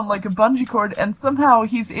down on like a bungee cord, and somehow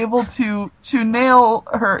he's able to nail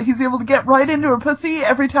her. He's able to get right into her pussy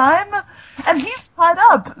every time, and he's tied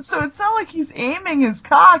up. So it's not like he's aiming his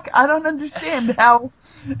cock. I don't understand how.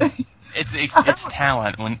 It's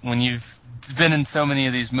talent. When you've been in so many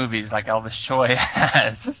of these movies like Elvis Choi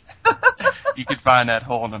has, you could find that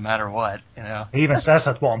hole no matter what. He even says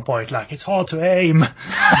at one point, like, it's hard to aim.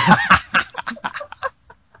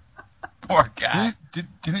 Poor guy.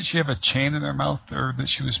 Didn't she have a chain in her mouth or that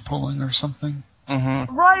she was pulling or something?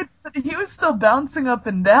 Mm-hmm. Right, but he was still bouncing up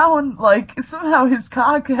and down. Like, somehow his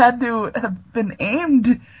cock had to have been aimed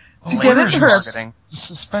to get into her.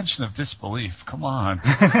 Suspension of disbelief. Come on.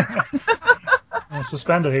 Well,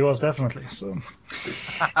 suspended he was definitely. So.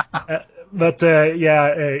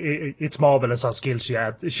 It's marvelous how skilled she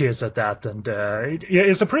is at that, and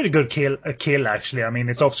it's a pretty good kill actually. I mean,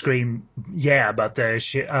 it's off screen, but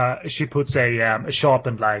she puts a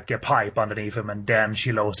sharpened like a pipe underneath him, and then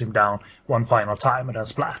she lowers him down one final time, and then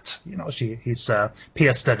splat. He's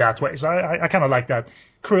pierced that way. So I kind of like that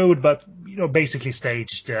crude, but basically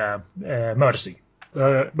staged murder scene.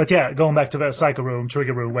 Going back to the psycho room,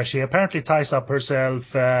 trigger room, where she apparently ties up herself.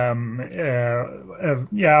 She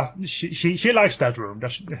likes that room,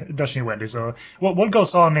 does she, Wendy? So what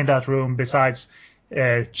goes on in that room besides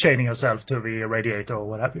chaining herself to the radiator or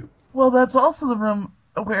what have you? Well, that's also the room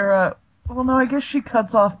where, I guess she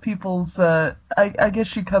cuts off people's, I guess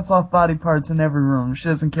she cuts off body parts in every room. She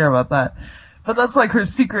doesn't care about that. But that's like her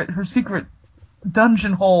secret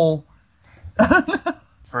dungeon hole.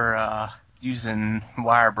 For, using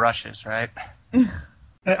wire brushes, right?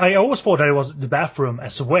 I always thought that it was the bathroom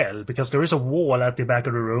as well, because there is a wall at the back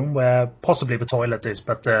of the room where possibly the toilet is,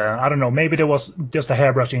 but I don't know, maybe there was just a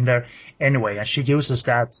hairbrush in there anyway, and she uses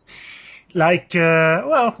that like,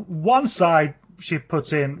 one side she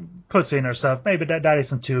puts in herself, maybe that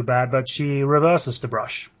isn't too bad, but she reverses the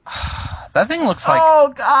brush. That thing looks like...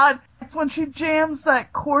 Oh, God! It's when she jams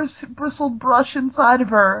that coarse bristled brush inside of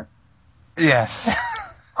her. Yes.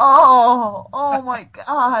 Oh my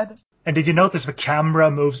God. And did you notice the camera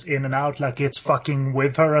moves in and out like it's fucking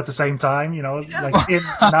with her at the same time? Like in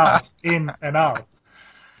and out, in and out.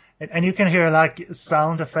 And you can hear like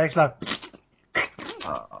sound effects like...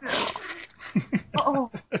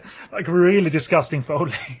 like really disgusting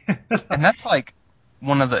Foley. And that's like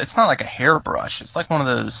it's not like a hairbrush. It's like one of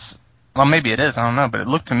those... Well, maybe it is, I don't know, but it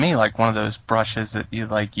looked to me like one of those brushes that you,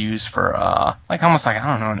 like, use for, like, almost like, I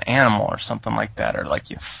don't know, an animal or something like that, or, like,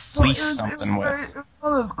 you fleece something with. It was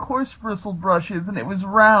one of those coarse bristled brushes, and it was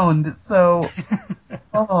round, so,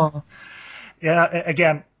 Yeah,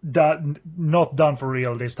 again, not done for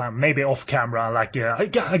real this time. Maybe off camera, like, I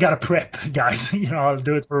gotta prep, guys. I'll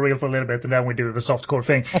do it for real for a little bit, and then we do the softcore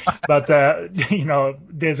thing. But,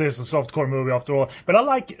 this is a softcore movie after all. But I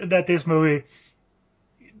like that this movie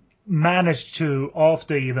managed to,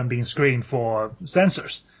 after even being screened for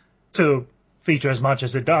censors, to feature as much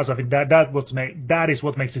as it does. I think that is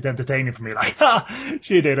what makes it entertaining for me. Like,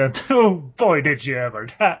 she didn't. Oh boy, did she ever!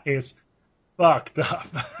 That is fucked up.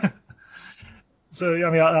 So I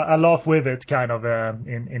mean, I laugh with it, kind of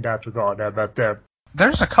in that regard. But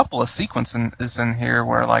there's a couple of sequences in here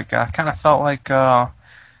where, like, I kind of felt like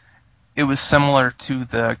it was similar to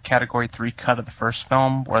the Category 3 cut of the first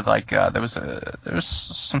film, where like there was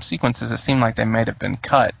some sequences that seemed like they might have been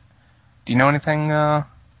cut. Do you know anything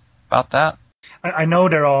about that? I know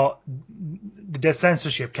there are the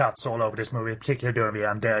censorship cuts all over this movie, particularly during the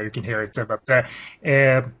end. You can hear it, but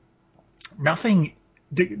nothing.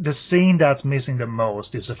 The scene that's missing the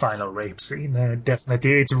most is the final rape scene.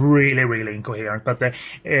 Definitely, it's really, really incoherent. But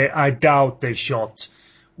I doubt they shot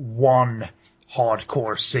one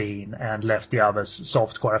hardcore scene and left the others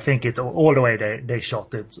softcore. I think all the way they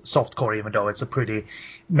shot it softcore, even though it's a pretty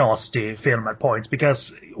nasty film at points.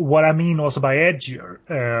 Because what I mean also by edgier,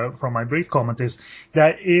 from my brief comment, is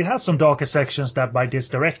that it has some darker sections that by this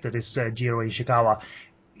director, this Jiro Ishikawa,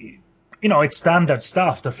 it's standard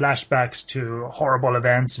stuff, the flashbacks to horrible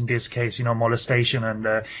events, in this case, molestation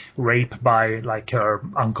and rape by like her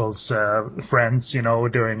uncle's friends,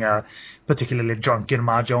 during a particularly drunken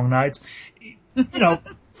mahjong night.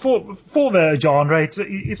 For the genre,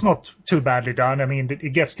 it's not too badly done. I mean,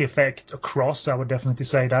 it gets the effect across, I would definitely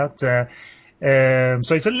say that.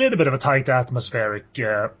 So it's a little bit of a tight atmospheric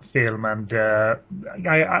film, and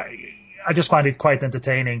I just find it quite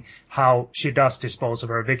entertaining how she does dispose of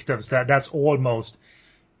her victims. That's almost,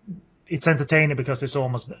 it's entertaining because it's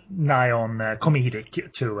almost nigh on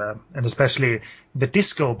comedic too, and especially the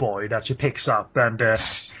disco boy that she picks up and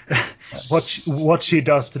what she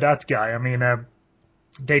does to that guy. I mean,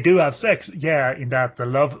 they do have sex, in that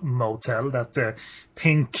love motel, that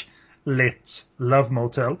pink lit love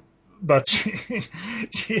motel. But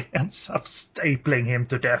she ends up stapling him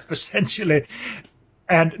to death, essentially.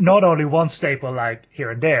 And not only one staple, like here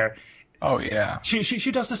and there. Oh, yeah.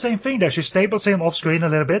 She does the same thing there. She staples him off screen a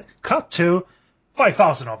little bit. Cut to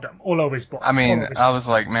 5,000 of them all over his body. I mean, I was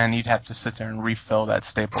like, man, you'd have to sit there and refill that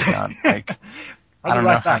staple gun. Like, I'll be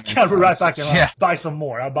right back and I'll buy some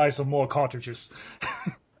more. I'll buy some more cartridges.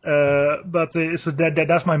 But so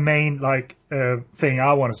that's my main thing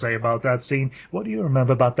I want to say about that scene. What do you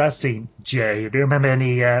remember about that scene, Jay? Do you remember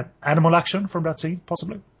any animal action from that scene,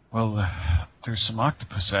 possibly? Well, there's some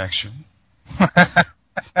octopus action.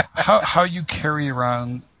 How you carry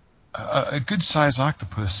around a good-sized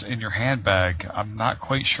octopus in your handbag, I'm not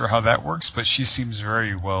quite sure how that works, but she seems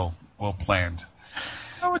very well planned.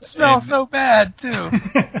 Oh, it smells so bad, too.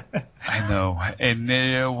 I know.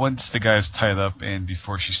 And once the guy's tied up, and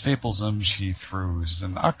before she staples him, she throws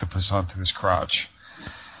an octopus onto his crotch.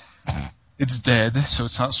 It's dead, so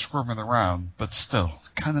it's not squirming around, but still,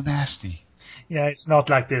 kind of nasty. Yeah, it's not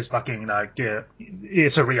like this fucking,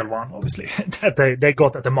 it's a real one, obviously, that they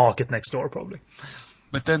got at the market next door, probably.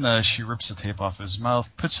 But then she rips the tape off his mouth,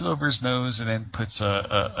 puts it over his nose, and then puts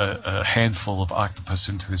a handful of octopus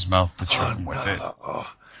into his mouth to choke him with it.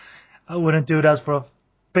 I wouldn't do that for $1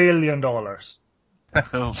 billion.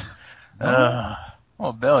 Well,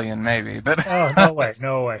 $1 billion maybe, but... Oh,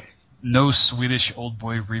 no way. No Swedish Old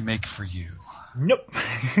Boy remake for you. Nope.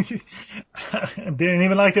 Didn't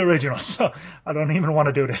even like the original, so I don't even want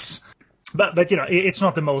to do this. But it's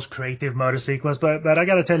not the most creative murder sequence, but I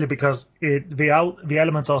gotta tell you, because the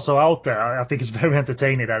elements are so out there, I think it's very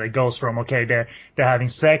entertaining that it goes from, okay, they're having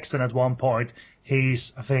sex, and at one point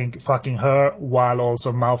he's, I think, fucking her while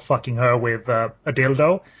also mouth fucking her with a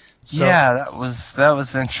dildo. So, yeah, that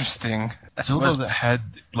was interesting. A dildo that had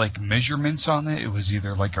measurements on it. It was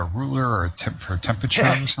either like a ruler or for temperature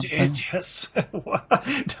or something. Yes,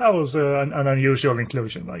 that was an unusual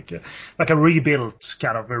inclusion, like a rebuilt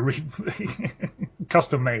kind of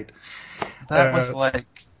custom made. That was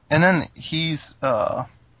and then he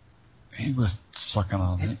was sucking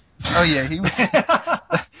on it. Oh yeah, he was.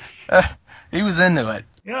 He was into it.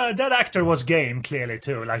 Yeah, that actor was game, clearly,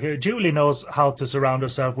 too. Julie knows how to surround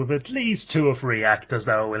herself with at least 2 or 3 actors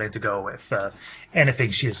that are willing to go with anything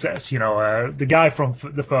she says. The guy from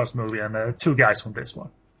the first movie and 2 guys from this one.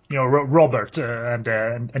 Robert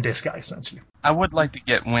and this guy, essentially. I would like to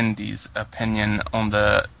get Wendy's opinion on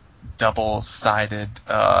the double-sided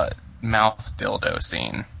mouth dildo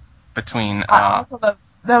scene between... I thought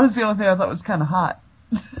that was the only thing I thought was kind of hot.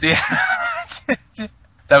 Yeah.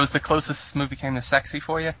 That was the closest this movie came to sexy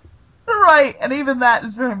for you? Right, and even that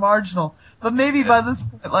is very marginal. But maybe by this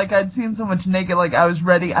point, I'd seen so much naked, I was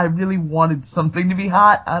ready. I really wanted something to be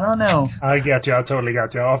hot. I don't know. I get you. I totally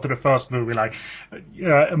get you. After the first movie,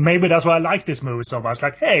 maybe that's why I like this movie so much.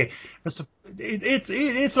 Hey,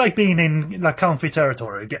 it's like being in comfy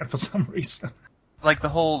territory again for some reason. The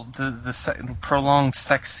whole the prolonged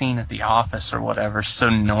sex scene at the office or whatever, so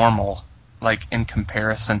normal. In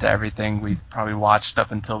comparison to everything we've probably watched up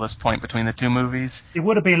until this point between the 2 movies. It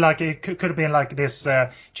would have been it could have been this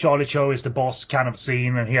Charlie Cho is the boss kind of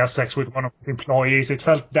scene, and he has sex with one of his employees. It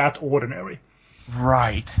felt that ordinary.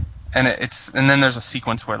 Right. And and then there's a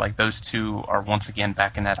sequence where those 2 are once again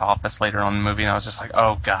back in that office later on in the movie, and I was just like,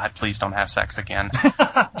 oh god, please don't have sex again.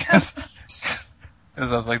 Because I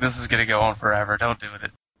was like, this is going to go on forever, don't do it.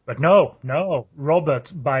 But no,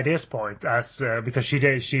 Robert, by this point, because she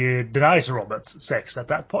denies Robert sex at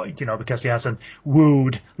that point, because he hasn't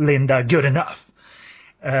wooed Linda good enough.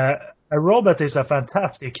 Robert is a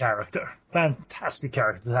fantastic character to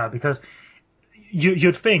have, because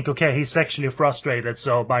you'd think, okay, he's sexually frustrated,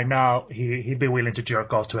 so by now he'd be willing to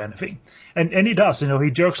jerk off to anything. And he does,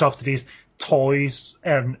 he jerks off to these toys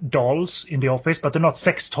and dolls in the office, but they're not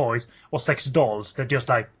sex toys or sex dolls. They're just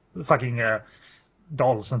fucking...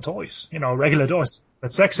 dolls and toys, regular toys.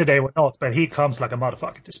 But Sexy Day were not, but he comes like a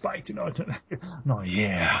motherfucker despite, No,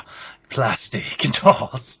 yeah, plastic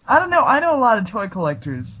dolls. I don't know. I know a lot of toy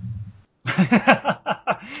collectors.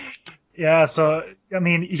 Yeah, so, I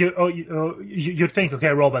mean, you'd think, okay,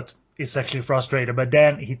 Robert is actually frustrated, but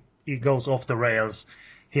then he goes off the rails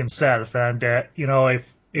himself. And,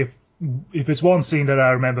 if it's one scene that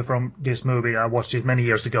I remember from this movie, I watched it many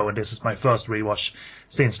years ago, and this is my first rewatch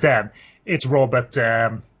since then, it's Robert,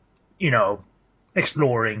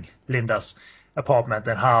 exploring Linda's apartment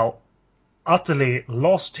and how utterly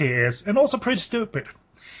lost he is, and also pretty stupid,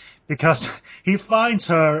 because he finds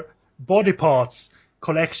her body parts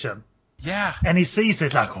collection. Yeah. And he sees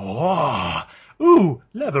it like, whoa, ooh,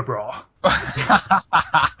 leather bra.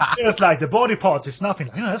 It's like the body parts is nothing.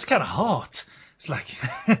 Like, that's kind of hot. It's like,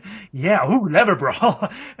 yeah, ooh, leather bra.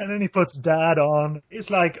 And then he puts that on. It's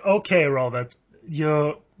like, okay, Robert,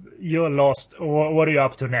 you're lost. What are you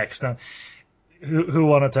up to next? Who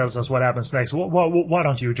want to tell us what happens next? Why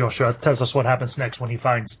don't you, Joshua, tell us what happens next when he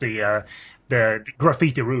finds the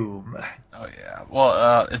graffiti room? Oh yeah. Well,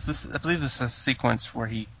 I believe this is a sequence where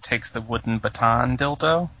he takes the wooden baton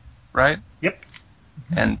dildo, right? Yep.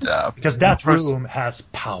 And because that room has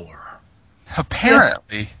power.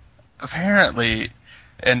 Apparently,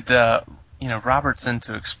 and Robert's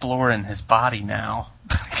into exploring his body now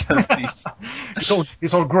because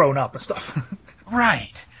he's all grown up and stuff.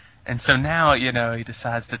 Right. And so now, he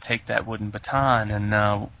decides to take that wooden baton,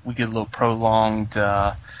 and we get a little prolonged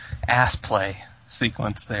ass play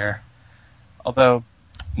sequence there. Although,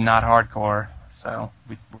 not hardcore, so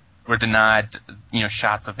we're denied,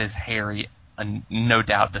 shots of his hairy, no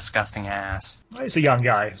doubt disgusting ass. Well, he's a young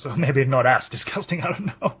guy, so maybe not as disgusting, I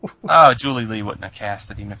don't know. Oh, Julie Lee wouldn't have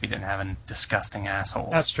casted him if he didn't have a disgusting asshole.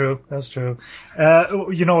 That's true.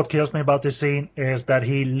 You know what kills me about this scene is that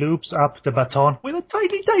he loops up the baton with a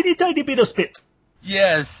tiny, tiny, tiny bit of spit.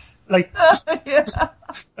 Yes. Like, it's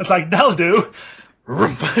like, that'll do.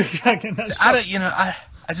 I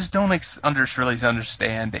just don't really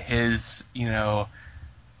understand his,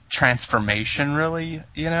 transformation, really,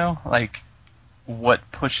 like, what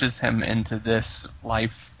pushes him into this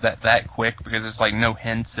life that quick, because there's like no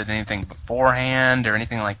hints at anything beforehand or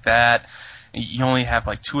anything like that. You only have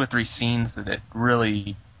like 2 or 3 scenes that it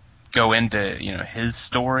really go into his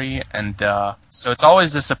story, and so it's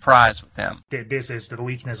always a surprise with him. This is the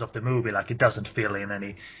weakness of the movie, like it doesn't fill in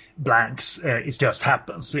any blanks, it just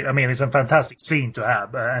happens. I mean, it's a fantastic scene to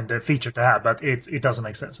have and a feature to have, but it doesn't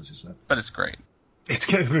make sense, as you said. But it's great. It's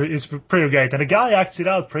pretty great, and the guy acts it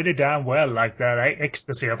out pretty damn well, like that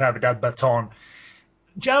ecstasy of having that baton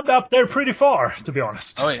jammed up there pretty far, to be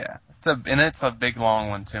honest. Oh yeah, it's a big long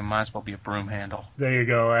one too. Might as well be a broom handle. There you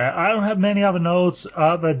go. I don't have many other notes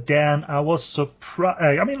other than I was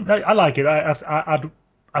surprised. I mean, I like it.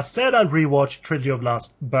 I said I'd rewatch Trilogy of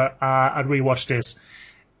Lust, but I'd rewatch this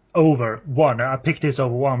over one. I picked this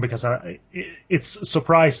over one because its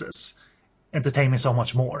surprises entertain me so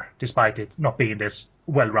much more, despite it not being this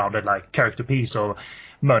well-rounded like character piece or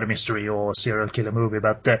murder mystery or serial killer movie.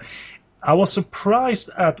 But I was surprised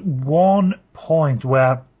at one point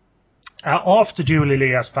where after Julie Lee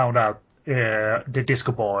has found out the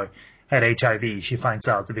disco boy had HIV, she finds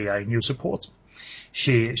out via news report.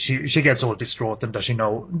 She gets all distraught and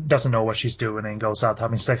doesn't know what she's doing and goes out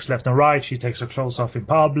having sex left and right. She takes her clothes off in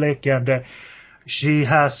public and she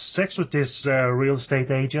has sex with this real estate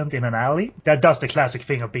agent in an alley that does the classic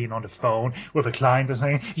thing of being on the phone with a client and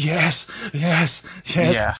saying, yes.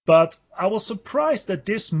 Yeah. But I was surprised that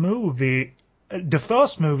this movie, the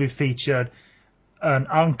first movie featured an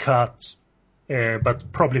uncut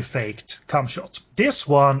but probably faked cum shot. This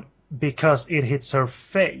one, because it hits her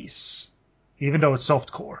face, even though it's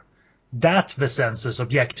softcore, that the censors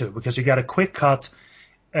object to, because you got a quick cut,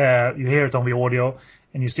 you hear it on the audio,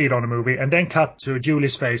 and you see it on the movie, and then cut to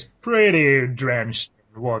Julie's face, pretty drenched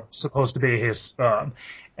in what's supposed to be his sperm.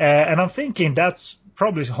 And I'm thinking that's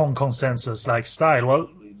probably Hong Kong censors-like style. Well,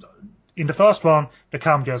 in the first one, the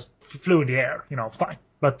cum just flew in the air, fine.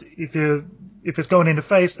 But if it's going in the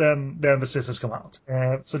face, then the scissors come out.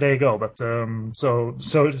 So there you go. But so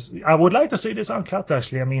I would like to see this uncut,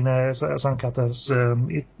 actually. I mean, as uncut as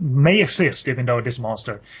it may exist, even though this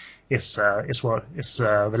monster is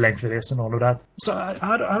the length it is and all of that. So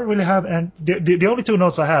I don't really have, and the only 2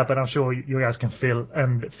 notes I have, but I'm sure you guys can fill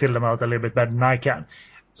them out a little bit better than I can.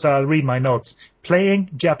 So I'll read my notes. Playing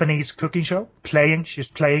Japanese cooking show. She's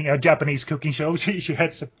playing a Japanese cooking show. She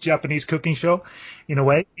has a Japanese cooking show, in a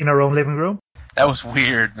way, in her own living room. That was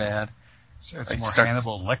weird, man. So it's more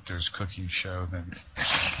Hannibal Lecter's cooking show than...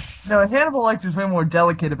 No, Hannibal Lecter's way more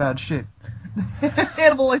delicate about shit.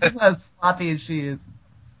 Hannibal Lecter's not as sloppy as she is.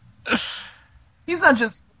 He's not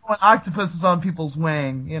just when octopus is on people's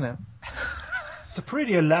wang, you know. It's a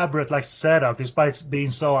pretty elaborate setup, despite being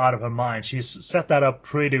so out of her mind. She's set that up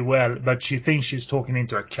pretty well, but she thinks she's talking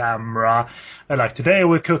into a camera. And today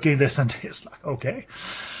we're cooking this and this. Okay.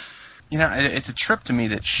 It's a trip to me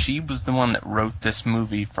that she was the one that wrote this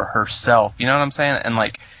movie for herself. You know what I'm saying? And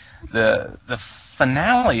the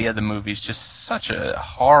finale of the movie is just such a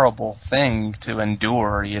horrible thing to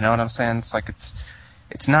endure. You know what I'm saying?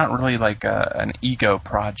 It's not really an ego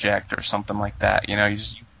project or something like that.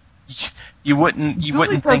 You wouldn't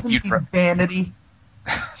think you'd vanity.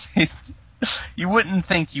 You wouldn't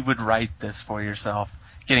think you would write this for yourself,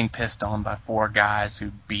 getting pissed on by 4 guys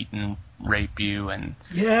who beat and rape you and.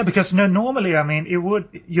 Yeah, because normally,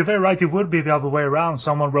 you're very right. It would be the other way around.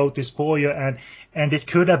 Someone wrote this for you, and it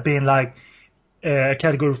could have been a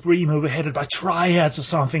Category 3 movie headed by triads or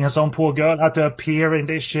something, and some poor girl had to appear in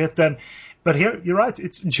this shit. But here, you're right,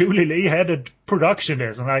 it's Julie Lee headed production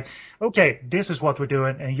is, and okay, this is what we're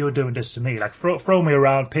doing, and you're doing this to me. Throw me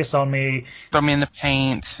around, piss on me. Throw me in the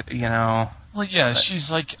paint, Well, yeah,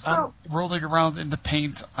 she's I'm rolling around in the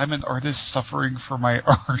paint. I'm an artist suffering for my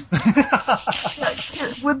art.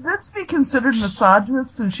 Would this be considered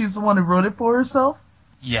misogynist since she's the one who wrote it for herself?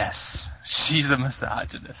 Yes, she's a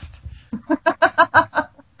misogynist.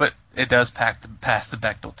 But it does pass the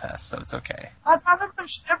Bechdel test, so it's okay. I don't know if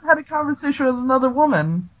she ever had a conversation with another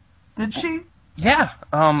woman. Did she? Yeah.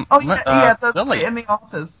 Lily. In the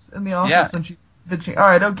office. Yeah. When she bitching. All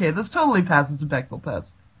right, okay, this totally passes the Bechdel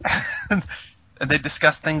test. They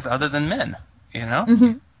discuss things other than men,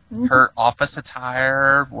 Mm-hmm. Her office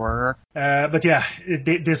attire, work. But yeah,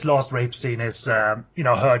 this last rape scene is,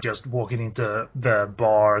 her just walking into the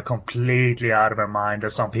bar completely out of her mind.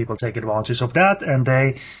 And some people take advantage of that, and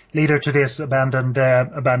they lead her to this abandoned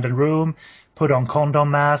room, put on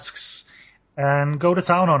condom masks, and go to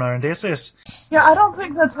town on her. And this is. Yeah, I don't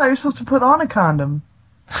think that's how you're supposed to put on a condom.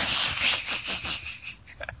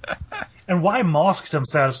 And why mask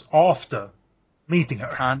themselves after meeting her?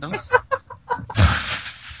 Condoms.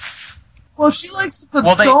 Well, she likes to put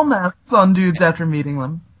skull masks on dudes after meeting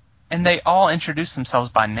them. And they all introduce themselves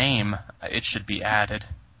by name, it should be added.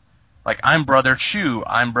 I'm Brother Chu,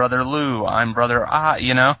 I'm Brother Lou, I'm Brother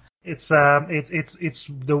It's the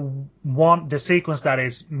sequence that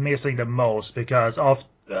is missing the most, because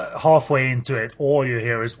halfway into it, all you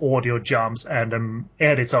hear is audio jumps, and the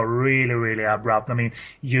edits are really, really abrupt.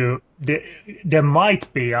 There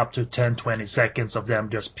might be up to 10-20 seconds of them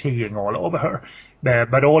just peeing all over her.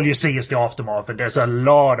 But all you see is the aftermath, and there's a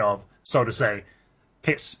lot of, so to say,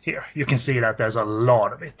 piss here. You can see that there's a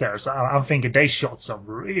lot of it there. So I'm thinking they shot some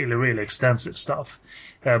really, really extensive stuff.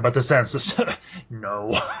 But the censors,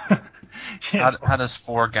 no. How does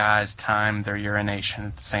 4 guys time their urination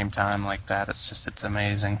at the same time like that? It's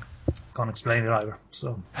amazing. Can't explain it either.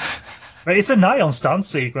 So it's a nigh-on stunt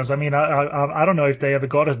sequence. I don't know if they ever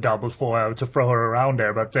got a double for to throw her around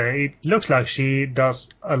there, but it looks like she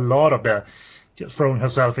does a lot of the throwing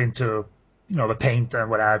herself into the paint and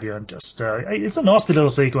what have you, and just it's a nasty little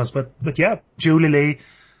sequence. But yeah, Julie Lee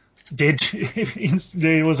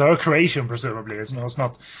it was her creation, presumably. It's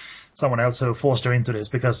not someone else who forced her into this,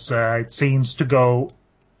 because it seems to go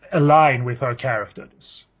align with her character.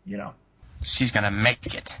 She's gonna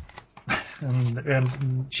make it.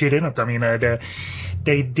 And she didn't.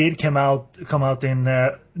 They did come out in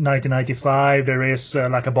 1995. There is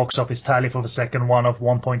a box office tally for the second one of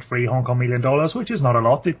 $1.3 Hong Kong million, which is not a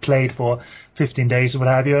lot. It played for 15 days or what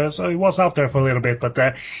have you, so it was out there for a little bit. But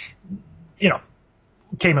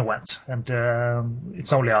came and went, and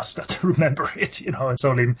it's only us that remember it. It's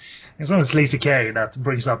only Sleazy K that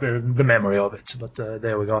brings up the memory of it. But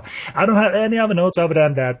there we go. I don't have any other notes other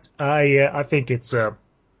than that. I think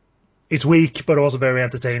it's weak, but also very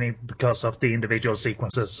entertaining because of the individual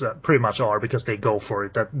sequences. Pretty much are, because they go for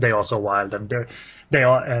it. That they are so wild, and there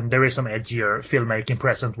is some edgier filmmaking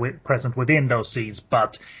present within those scenes.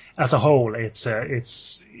 But as a whole,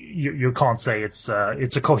 you can't say it's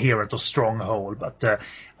a coherent or strong whole. But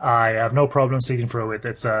I have no problem sitting through it.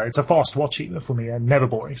 It's a fast watch even for me, and never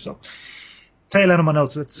boring. So tail end of my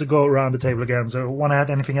notes. Let's go around the table again. So want to add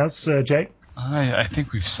anything else, Jay? I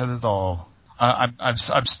think we've said it all. I'm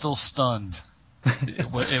still stunned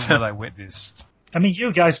at what I witnessed.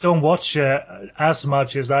 You guys don't watch as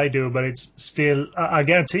much as I do, but it's still, I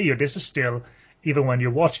guarantee you, this is still, even when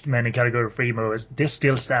you watched many Category 3 movies, this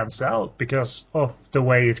still stands out because of the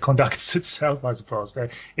way it conducts itself, I suppose.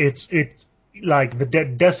 It's like the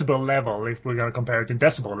decibel level, if we're going to compare it in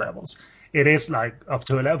decibel levels, it is up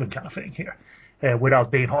to 11 kind of thing here,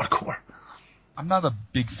 without being hardcore. I'm not a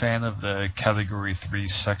big fan of the Category 3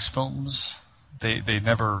 sex films. They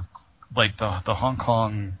never like the Hong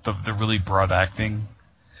Kong, the really broad acting,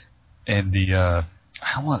 and the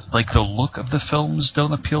the look of the films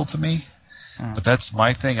don't appeal to me. But that's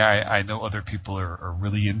my thing. I know other people are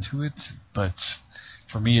really into it, but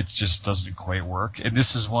for me it just doesn't quite work. And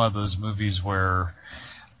this is one of those movies where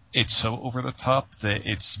it's so over the top that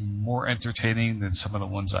it's more entertaining than some of the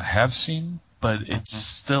ones I have seen, but it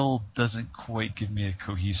still doesn't quite give me a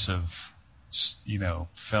cohesive,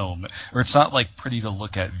 film. Or it's not like pretty to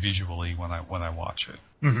look at visually when I watch it.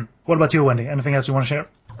 Mm-hmm. What about you, Wendy? Anything else you want to share?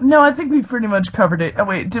 No, I think we pretty much covered it. Oh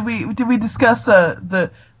wait, did we discuss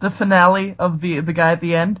the finale of the guy at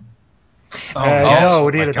the end? No,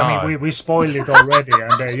 we didn't. I mean, we spoiled it already,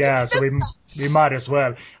 and so we might as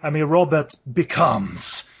well. I mean, Robert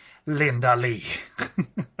becomes Linda Lee.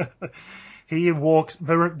 He walks.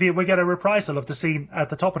 We get a reprisal of the scene at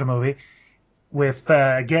the top of the movie with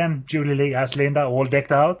again Julie Lee as Linda, all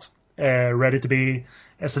decked out, ready to be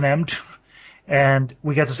S&M'd. And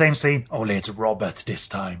we get the same scene, only it's Robert this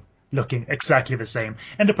time, looking exactly the same.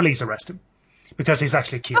 And the police arrest him, because he's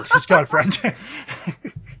actually killed his girlfriend.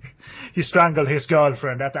 He strangled his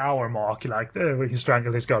girlfriend at the hour mark, he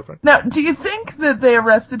strangled his girlfriend. Now, do you think that they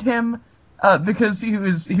arrested him because he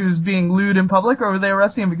was being lewd in public, or were they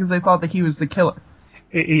arresting him because they thought that he was the killer?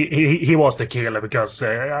 He was the killer because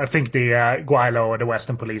I think the Guaylo and the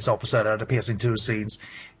Western police officer that appears in 2 scenes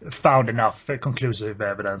found enough conclusive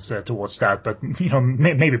evidence towards that, but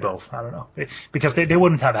maybe both. I don't know, because they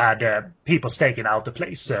wouldn't have had people staking out the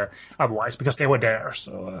place otherwise, because they were there.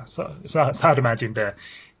 So I'd imagine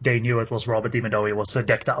they knew it was Robert, even though he was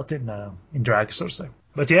decked out in drag, so to say.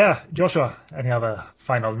 But yeah, Joshua, any other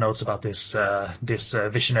final notes about this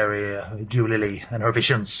visionary Julie Lee and her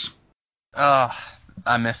visions?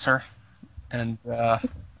 I miss her, and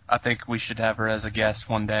I think we should have her as a guest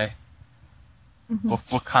one day. Mm-hmm.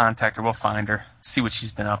 We'll contact her, we'll find her, see what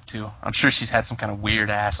she's been up to. I'm sure she's had some kind of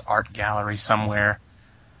weird-ass art gallery somewhere.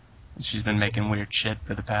 She's been making weird shit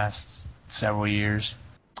for the past several years.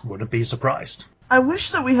 Wouldn't be surprised. I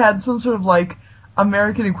wish that we had some sort of,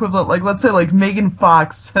 American equivalent, let's say, Megan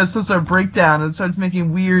Fox has some sort of breakdown and starts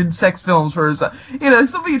making weird sex films for herself.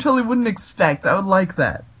 Something you totally wouldn't expect. I would like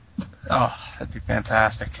that. Oh, that'd be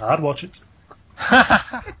fantastic. I'd watch it.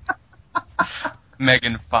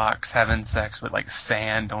 Megan Fox having sex with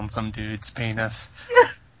sand on some dude's penis. Yeah.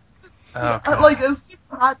 Oh, God. A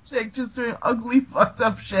super hot chick just doing ugly, fucked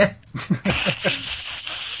up shit.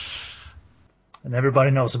 And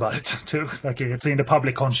everybody knows about it too. It's in the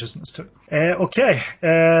public consciousness too. Okay.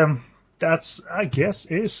 That's, I guess,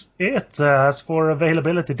 is it. As for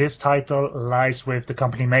availability, this title lies with the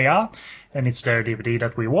company Maya, and it's their DVD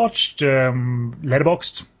that we watched.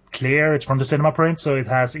 Letterboxd, clear, it's from the cinema print, so it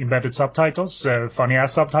has embedded subtitles,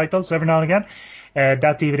 funny-ass subtitles every now and again.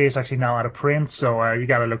 That DVD is actually now out of print, so you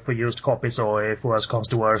gotta look for used copies, or if worse comes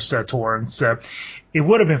to worse, torrents. It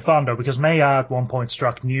would have been fun, though, because Maya at one point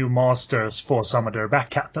struck new masters for some of their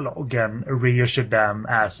back catalog and reissued them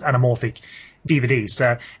as anamorphic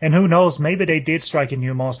DVDs. And who knows, maybe they did strike a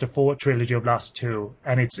new master for Trilogy of Lust 2,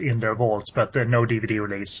 and it's in their vaults, but no DVD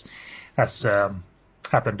release has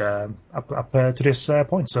happened up to this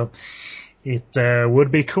point. So it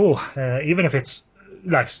would be cool, even if it's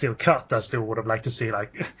still cut. I still would have liked to see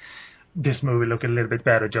this movie look a little bit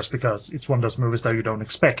better, just because it's one of those movies that you don't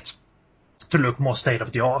expect to look more state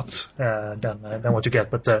of the art than what you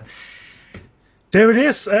get. But there it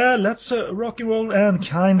is. Let's rock and roll and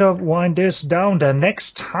kind of wind this down. The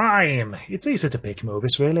next time, it's easy to pick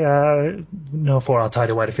movies, really. For our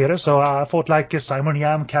Tidy Whitey Theater, so I thought Simon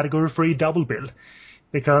Yam Category 3 double bill,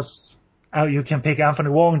 because you can pick Anthony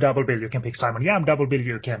Wong double bill, you can pick Simon Yam double bill,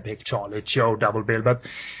 you can pick Charlie Cho double bill, but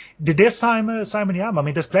this time Simon Yam, I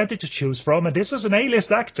mean, there's plenty to choose from, and this is an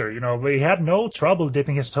A-list actor. He had no trouble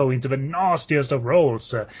dipping his toe into the nastiest of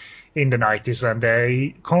roles in the 90s, and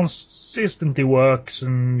he consistently works,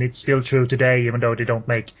 and it's still true today, even though they don't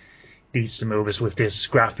make these movies with this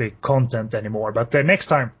graphic content anymore. But next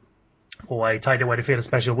time, for a Tidy Whitey Theater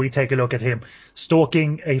special, we take a look at him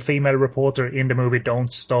stalking a female reporter in the movie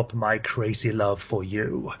Don't Stop My Crazy Love for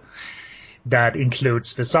You. That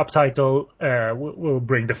includes the subtitle. We'll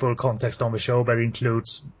bring the full context on the show, but it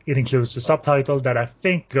includes the subtitle that I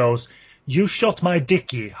think goes, "You shot my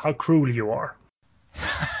dickie, how cruel you are."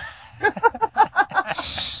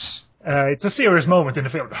 It's a serious moment in the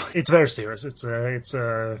film. It's very serious. It's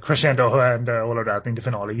a crescendo and all of that in the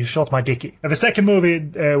finale. You shot my dickie. And the second movie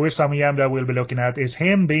with Simon Yam that we'll be looking at is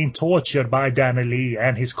him being tortured by Danny Lee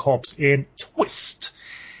and his cops in Twist.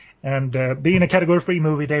 And being a Category 3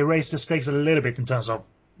 movie, they raised the stakes a little bit in terms of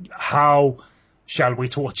how shall we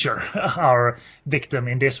torture our victim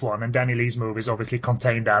in this one? And Danny Lee's movies obviously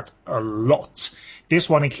contain that a lot. This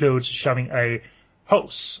one includes shoving a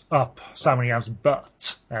hose up Simon Yam's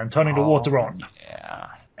butt and turning the water on. Yeah.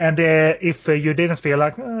 And if you didn't feel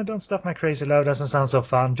like, don't stop my crazy love, doesn't sound so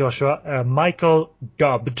fun, Joshua, Michael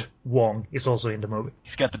Dubbed Wong is also in the movie.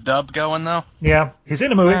 He's got the dub going, though? Yeah, he's in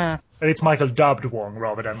the movie, but it's Michael Dubbed Wong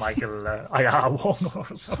rather than Michael Aya Wong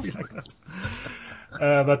or something like that.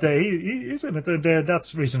 But he's in it, and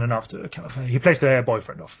that's reason enough to kind of... he plays the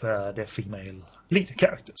boyfriend of the female lead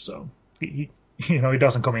character, so he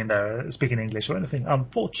doesn't come in there speaking English or anything,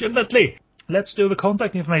 unfortunately. Let's do the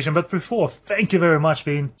contact information, but before, thank you very much for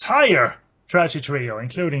the entire Trashy Trio,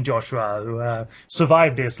 including Joshua, who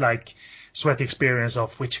survived this, sweaty experience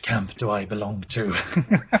of which camp do I belong to?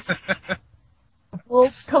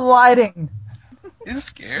 Worlds colliding. It's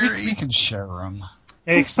scary. We can share them.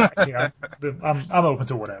 Exactly. I'm open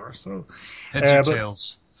to whatever. So Heads or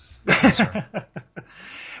tails.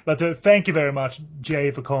 But thank you very much, Jay,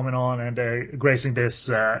 for coming on and gracing this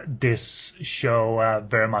show.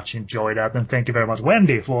 Very much enjoyed that. And thank you very much,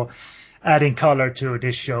 Wendy, for adding color to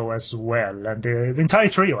this show as well. And the entire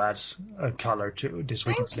trio adds a color to this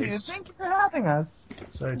week's list. Thank you for having us.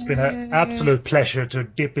 So it's been an absolute pleasure to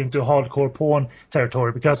dip into hardcore porn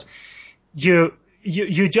territory, because you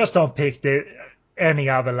just don't pick any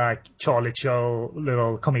other Charlie Show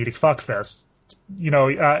little comedic fuckfest.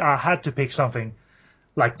 I had to pick something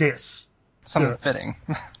like this. Something fitting.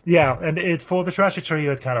 Yeah, and for the Trashy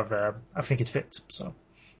Trio, it kind of, I think it fits. So.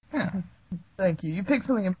 Yeah. Thank you. You picked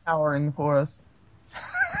something empowering for us.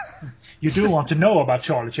 You do want to know about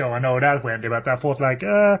Charlie Show, I know that, Wendy, but I thought,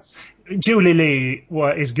 Julie Lee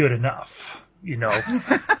is good enough,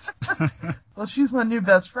 Well, she's my new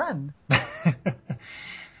best friend.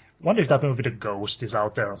 Wonder if that movie The Ghost is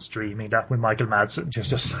out there on streaming, that with Michael Madsen,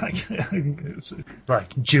 just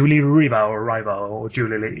like Julie Riva or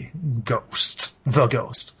Julie Lee, Ghost, The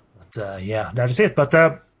Ghost. But yeah, that is it.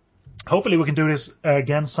 But hopefully we can do this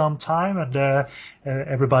again sometime, and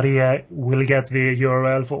everybody will get the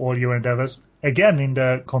URL for all your endeavors again in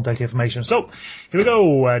the contact information. So here we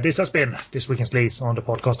go. This has been This Week in Sleaze on the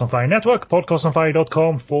Podcast on Fire Network,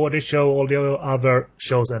 podcastonfire.com for this show, all the other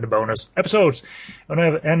shows and the bonus episodes.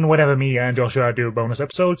 And whenever me and Joshua do bonus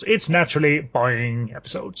episodes, it's naturally buying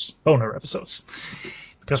episodes, boner episodes,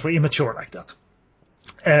 because we're immature like that.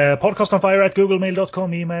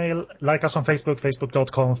 Podcastonfire@googlemail.com, email, like us on Facebook,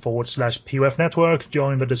 facebook.com/POF Network,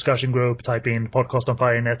 join the discussion group, type in Podcast on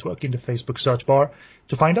Fire Network in the Facebook search bar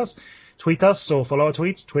to find us, tweet us, or follow our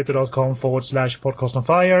tweets, twitter.com/Podcast on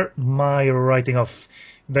Fire, my writing of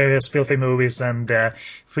various filthy movies and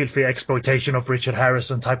filthy exploitation of Richard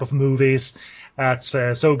Harrison type of movies at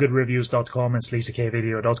sogoodreviews.com and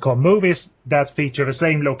sleazykvideo.com, movies that feature the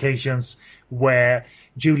same locations where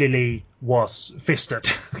Julie Lee was fisted.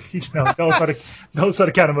 Those are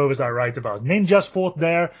the kind of movies I write about. Ninjas fought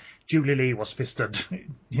there, Julie Lee was fisted.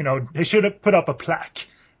 They should have put up a plaque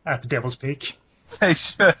at Devil's Peak. They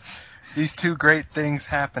should. These two great things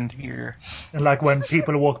happened here. And when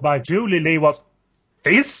people walk by, Julie Lee was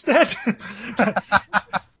fisted?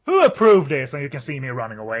 Who approved this? And you can see me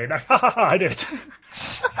running away. I did.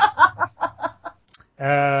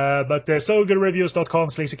 But sogoodreviews.com,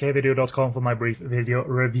 sleazykvideo.com for my brief video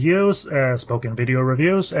reviews, spoken video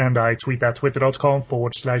reviews, and I tweet at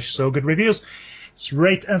twitter.com/sogoodreviews.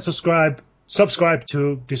 Rate and subscribe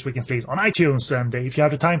to This Week in Sleaze on iTunes, and if you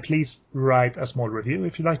have the time, please write a small review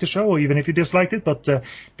if you like the show, or even if you disliked it, but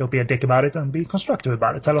don't be a dick about it and be constructive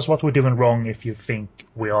about it. Tell us what we're doing wrong if you think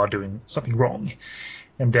we are doing something wrong.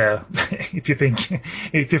 And if you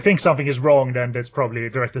think something is wrong, then that's probably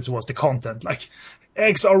directed towards the content.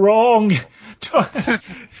 Eggs are wrong.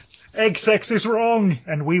 Egg sex is wrong,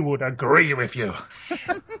 and we would agree with you.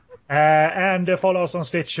 And follow us on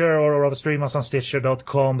Stitcher, or stream us on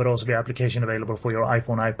Stitcher.com, but also the application available for your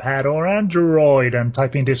iPhone, iPad, or Android. And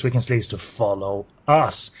type in This Week in Sleaze to follow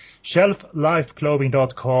us.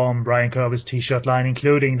 ShelfLifeClothing.com, Brian Kirby's t-shirt line,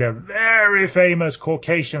 including the very famous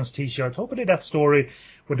Caucasians t-shirt. Hopefully that story,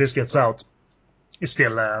 when this gets out, is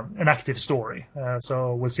still an active story.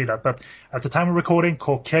 So we'll see that. But at the time of recording,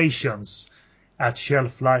 Caucasians at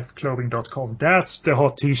ShelfLifeClothing.com. That's the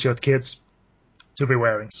hot t-shirt, kids, to be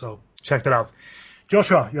wearing. So check that out.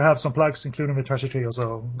 Joshua, you have some plugs, including the Trashy Trio,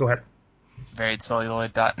 so go ahead.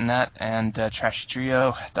 VariedCelluloid.net and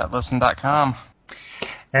TrashyTrio.Libsyn.com.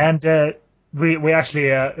 And we actually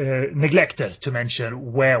neglected to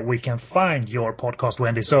mention where we can find your podcast,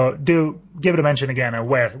 Wendy. So do give it a mention again, and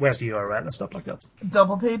where's the URL and stuff like that.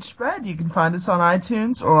 Double Page Spread. You can find us on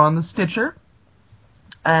iTunes or on the Stitcher.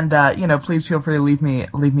 And, please feel free to leave me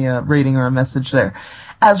a rating or a message there.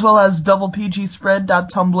 As well as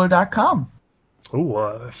doublepgspread.tumblr.com. Ooh,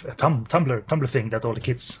 a Tumblr thing that all the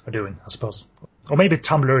kids are doing, I suppose. Or maybe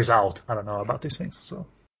Tumblr is out. I don't know about these things, so.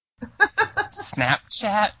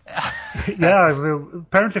 Snapchat? Yeah, well,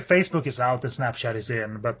 apparently Facebook is out and Snapchat is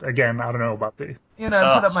in, but again, I don't know about this. Put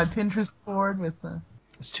up my Pinterest board with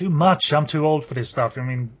It's too much. I'm too old for this stuff. I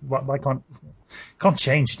mean, why can't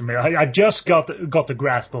change to me? I just got the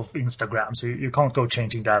grasp of Instagram, so you can't go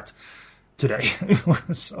changing that today.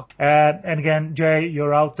 So, and again, Jay,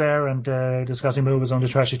 you're out there and discussing movies on the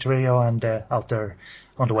Trashy Trio, and out there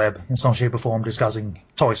on the web in some shape or form discussing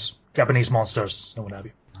toys, Japanese monsters, and what have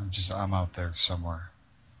you. I'm out there somewhere.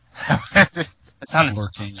 It sounded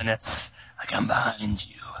Lurking. ominous. Like I'm behind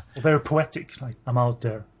you. Very poetic. Like I'm out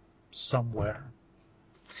there somewhere.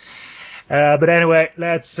 But anyway,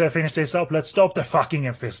 let's finish this up. Let's stop the fucking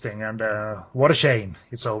and fisting. And what a shame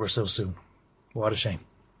it's over so soon. What a shame.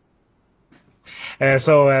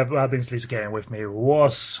 So I've been Sleazy K, and with me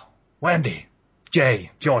was Wendy, Jay,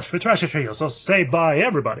 Josh for Trashy Trio. So say bye,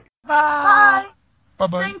 everybody. Bye.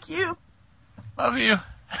 Bye-bye. Thank you. Love you.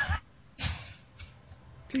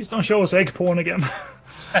 Please don't show us egg porn again.